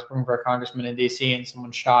when I was working for a congressman in DC, and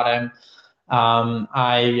someone shot him.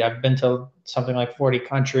 I've been to something like 40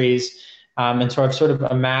 countries, and so I've sort of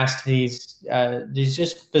amassed these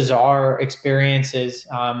just bizarre experiences,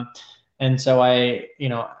 and so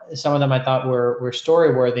some of them I thought were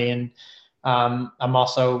story worthy, and I'm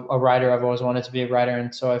also a writer. I've always wanted to be a writer,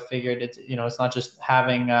 and so I figured it's not just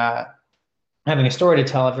having a story to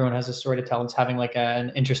tell. Everyone has a story to tell. It's having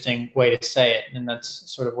an interesting way to say it, and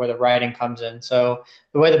that's sort of where the writing comes in. So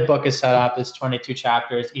the way the book is set up is 22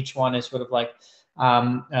 chapters. Each one is sort of a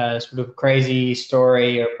sort of crazy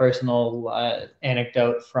story or personal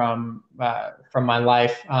anecdote from my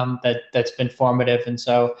life that's been formative. And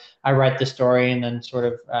so I write the story and then sort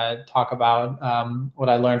of talk about what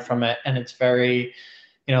I learned from it. And it's very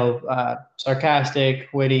sarcastic,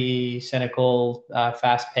 witty, cynical,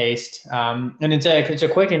 fast-paced, and it's a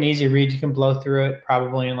quick and easy read. You can blow through it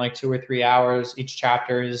probably in like 2 or 3 hours. Each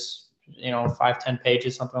chapter is 5-10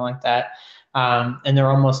 pages, something like that, and they're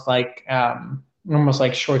almost like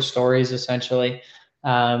short stories essentially,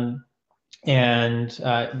 and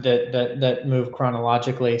that move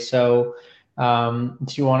chronologically. So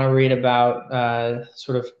if you want to read about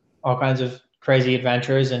sort of all kinds of crazy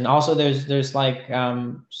adventures, and also there's like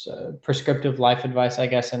prescriptive life advice, I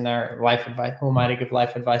guess, in there. Life advice. Who am I to give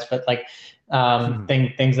life advice? But like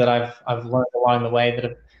things that I've learned along the way that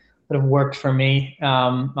have worked for me,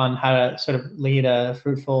 on how to sort of lead a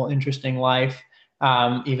fruitful, interesting life,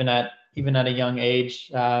 even at a young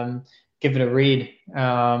age. Give it a read.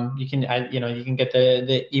 You can get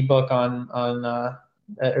the ebook on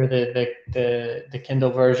or the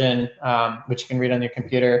Kindle version, which you can read on your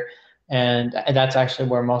computer. And that's actually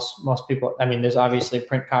where most people, I mean, there's obviously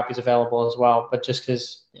print copies available as well, but just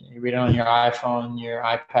because you read it on your iPhone, your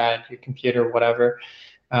iPad, your computer, whatever.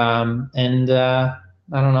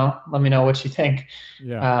 I don't know. Let me know what you think.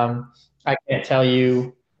 Yeah. I can't tell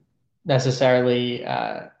you necessarily.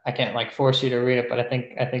 I can't like force you to read it, but I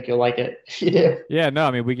think you'll like it if you do. Yeah, no,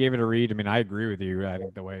 I mean, we gave it a read. I mean, I agree with you. I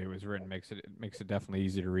think the way it was written makes it definitely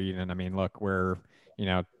easy to read. And I mean, look, we're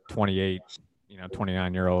 28,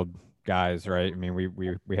 29-year-old guys, right? I mean, we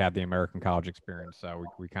had the American college experience, so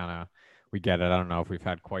we get it. I don't know if we've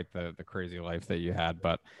had quite the crazy life that you had,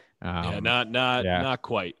 but not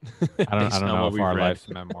quite. I don't know if our life's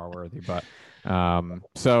memoir worthy, but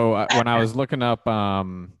so when I was looking up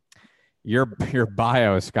your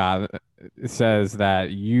bio, Scott, it says that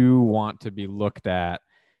you want to be looked at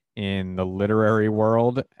in the literary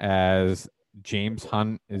world as James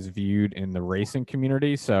Hunt is viewed in the racing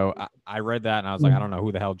community. So I read that and I was like, I don't know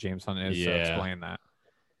who the hell James Hunt is. So explain that.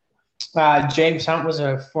 James Hunt was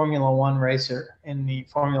a Formula One racer, and the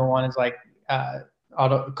Formula One is like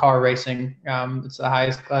car racing. It's the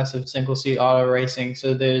highest class of single seat auto racing. So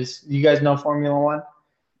you guys know Formula One?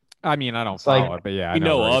 I mean, I don't follow it, but yeah, we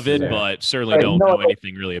know of it, but certainly don't know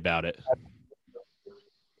anything really about it.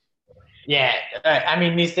 Yeah, I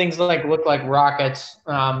mean, these things look like rockets.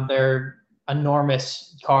 They're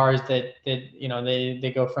enormous cars that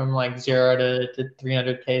they go from like 0 to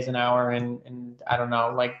 300 k's an hour in I don't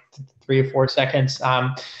know, like 3 or 4 seconds.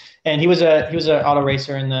 And he was an auto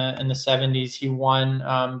racer in the 70s. He won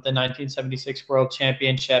the 1976 World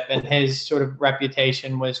Championship, and his sort of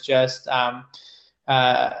reputation was just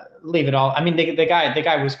leave it all. I mean, the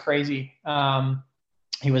guy was crazy.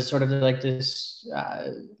 He was sort of like this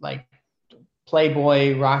like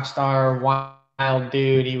playboy, rock star, wild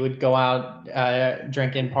dude. He would go out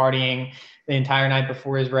drinking, partying the entire night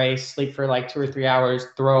before his race, sleep for like 2 or 3 hours,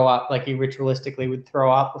 throw up. Like he ritualistically would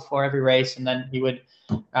throw up before every race, and then he would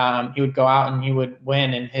go out and he would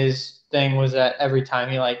win. And his thing was that every time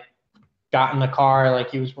he like got in the car,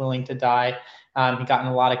 like he was willing to die. He got in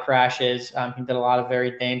a lot of crashes. He did a lot of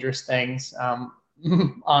very dangerous things on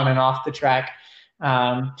and off the track.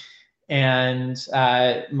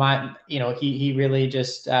 He really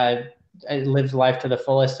just lived life to the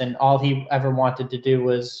fullest, and all he ever wanted to do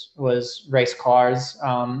was race cars,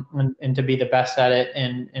 and to be the best at it.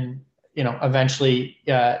 And eventually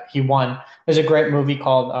he won. There's a great movie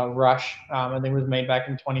called Rush. I think it was made back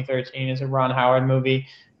in 2013. It's a Ron Howard movie.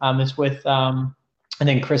 It's with I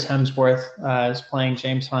think Chris Hemsworth is playing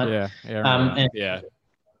James Hunt. Yeah.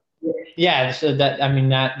 So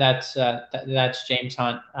that's James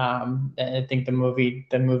Hunt. I think the movie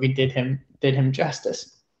did him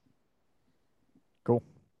justice. Cool.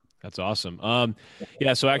 That's awesome.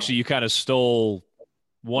 Yeah. So actually, you kind of stole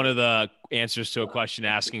one of the answers to a question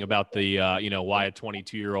asking about the why a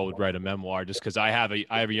 22-year-old would write a memoir. Just because I have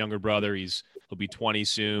a younger brother. He'll be 20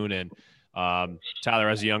 soon, and Tyler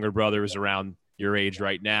has a younger brother who's around your age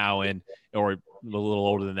right now, or a little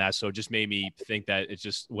older than that. So it just made me think that it's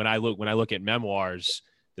just when I look at memoirs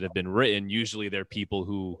that have been written, usually they're people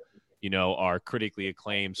who are critically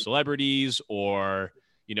acclaimed celebrities, or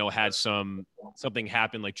had something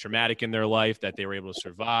happen like traumatic in their life that they were able to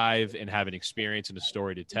survive and have an experience and a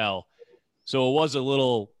story to tell. So it was a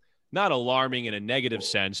little not alarming in a negative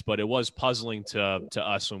sense, but it was puzzling to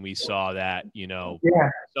us when we saw that,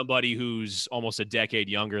 somebody who's almost a decade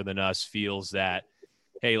younger than us feels that,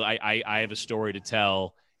 hey, I have a story to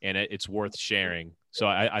tell and it's worth sharing. So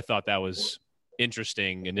I thought that was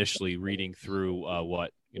interesting initially reading through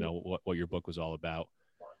what your book was all about.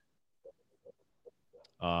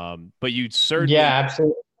 But you certainly. Yeah,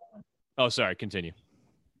 absolutely. Oh, sorry. Continue.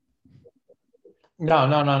 No.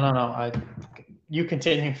 you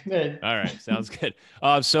continue. All right, sounds good.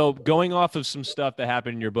 So going off of some stuff that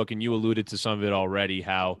happened in your book, and you alluded to some of it already,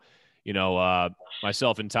 how,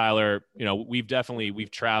 myself and Tyler, we've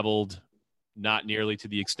traveled not nearly to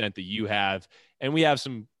the extent that you have, and we have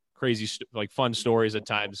some crazy, fun stories at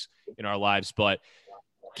times in our lives, but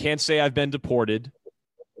can't say I've been deported.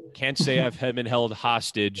 Can't say I've been held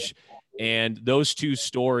hostage. And those two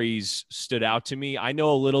stories stood out to me. I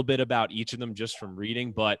know a little bit about each of them just from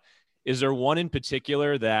reading, but is there one in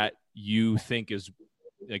particular that you think is,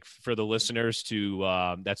 like, for the listeners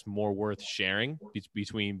to that's more worth sharing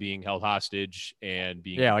between being held hostage and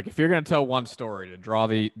being? Yeah, like if you're gonna tell one story to draw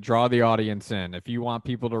the audience in, if you want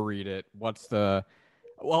people to read it, let's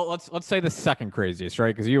say the second craziest,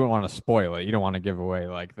 right? Because you don't want to spoil it, you don't want to give away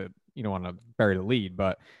you don't want to bury the lead.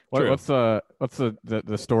 But what's the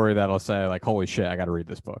story that'll say like, holy shit, I got to read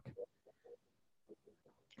this book?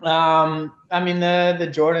 I mean, the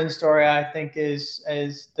Jordan story, I think, is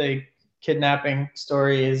the kidnapping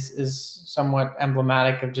story is somewhat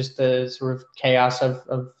emblematic of just the sort of chaos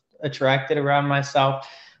of attracted around myself.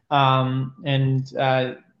 And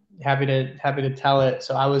happy to tell it.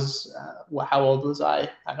 So I was, how old was I?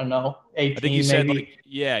 I don't know, 18. I think you said maybe.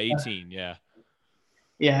 18. Yeah.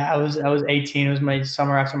 Yeah, I was 18. It was my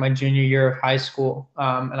summer after my junior year of high school,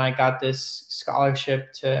 and I got this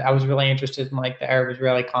scholarship I was really interested in like the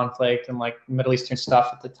Arab-Israeli conflict and like Middle Eastern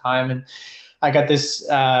stuff at the time, and I got this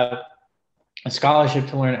a scholarship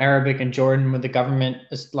to learn Arabic in Jordan, where the government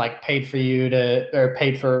is like paid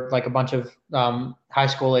for like a bunch of high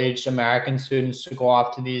school aged American students to go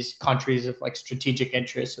off to these countries of like strategic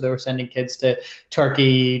interest. So they were sending kids to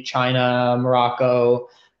Turkey, China, Morocco.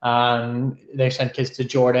 They sent kids to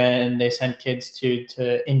Jordan, they sent kids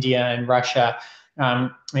to India and Russia.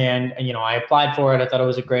 And I applied for it. I thought it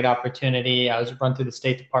was a great opportunity. I was run through the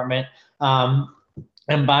State Department.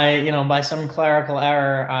 And by some clerical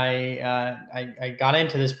error, I got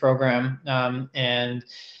into this program.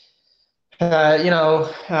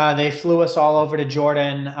 They flew us all over to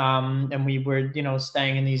Jordan, and we were,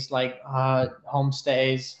 staying in these like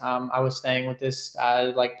homestays. I was staying with this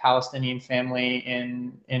like Palestinian family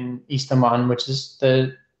in East Amman, which is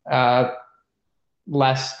the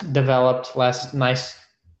less developed, less nice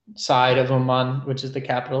side of Amman, which is the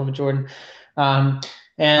capital of Jordan.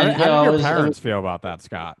 And how did your parents feel about that,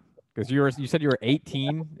 Scott? Because you said you were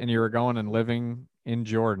 18 and you were going and living in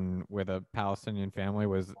Jordan with a Palestinian family.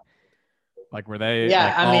 Were they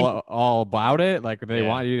all about it? Like, they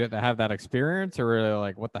want you to have that experience, or were they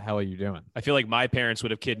like, what the hell are you doing? I feel like my parents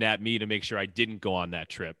would have kidnapped me to make sure I didn't go on that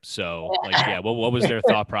trip. So, what was their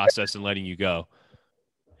thought process in letting you go?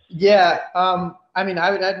 Yeah, I mean,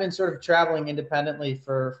 I'd been sort of traveling independently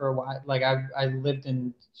for a while. Like, I lived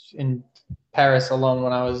in Paris alone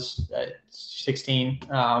when I was 16.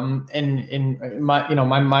 And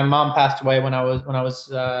my mom passed away when I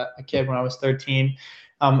was a kid, when I was 13.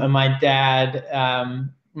 And my dad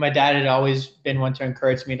had always been one to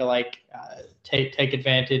encourage me to take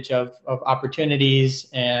advantage of opportunities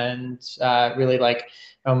and really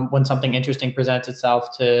when something interesting presents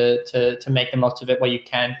itself to make the most of it while you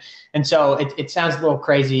can. And so it sounds a little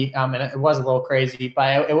crazy, and it was a little crazy,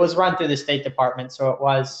 but it was run through the State Department, so it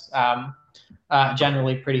was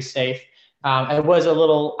generally pretty safe. I wasn't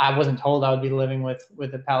told I would be living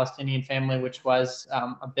with a Palestinian family, which was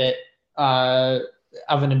a bit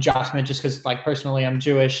of an adjustment, just because personally I'm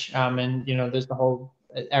Jewish, and there's the whole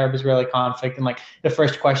Arab-Israeli conflict, and the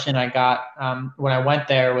first question I got when I went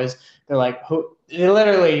there was, they're like,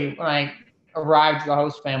 literally when I arrived to the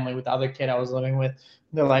host family with the other kid I was living with,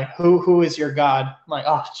 they're like, who is your God? I'm like,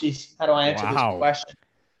 oh geez, how do I answer this question?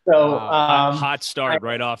 So hot start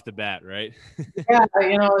right off the bat, right? Yeah,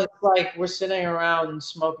 it's like we're sitting around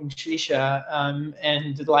smoking shisha,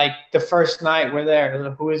 and the first night we're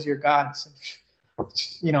there, who is your God? So,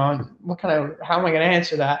 how am I going to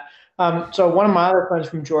answer that? So one of my other friends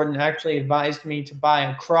from Jordan actually advised me to buy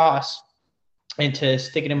a cross and to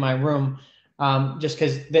stick it in my room, just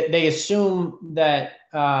because they assume that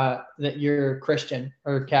you're Christian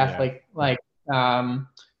or Catholic,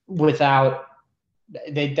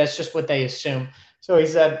 that's just what they assume. So he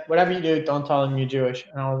said, whatever you do, don't tell them you're Jewish.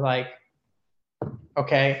 And I was like,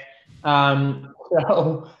 okay.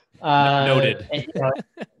 Noted.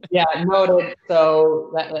 Yeah, noted.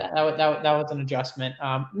 So that was an adjustment.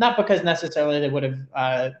 Not because necessarily they would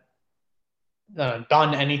have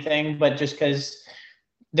done anything, but just because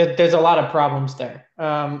there's a lot of problems there.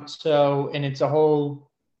 And it's a whole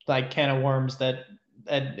can of worms that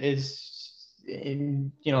is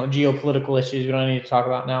geopolitical issues we don't need to talk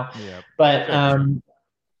about now. Yeah. But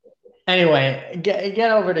anyway,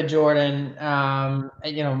 get over to Jordan.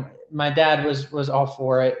 my dad was all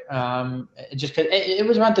for it. Just because it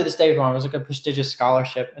was run through the State Farm. It was like a prestigious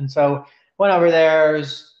scholarship, and so went over there. I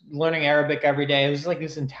was learning Arabic every day. It was like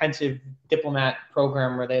this intensive diplomat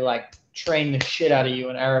program where they like train the shit out of you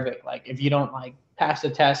in Arabic. Like if you don't like pass the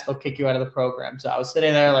test, they'll kick you out of the program. So I was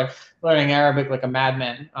sitting there like learning Arabic like a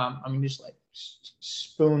madman. I mean, just like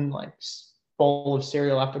spoon like bowl of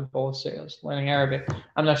cereal after bowl of cereal, just learning Arabic.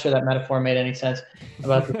 I'm not sure that metaphor made any sense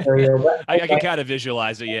about the cereal. But I can kind of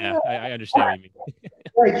visualize it. Yeah, I understand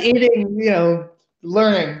what you mean. Like eating,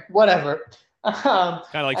 learning, whatever. Kind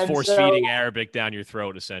of like force feeding Arabic down your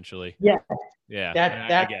throat, essentially. Yeah. Yeah,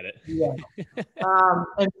 I get it. Yeah.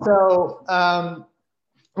 And so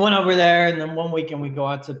went over there, and then one weekend we go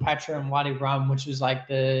out to Petra and Wadi Rum, which is like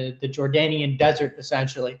the Jordanian desert,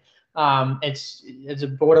 essentially. It's a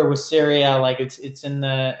border with Syria. Like it's in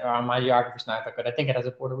the my geography's not that good. I think it has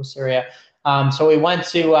a border with Syria. So we went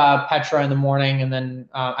to Petra in the morning, and then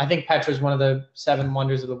I think Petra is one of the 7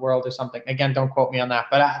 wonders of the world or something. Again, don't quote me on that,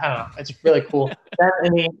 but I don't know. It's really cool. Then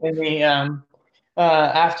in the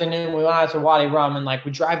afternoon, we went out to Wadi Rum, and like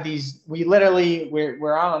we drive these.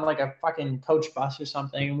 We're on like a fucking coach bus or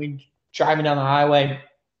something, and we driving down the highway,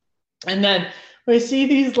 and then we see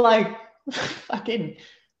these like fucking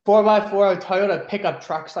 4x4 Toyota pickup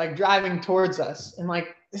trucks like driving towards us, and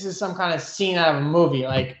like this is some kind of scene out of a movie.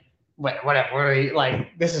 Like, whatever.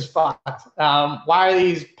 Like, this is fucked. Why are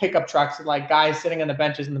these pickup trucks like guys sitting on the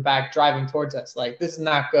benches in the back driving towards us? Like, this is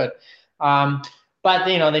not good. But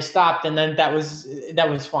they stopped, and then that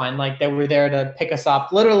was fine. Like, they were there to pick us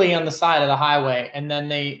up, literally on the side of the highway, and then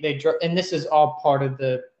they drove. And this is all part of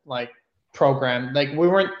the like program. Like, we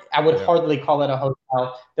weren't. I would hardly call it a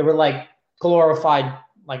hotel. They were like glorified.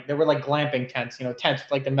 Like they were like glamping tents, tents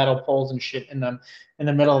with like the metal poles and shit in them in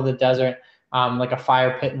the middle of the desert, like a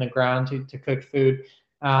fire pit in the ground to cook food.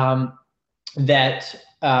 Like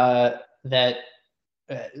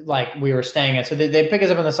we were staying at. So they pick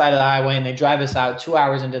us up on the side of the highway, and they drive us out 2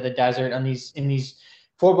 hours into the desert in these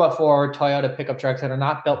 4x4 Toyota pickup trucks that are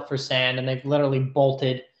not built for sand, and they've literally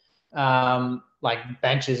bolted like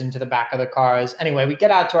benches into the back of the cars. Anyway, we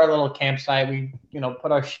get out to our little campsite. We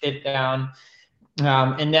put our shit down.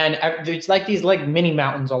 And then it's like these like mini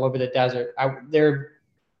mountains all over the desert. I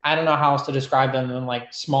don't know how else to describe them than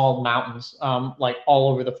like small mountains, like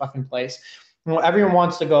all over the fucking place. Everyone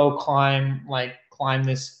wants to go climb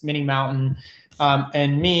this mini mountain.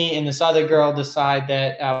 And me and this other girl decide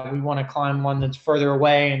that we want to climb one that's further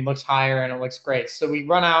away and looks higher and it looks great. So we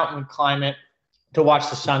run out and we climb it to watch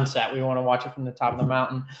the sunset. We want to watch it from the top of the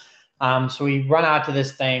mountain. So we run out to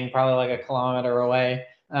this thing, probably like a kilometer away.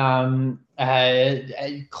 Climb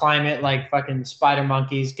it like fucking spider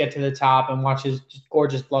monkeys, get to the top and watch this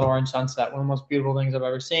gorgeous blood orange sunset. One of the most beautiful things I've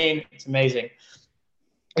ever seen. It's amazing.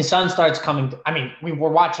 The sun starts coming. We were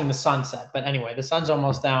watching the sunset, but anyway, the sun's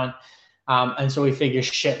almost down. And so we figure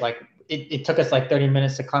shit, like it took us like 30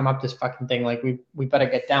 minutes to climb up this fucking thing. Like we better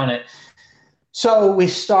get down it. So we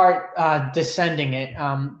start descending it.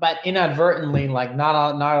 But inadvertently, like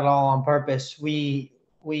not at all on purpose, we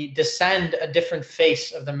descend a different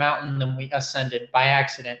face of the mountain than we ascended by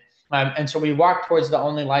accident. And so we walk towards the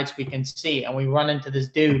only lights we can see, and we run into this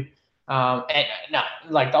dude. And no,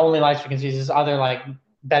 like the only lights we can see is this other like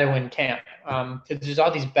Bedouin camp. Cause there's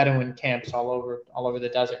all these Bedouin camps all over the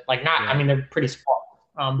desert. Like they're pretty small.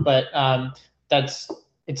 But it's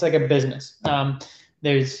like a business.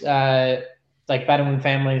 There's like Bedouin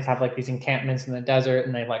families have like these encampments in the desert,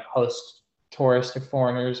 and they like host tourists or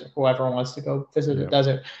foreigners or whoever wants to go visit the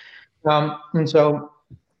desert. And so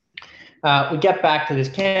we get back to this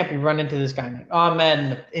camp. We run into this guy named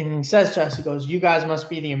Ahmed, and he says to us, he goes, "You guys must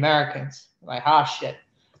be the Americans." We're like, "Ah, shit.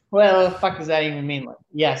 Well, what the fuck does that even mean?" Like,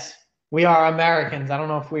 yes, we are Americans. I don't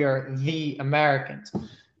know if we are the Americans.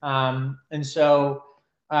 And so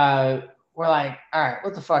we're like, all right,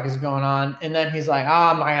 what the fuck is going on? And then he's like, "Oh,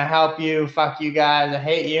 I'm not gonna help you. Fuck you guys. I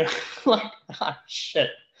hate you." Like, ah,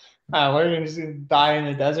 shit. We're going to just die in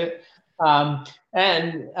the desert.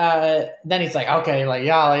 And then he's like, "Okay, like,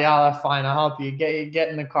 yalla, fine, I'll help you. Get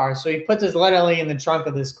in the car." So he puts us literally in the trunk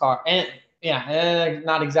of this car. And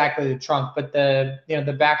not exactly the trunk, but the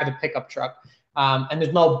back of the pickup truck. And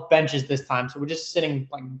there's no benches this time. So we're just sitting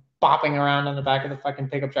like bopping around on the back of the fucking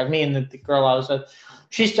pickup truck. Me and the girl I was with.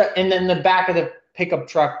 And then the back of the pickup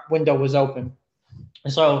truck window was open.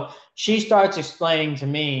 And so she starts explaining to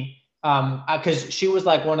me, because she was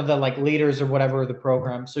like one of the like leaders or whatever of the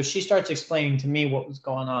program. So she starts explaining to me what was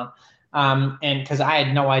going on. And because I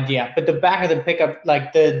had no idea. But the back of the pickup,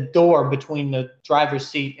 like the door between the driver's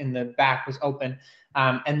seat and the back was open.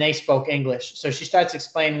 And they spoke English. So she starts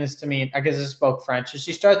explaining this to me. I guess I spoke French. So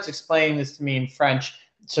she starts explaining this to me in French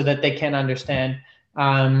so that they can understand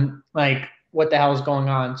like what the hell is going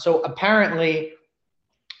on. So apparently,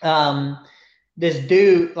 this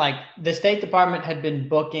dude, like the State Department had been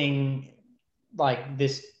booking like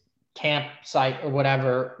this campsite or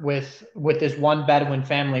whatever with this one Bedouin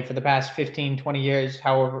family for the past 15, 20 years,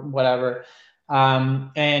 however, whatever.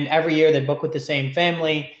 And every year they book with the same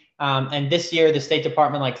family. And this year the State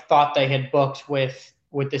Department like thought they had booked with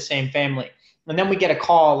the same family. And then we get a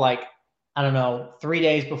call like, I don't know, 3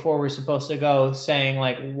 days before we're supposed to go saying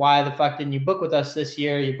like, why the fuck didn't you book with us this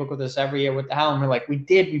year? You book with us every year. What the hell? And we're like, we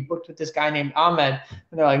did. We booked with this guy named Ahmed.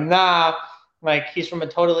 And they're like, nah, like he's from a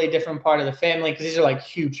totally different part of the family. Cause these are like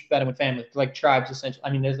huge Bedouin families, like tribes essentially.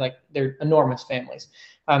 I mean, they're enormous families.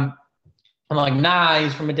 I'm like, nah,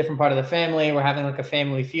 he's from a different part of the family. We're having like a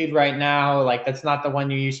family feud right now. Like that's not the one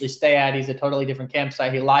you usually stay at. He's a totally different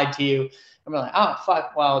campsite. He lied to you. And we're like, oh,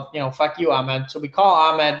 fuck. Well, fuck you, Ahmed. So we call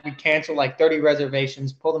Ahmed. We cancel like 30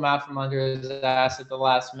 reservations, pull them out from under his ass at the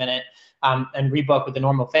last minute, and rebook with the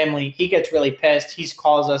normal family. He gets really pissed. He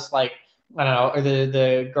calls us like, I don't know, or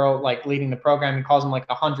the girl like leading the program, he calls him like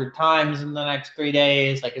 100 times in the next 3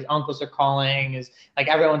 days. Like his uncles are calling, like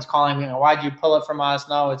everyone's calling, why'd you pull it from us?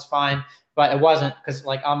 No, it's fine. But it wasn't, because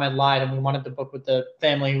like Ahmed lied and we wanted to book with the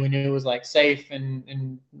family we knew was like safe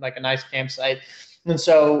and like a nice campsite. And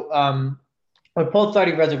so we pulled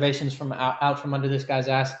 30 reservations from out from under this guy's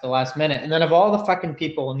ass at the last minute. And then of all the fucking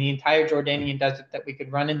people in the entire Jordanian desert that we could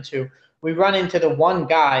run into, we run into the one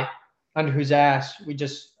guy under whose ass we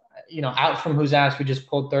just, out from whose ass we just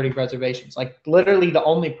pulled 30 reservations. Like literally the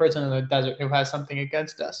only person in the desert who has something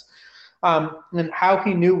against us. And how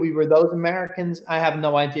he knew we were those Americans, I have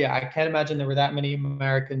no idea. I can't imagine there were that many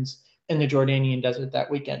Americans in the Jordanian desert that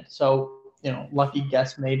weekend. So, lucky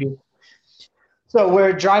guess maybe. So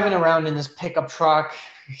we're driving around in this pickup truck.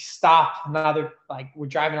 We stop. We're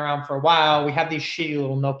driving around for a while. We have these shitty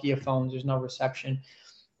little Nokia phones. There's no reception.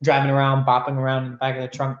 Driving around, bopping around in the back of the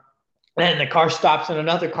trunk. And the car stops and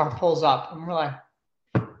another car pulls up. And we're like,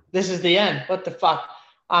 this is the end. What the fuck?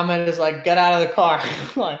 Ahmed is like, get out of the car.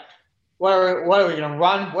 Like, what are we going to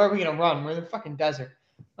run? Where are we going to run? We're in the fucking desert.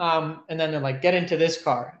 And then they're like, get into this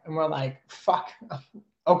car. And we're like, fuck.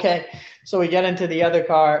 Okay. So we get into the other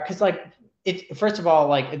car. Because first of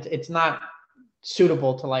all, it's not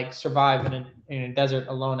suitable to like survive in a desert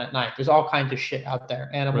alone at night. There's all kinds of shit out there.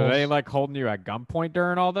 Animals. Were they like holding you at gunpoint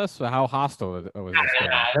during all this? So how hostile was this?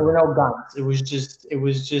 There were no guns. It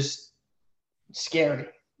was just scary.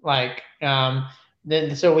 Like,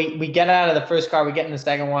 so we get out of the first car, we get in the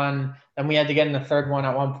second one, then we had to get in the third one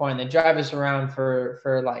at one point. They drive us around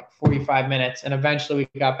for like 45 minutes, and eventually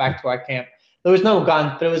we got back to our camp. There was no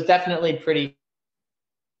guns, but it was definitely pretty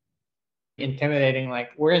intimidating. Like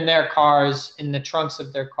we're in their cars, in the trunks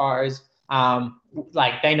of their cars.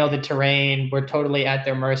 Like they know the terrain. We're totally at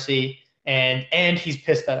their mercy, and he's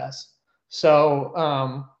pissed at us. So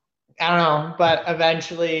I don't know, but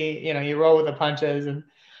eventually, you roll with the punches, and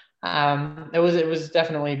it was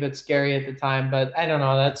definitely a bit scary at the time. But I don't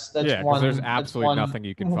know. That's one. There's absolutely nothing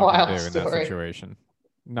you can fucking do in that situation.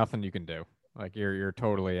 Nothing you can do. Like you're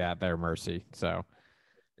totally at their mercy. So.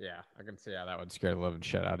 Yeah, I can see how that would scare the living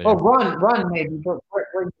shit out of you. Oh, run, maybe. But where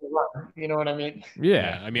do you run? You know what I mean?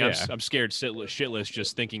 Yeah, I mean, I'm scared shitless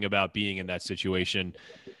just thinking about being in that situation.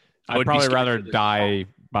 I'd probably rather die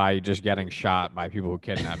by just getting shot by people who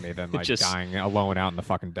kidnap me than like dying alone out in the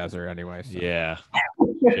fucking desert anyway. So. Yeah.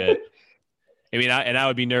 Shit. I mean, I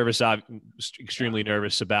would be nervous, extremely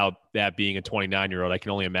nervous about that being a 29-year-old. I can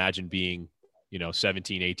only imagine being,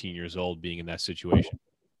 17, 18 years old, being in that situation.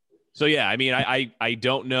 So, yeah, I mean, I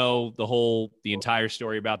don't know the entire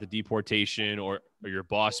story about the deportation or your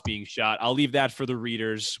boss being shot. I'll leave that for the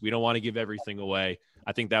readers. We don't want to give everything away.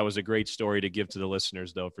 I think that was a great story to give to the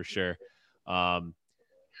listeners, though, for sure.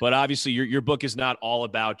 But obviously, your book is not all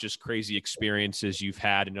about just crazy experiences you've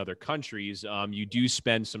had in other countries. You do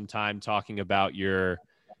spend some time talking about your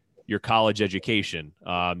college education.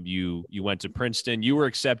 You went to Princeton. You were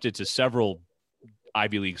accepted to several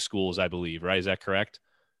Ivy League schools, I believe, right? Is that correct?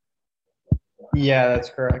 Yeah, that's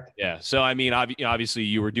correct. Yeah. So, I mean, obviously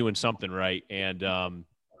you were doing something right. And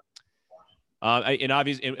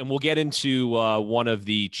we'll get into one of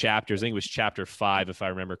the chapters. I think it was chapter 5, if I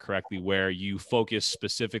remember correctly, where you focus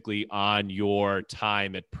specifically on your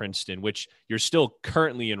time at Princeton, which you're still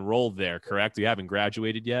currently enrolled there, correct? You haven't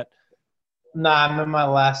graduated yet? No, I'm in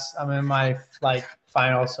my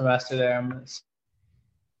final semester there.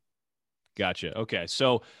 Gotcha. Okay.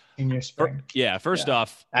 So, in your spring. First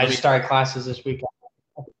off, I just started classes this week.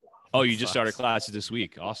 Oh, you just started classes this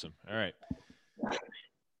week. Awesome. All right.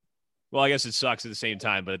 Well, I guess it sucks at the same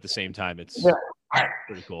time, but at the same time, it's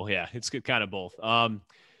Pretty cool. Yeah, it's good, kind of both.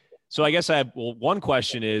 So I guess I have one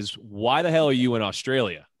question is, why the hell are you in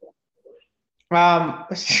Australia?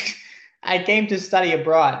 I came to study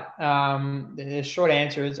abroad. The short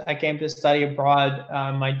answer is I came to study abroad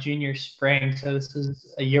my junior spring. So this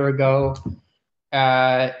is a year ago.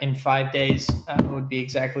 In 5 days, it would be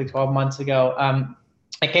exactly 12 months ago.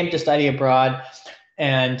 I came to study abroad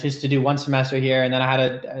and just to do one semester here, and then I had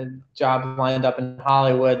a job lined up in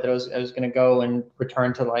Hollywood that I was going to go and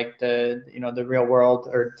return to like the real world,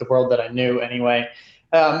 or the world that I knew anyway.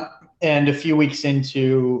 And a few weeks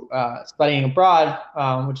into studying abroad,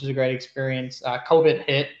 which is a great experience, COVID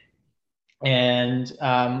hit, and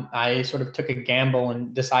I sort of took a gamble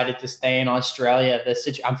and decided to stay in Australia.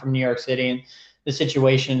 I'm from New York City, and the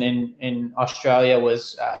situation in Australia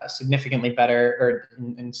was significantly better, or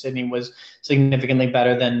in Sydney was significantly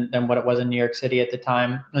better than what it was in New York City at the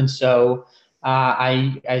time. And so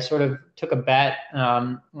I sort of took a bet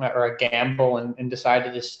or a gamble and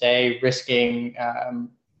decided to stay, risking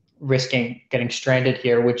getting stranded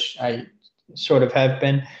here, which I sort of have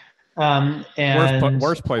been. And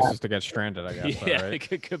worst places to get stranded, I guess. Yeah,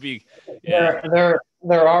 right? it could be. Yeah.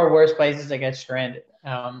 There are worse places to get stranded.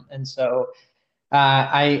 And so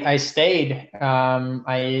I stayed.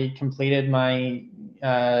 I completed my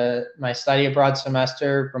my study abroad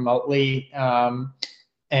semester remotely,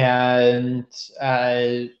 and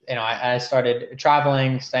I started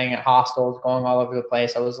traveling, staying at hostels, going all over the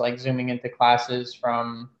place. I was like zooming into classes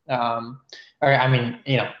from all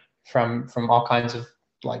kinds of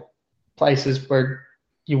like places where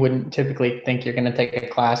you wouldn't typically think you're going to take a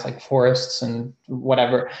class, like forests and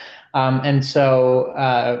whatever. And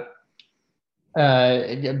so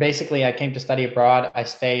basically I came to study abroad. I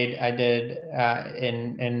stayed, I did,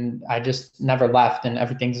 and I just never left, and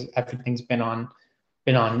everything's been on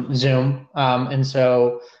Zoom. And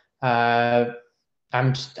so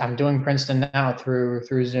I'm doing Princeton now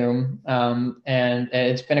through Zoom. And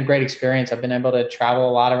it's been a great experience. I've been able to travel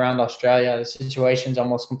a lot around Australia. The situation's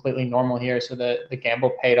almost completely normal here, so the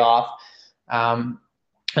gamble paid off.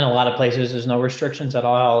 In a lot of places, there's no restrictions at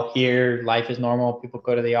all. Here, life is normal. People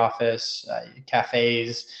go to the office,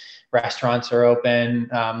 cafes, restaurants are open.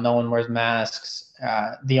 No one wears masks.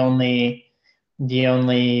 The only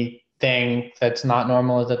thing that's not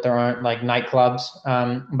normal is that there aren't like nightclubs,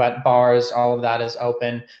 but bars, all of that is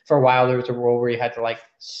open. For a while, there was a rule where you had to like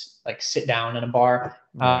sit down in a bar,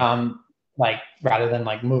 like rather than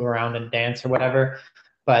like move around and dance or whatever.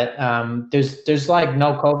 But there's like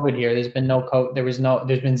no COVID here. There's been no COVID.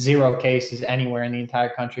 There's been 0 cases anywhere in the entire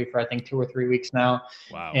country for I think 2 or 3 weeks now.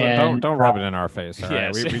 Wow. And don't rub it in our face. All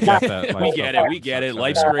right? Yes. We get that. We get it.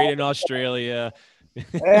 Life's great in Australia.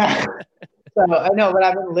 So I know, but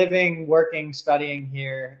I've been living, working, studying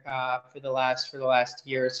here for the last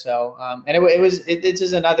year or so. And it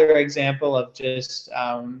is another example of just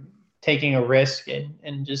taking a risk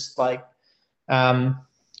and just like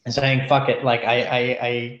saying fuck it. Like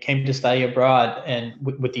I came to study abroad and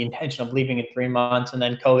with the intention of leaving in 3 months, and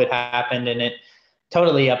then COVID happened and it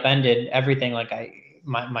totally upended everything. Like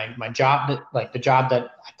my job, like the job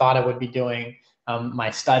that I thought I would be doing, my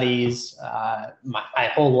studies, my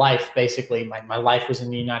whole life, basically my life was in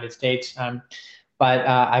the United States. But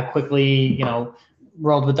I quickly,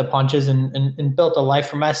 rolled with the punches and built a life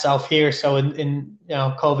for myself here. So in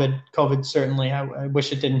COVID certainly, I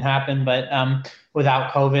wish it didn't happen, but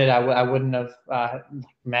without COVID, I wouldn't have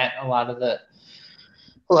met a lot of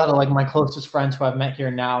like my closest friends who I've met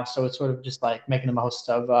here now. So it's sort of just like making the most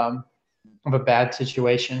of a bad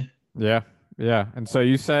situation. Yeah. And so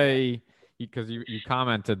you say, because you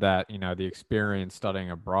commented that the experience studying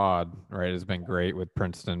abroad, right, has been great with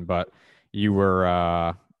Princeton, but you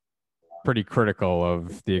were pretty critical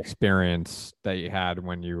of the experience that you had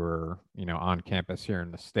when you were on campus here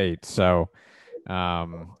in the States. So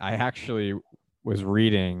I actually was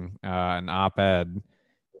reading an op-ed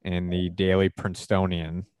in the Daily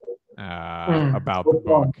Princetonian about the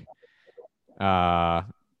book.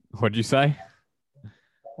 What'd you say?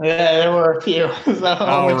 Yeah, there were a few. So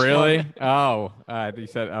oh, really? One? Oh, you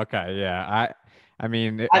said okay. Yeah, I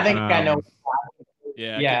mean, I think I know.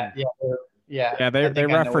 Yeah. They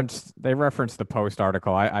referenced the Post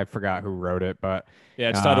article. I forgot who wrote it, but yeah,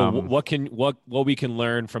 it's titled "What We Can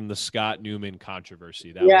Learn from the Scott Newman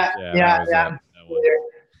Controversy."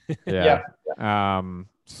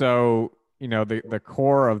 So the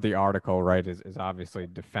core of the article, right, is obviously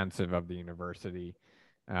defensive of the university.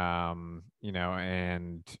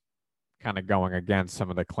 And kind of going against some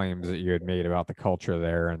of the claims that you had made about the culture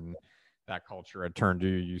there, and that culture had turned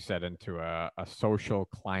you said, into a social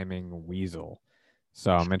climbing weasel.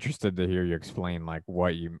 So I'm interested to hear you explain like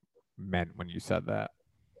what you meant when you said that.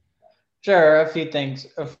 Sure, a few things.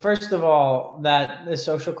 First of all, that the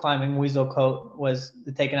social climbing weasel coat was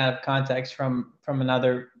taken out of context from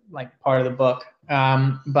another like part of the book,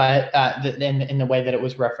 but in the way that it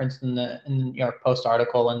was referenced in the New York Post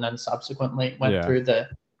article, and then subsequently went through the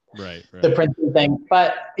the Princeton thing.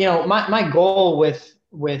 But my goal with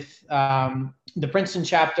the Princeton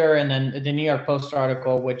chapter and then the New York Post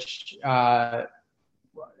article, which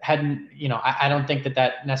hadn't, I don't think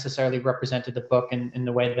that necessarily represented the book in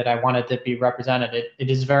the way that I wanted it to be represented. It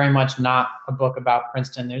is very much not a book about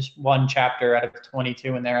Princeton. There's one chapter out of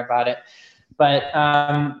 22 in there about it. But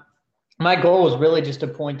my goal was really just to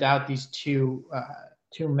point out these two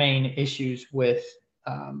main issues with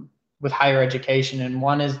higher education. And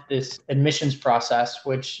one is this admissions process,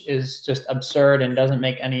 which is just absurd and doesn't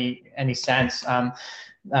make any sense.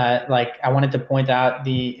 Like I wanted to point out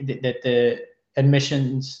that the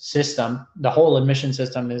admissions system, the whole admission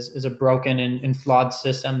system is a broken and flawed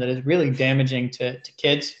system that is really damaging to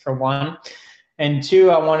kids, for one. And two,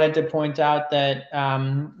 I wanted to point out that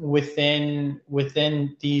within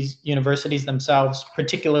these universities themselves,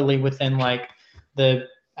 particularly within like the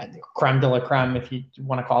creme de la creme, if you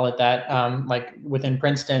want to call it that, like within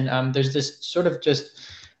Princeton, there's this sort of just,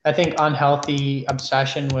 I think, unhealthy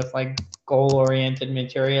obsession with like goal-oriented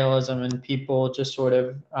materialism and people just sort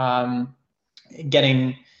of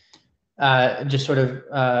getting just sort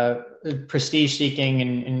of prestige seeking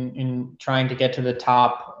and trying to get to the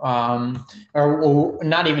top, or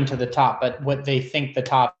not even to the top, but what they think the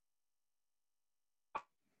top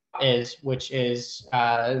is, which is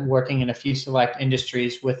working in a few select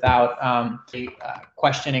industries without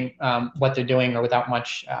questioning what they're doing, or without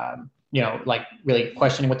much, like really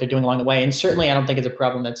questioning what they're doing along the way. And certainly I don't think it's a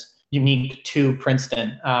problem that's unique to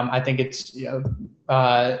Princeton. I think it's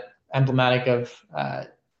emblematic of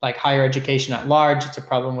like higher education at large. It's a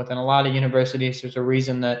problem within a lot of universities. There's a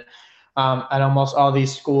reason that at almost all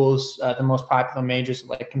these schools, the most popular majors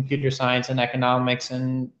like computer science and economics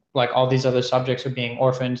and like all these other subjects are being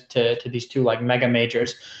orphaned to these two like mega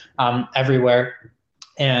majors everywhere.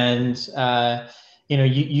 And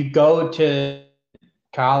you go to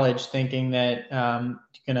college thinking that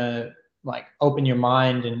you're gonna like open your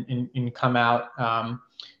mind and come out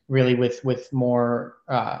really with more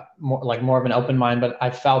of an open mind. But I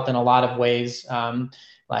felt in a lot of ways,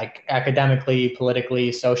 like academically,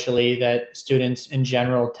 politically, socially, that students in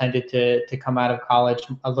general tended to come out of college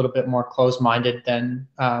a little bit more closed-minded than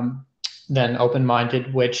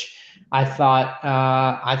open-minded, which I thought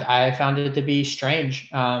I found it to be strange.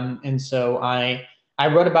 And so I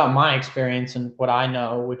wrote about my experience and what I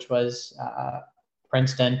know, which was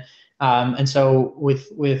Princeton. And so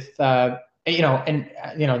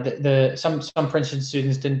some Princeton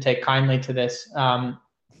students didn't take kindly to this.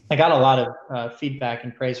 I got a lot of feedback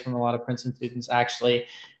and praise from a lot of Princeton students, actually.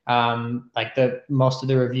 Like most of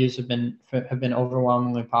the reviews have been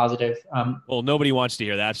overwhelmingly positive. Well, nobody wants to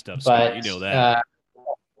hear that stuff, but Scott. You know that.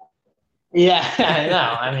 Yeah, I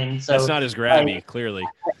know. I mean, so that's not as grabby, clearly.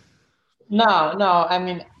 No. I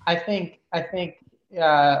mean, I think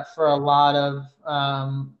for a lot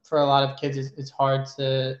of kids, it's hard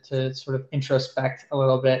to sort of introspect a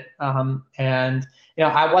little bit. And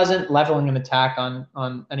I wasn't leveling an attack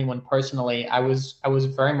on anyone personally. I was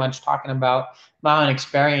very much talking about my own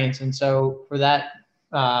experience. And so for that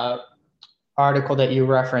article that you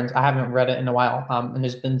referenced, I haven't read it in a while. And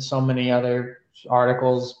there's been so many other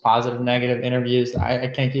articles, positive, negative interviews. I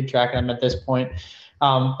can't keep track of them at this point.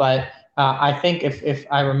 But I think if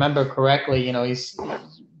I remember correctly, he's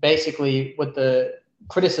basically what the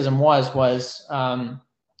criticism was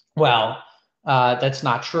that's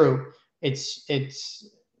not true. It's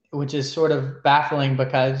which is sort of baffling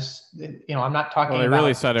because I'm not talking. Well, they about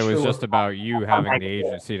really said it was just about you having the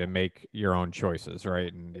agency to make your own choices,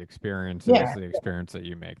 right? And the experience is the experience that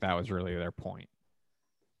you make. That was really their point.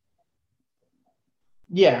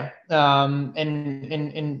 Yeah,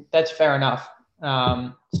 and that's fair enough.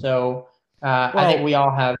 So I think we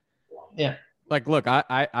all have, Like, look,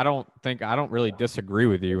 I don't really disagree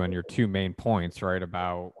with you on your two main points, right?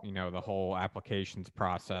 About, the whole applications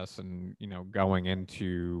process and, going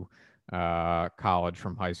into college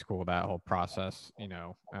from high school, that whole process,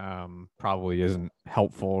 probably isn't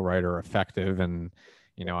helpful, right? Or effective. And,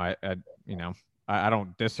 I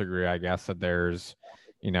don't disagree, I guess, that there's,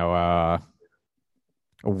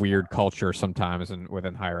 a weird culture sometimes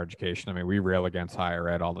within higher education. I mean, we rail against higher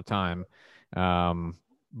ed all the time.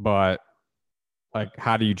 But like,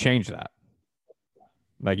 how do you change that?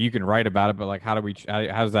 Like, you can write about it, but like, how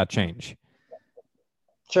does that change?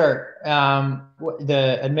 Sure.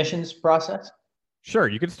 The admissions process. Sure,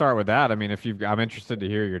 you could start with that. I mean, if I'm interested to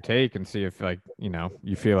hear your take and see if, like,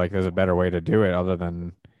 you feel like there's a better way to do it other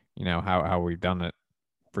than, how we've done it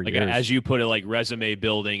for Like years. as you put it, like resume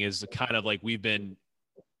building is kind of like we've been,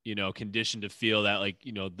 conditioned to feel that like,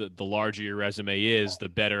 the larger your resume is, the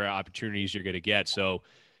better opportunities you're going to get. So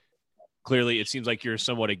clearly it seems like you're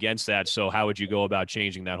somewhat against that. So how would you go about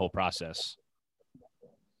changing that whole process?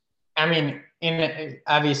 I mean,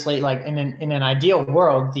 obviously, like in an ideal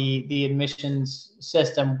world, the admissions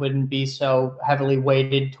system wouldn't be so heavily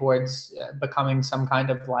weighted towards becoming some kind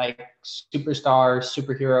of like superstar,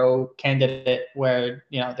 superhero candidate, where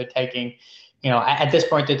they're taking, at this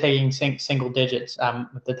point they're taking single digits.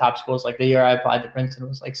 With the top schools, like the year I applied to Princeton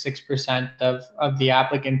was like 6% of the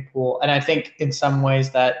applicant pool, and I think in some ways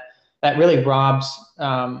that really robs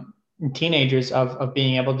teenagers of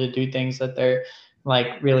being able to do things that they're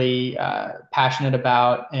like really passionate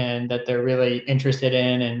about and that they're really interested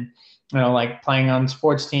in, and like playing on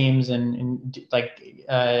sports teams and like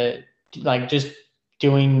just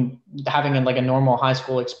having a normal high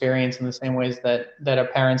school experience in the same ways that our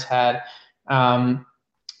parents had.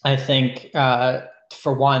 I think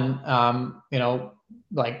for one,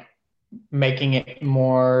 like making it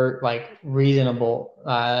more like reasonable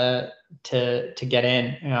to get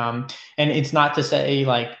in, and it's not to say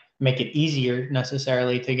like make it easier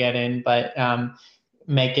necessarily to get in, but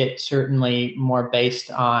make it certainly more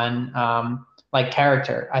based on like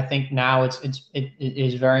character. I think now it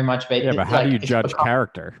is very much based. Yeah, but how do you judge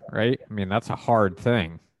character, right? I mean, that's a hard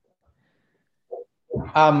thing.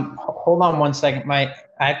 Hold on one second. I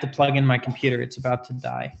have to plug in my computer. It's about to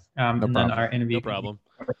die. And then our interview. No problem.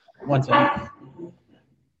 One second.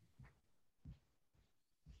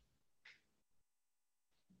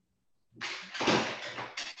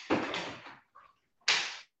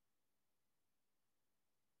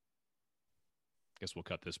 Guess we'll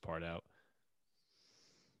cut this part out.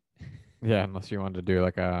 Yeah, unless you wanted to do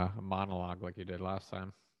like a monologue like you did last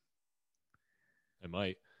time. I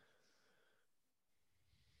might.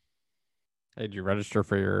 Hey, did you register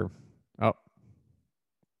for your... Oh.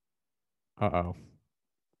 Uh-oh.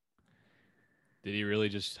 Did he really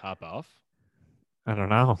just hop off? I don't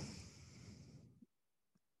know.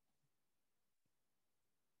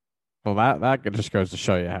 Well, that just goes to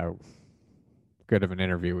show you how good of an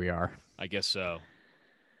interview we are. I guess so.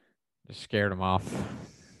 Just scared him off.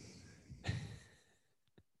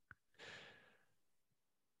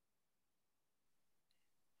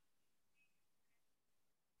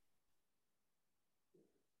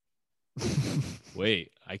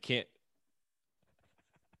 Wait, I can't.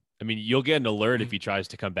 I mean, you'll get an alert if he tries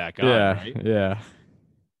to come back on, Yeah, right? yeah.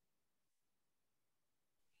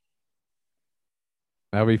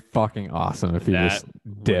 That'd be fucking awesome if he just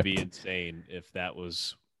Would dipped. be insane if that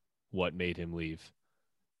was what made him leave.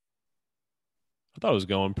 I thought it was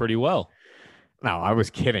going pretty well. No, I was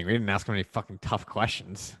kidding. We didn't ask him any fucking tough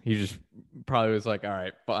questions. He just probably was like, all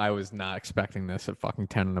right, but I was not expecting this at fucking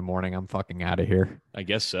 10 in the morning. I'm fucking out of here. I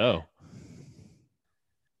guess so.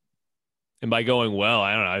 And by going well,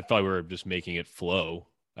 I don't know. I thought we were just making it flow,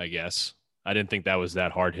 I guess. I didn't think that was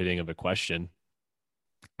that hard hitting of a question.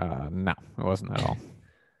 No, it wasn't at all.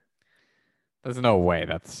 There's no way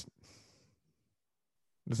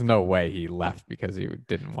there's no way he left because he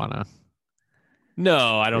didn't want to.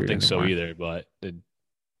 No, I don't think so anymore. either,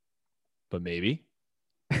 but maybe.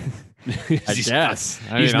 I He's guess.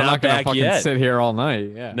 Not, I mean, he's I'm not not gonna back fucking yet. sit here all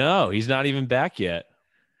night. Yeah. No, he's not even back yet.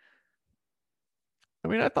 I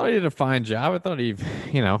mean, I thought he did a fine job. I thought he,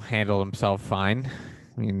 handled himself fine.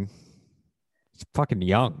 I mean, he's fucking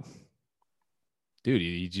young. Dude,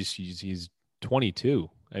 he's 22.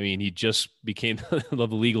 I mean, he just became the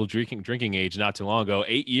legal drinking age not too long ago.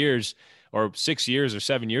 8 years or 6 years or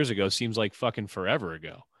 7 years ago seems like fucking forever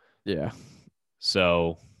ago. Yeah.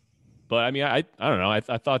 So, but I mean, I don't know. I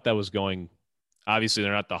thought that was going. Obviously,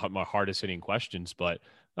 they're not the hardest hitting questions, but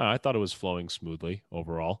I thought it was flowing smoothly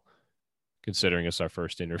overall, considering it's our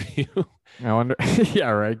first interview. I wonder. Yeah,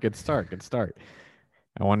 right. Good start. Good start.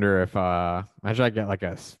 I wonder if imagine I get like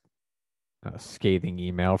a scathing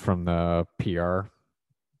email from the PR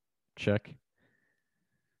chick.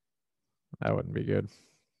 That wouldn't be good.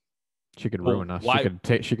 She could Well, ruin us. why-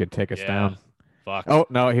 She could take us Yeah. down. Fuck. Oh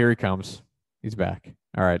no, here he comes. He's back.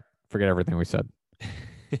 All right, forget everything we said.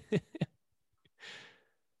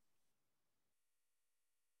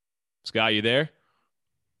 Scott, you there?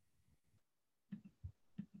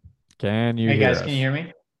 Can you Hey hear guys, us? can you hear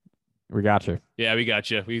me? We got you. Yeah, we got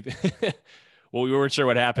you. Well, we weren't sure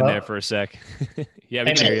what happened there for a sec. Yeah,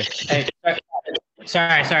 we can hear you. Hey,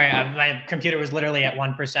 sorry. My computer was literally at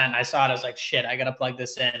 1%. I saw it. I was like, shit, I got to plug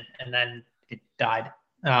this in. And then it died.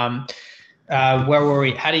 Where were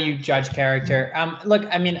we? How do you judge character? Look,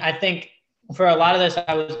 I mean, I think for a lot of this,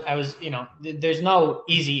 I was, there's no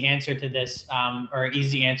easy answer to this, or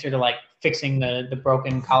easy answer to like fixing the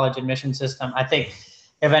broken college admission system. I think,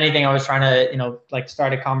 if anything, I was trying to, like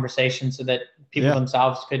start a conversation so that people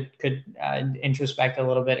themselves could introspect a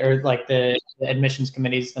little bit, or like the admissions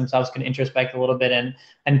committees themselves could introspect a little bit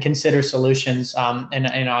and consider solutions. And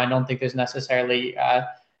I don't think there's necessarily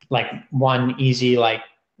like one easy like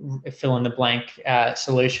fill in the blank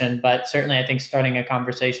solution, but certainly I think starting a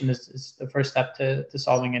conversation is the first step to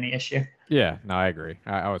solving any issue. Yeah, no, I agree.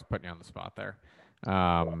 I was putting you on the spot there.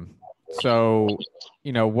 So,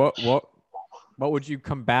 what would you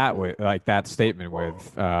combat with, like that statement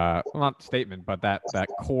with, well, not statement, but that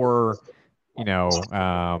core,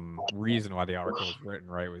 reason why the article was written,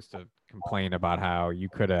 right, was to complain about how you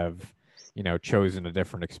could have, chosen a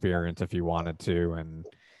different experience if you wanted to, and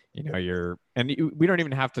we don't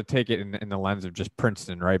even have to take it in the lens of just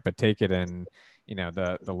Princeton, right? But take it in,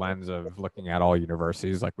 the lens of looking at all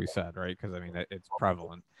universities, like we said, right? Because I mean, it's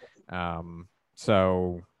prevalent.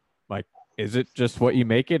 So, like, is it just what you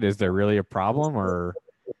make it? Is there really a problem, or,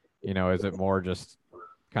 is it more just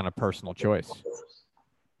kind of personal choice?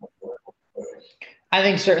 I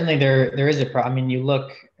think certainly there is a problem. I mean, you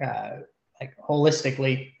look like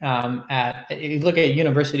holistically you look at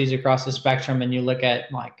universities across the spectrum, and you look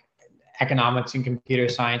at like economics and computer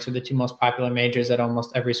science are the two most popular majors at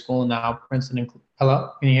almost every school now. Princeton and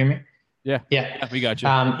hello, can you hear me? Yeah, we got you.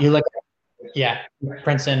 You look at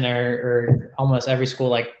Princeton or almost every school,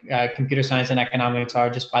 like computer science and economics are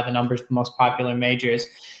just by the numbers the most popular majors.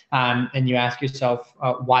 And you ask yourself,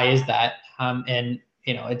 why is that? And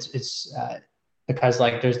it's because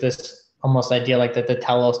like there's this almost idea like that the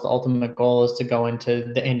telos, the ultimate goal is to go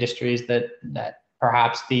into the industries that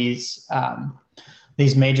perhaps these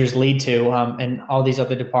majors lead to, and all these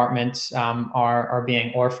other departments are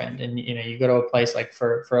being orphaned. And you go to a place like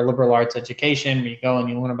for a liberal arts education, where you go and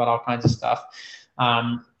you learn about all kinds of stuff,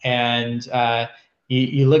 and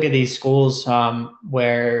you look at these schools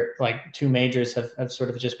where like two majors have sort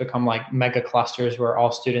of just become like mega clusters where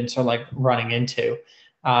all students are like running into,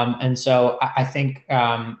 and so I think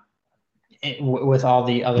with all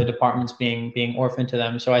the other departments being orphaned to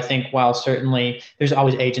them. So I think while certainly there's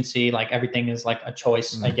always agency, like everything is like a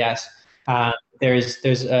choice, I guess. There's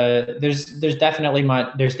definitely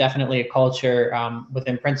a culture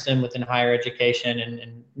within Princeton, within higher education,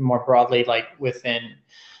 and more broadly, like within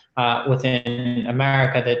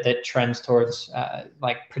America that trends towards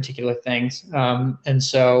like particular things. And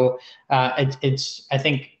so it's I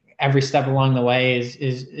think every step along the way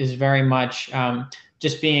is very much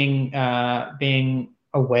just being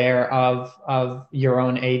aware of your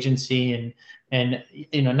own agency and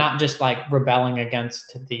not just like rebelling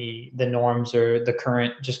against the norms or the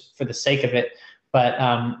current just for the sake of it, but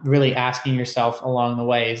really asking yourself along the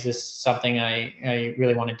way, is this something I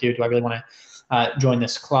really want to do? Do I really want to join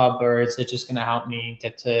this club, or is it just going to help me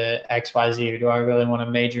get to XYZ, or do I really want to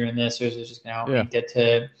major in this, or is it just going to help me get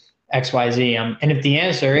to XYZ? And if the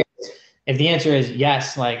answer is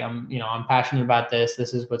yes, like I'm passionate about this.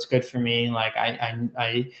 This is what's good for me. Like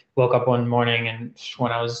I woke up one morning and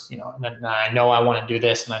when I was, and I know I want to do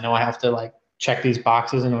this, and I know I have to like check these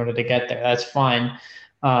boxes in order to get there. That's fine.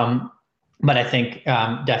 But I think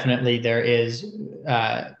definitely there is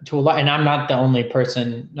to a lot, and I'm not the only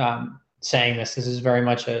person saying this. This is very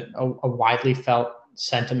much a widely felt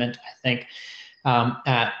sentiment, I think.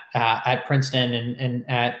 At Princeton and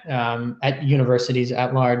at universities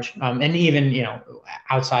at large, and even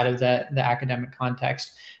outside of the academic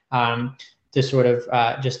context, to sort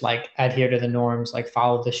of just like adhere to the norms, like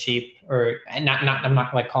follow the sheep, or I'm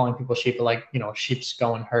not like calling people sheep, but like sheep's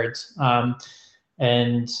go in herds,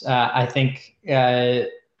 and I think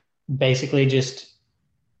basically just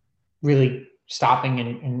really stopping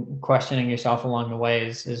and questioning yourself along the way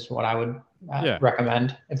is what I would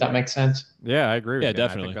recommend, if that makes sense. Yeah, I agree with you. Yeah,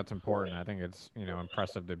 definitely. I think that's important. I think it's,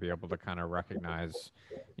 impressive to be able to kind of recognize,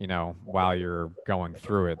 while you're going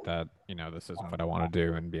through it, that, this isn't what I want to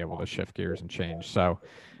do, and be able to shift gears and change. So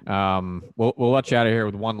we'll let you out of here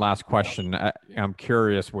with one last question. I'm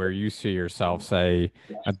curious where you see yourself, say,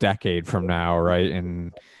 a decade from now, right?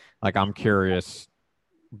 And like, I'm curious,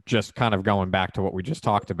 just kind of going back to what we just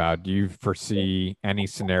talked about, do you foresee any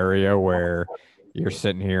scenario where you're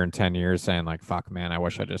sitting here in 10 years saying like, fuck man, I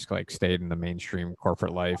wish I just like stayed in the mainstream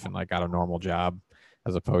corporate life and like got a normal job,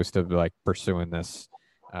 as opposed to like pursuing this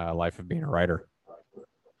life of being a writer?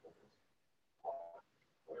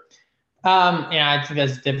 I think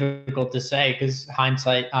that's difficult to say because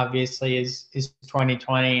hindsight obviously is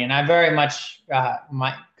 2020, and I very much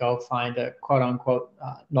might go find a quote unquote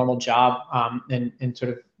normal job and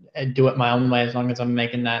sort of do it my own way as long as I'm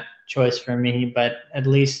making that choice for me. But at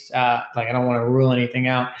least like I don't want to rule anything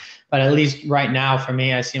out, but at least right now for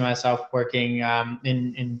me, I see myself working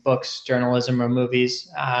in books, journalism, or movies.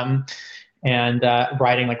 And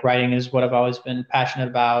writing is what I've always been passionate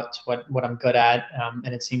about. It's what I'm good at,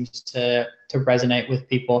 and it seems to resonate with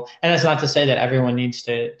people. And that's not to say that everyone needs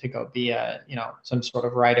to go be a some sort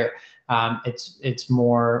of writer. It's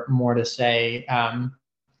more to say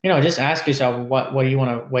just ask yourself what do you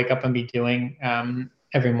want to wake up and be doing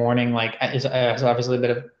every morning. Like is obviously a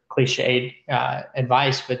bit of cliched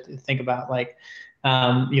advice, but think about like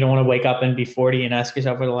you don't want to wake up and be 40 and ask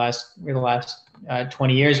yourself where the last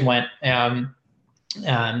 20 years went.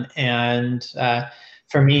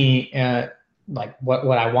 For me, like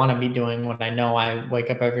what I want to be doing, what I know I wake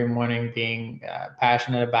up every morning being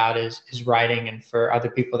passionate about is writing. And for other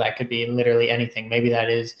people, that could be literally anything. Maybe that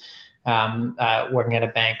is working at a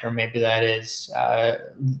bank, or maybe that is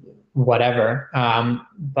whatever.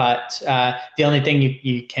 But the only thing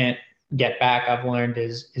you can't get back, I've learned,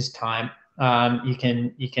 is time. You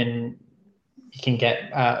can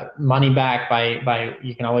get money back by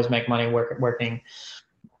you can always make money working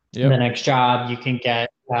the next job. You can get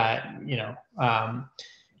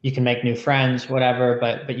you can make new friends, whatever,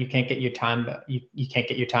 but you can't get your time. You can't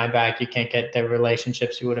get your time back. You can't get the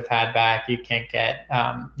relationships you would have had back. You can't get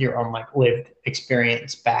your own like lived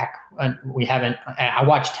experience back. And we haven't. I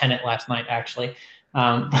watched Tenet last night actually.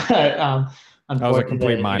 That was a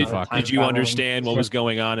complete mindfuck. Did you understand what was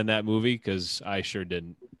going on in that movie? Because I sure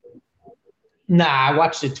didn't. Nah, I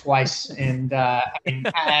watched it twice, and I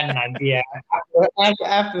had an idea.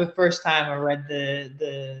 After the first time, I read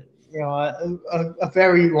the a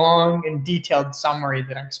very long and detailed summary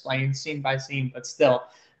that explains scene by scene, but still.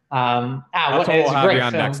 That's what we'll have you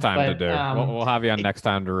on next time to do. We'll have you on next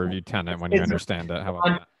time to review Tenet when you understand it. How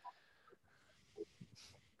about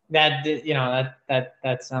that?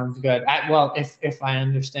 That sounds good. Well, if I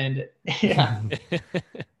understand it, yeah.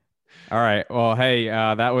 All right. Well, hey,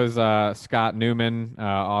 that was Scott Newman,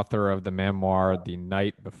 author of the memoir "The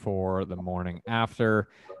Night Before the Morning After."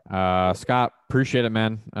 Scott, appreciate it,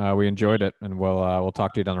 man. We enjoyed it, and we'll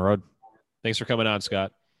talk to you down the road. Thanks for coming on,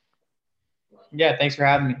 Scott. Yeah, thanks for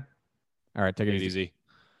having me. All right, take it easy.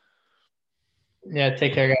 Yeah,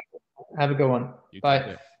 take care, guys. Have a good one.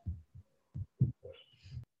 Bye.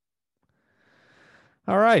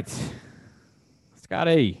 All right,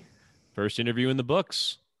 Scotty. First interview in the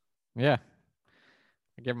books. Yeah.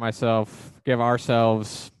 I give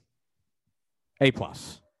ourselves A+.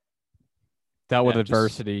 Dealt with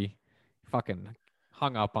adversity, fucking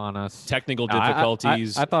hung up on us. Technical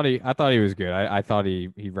difficulties. I thought he was good. I thought he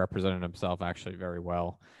represented himself actually very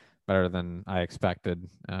well, better than I expected.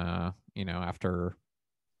 After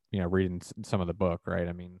reading some of the book, right?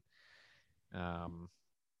 I mean,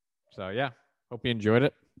 so yeah. Hope you enjoyed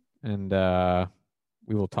it, and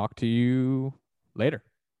we will talk to you later.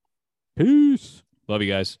 Peace. Love you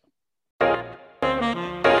guys.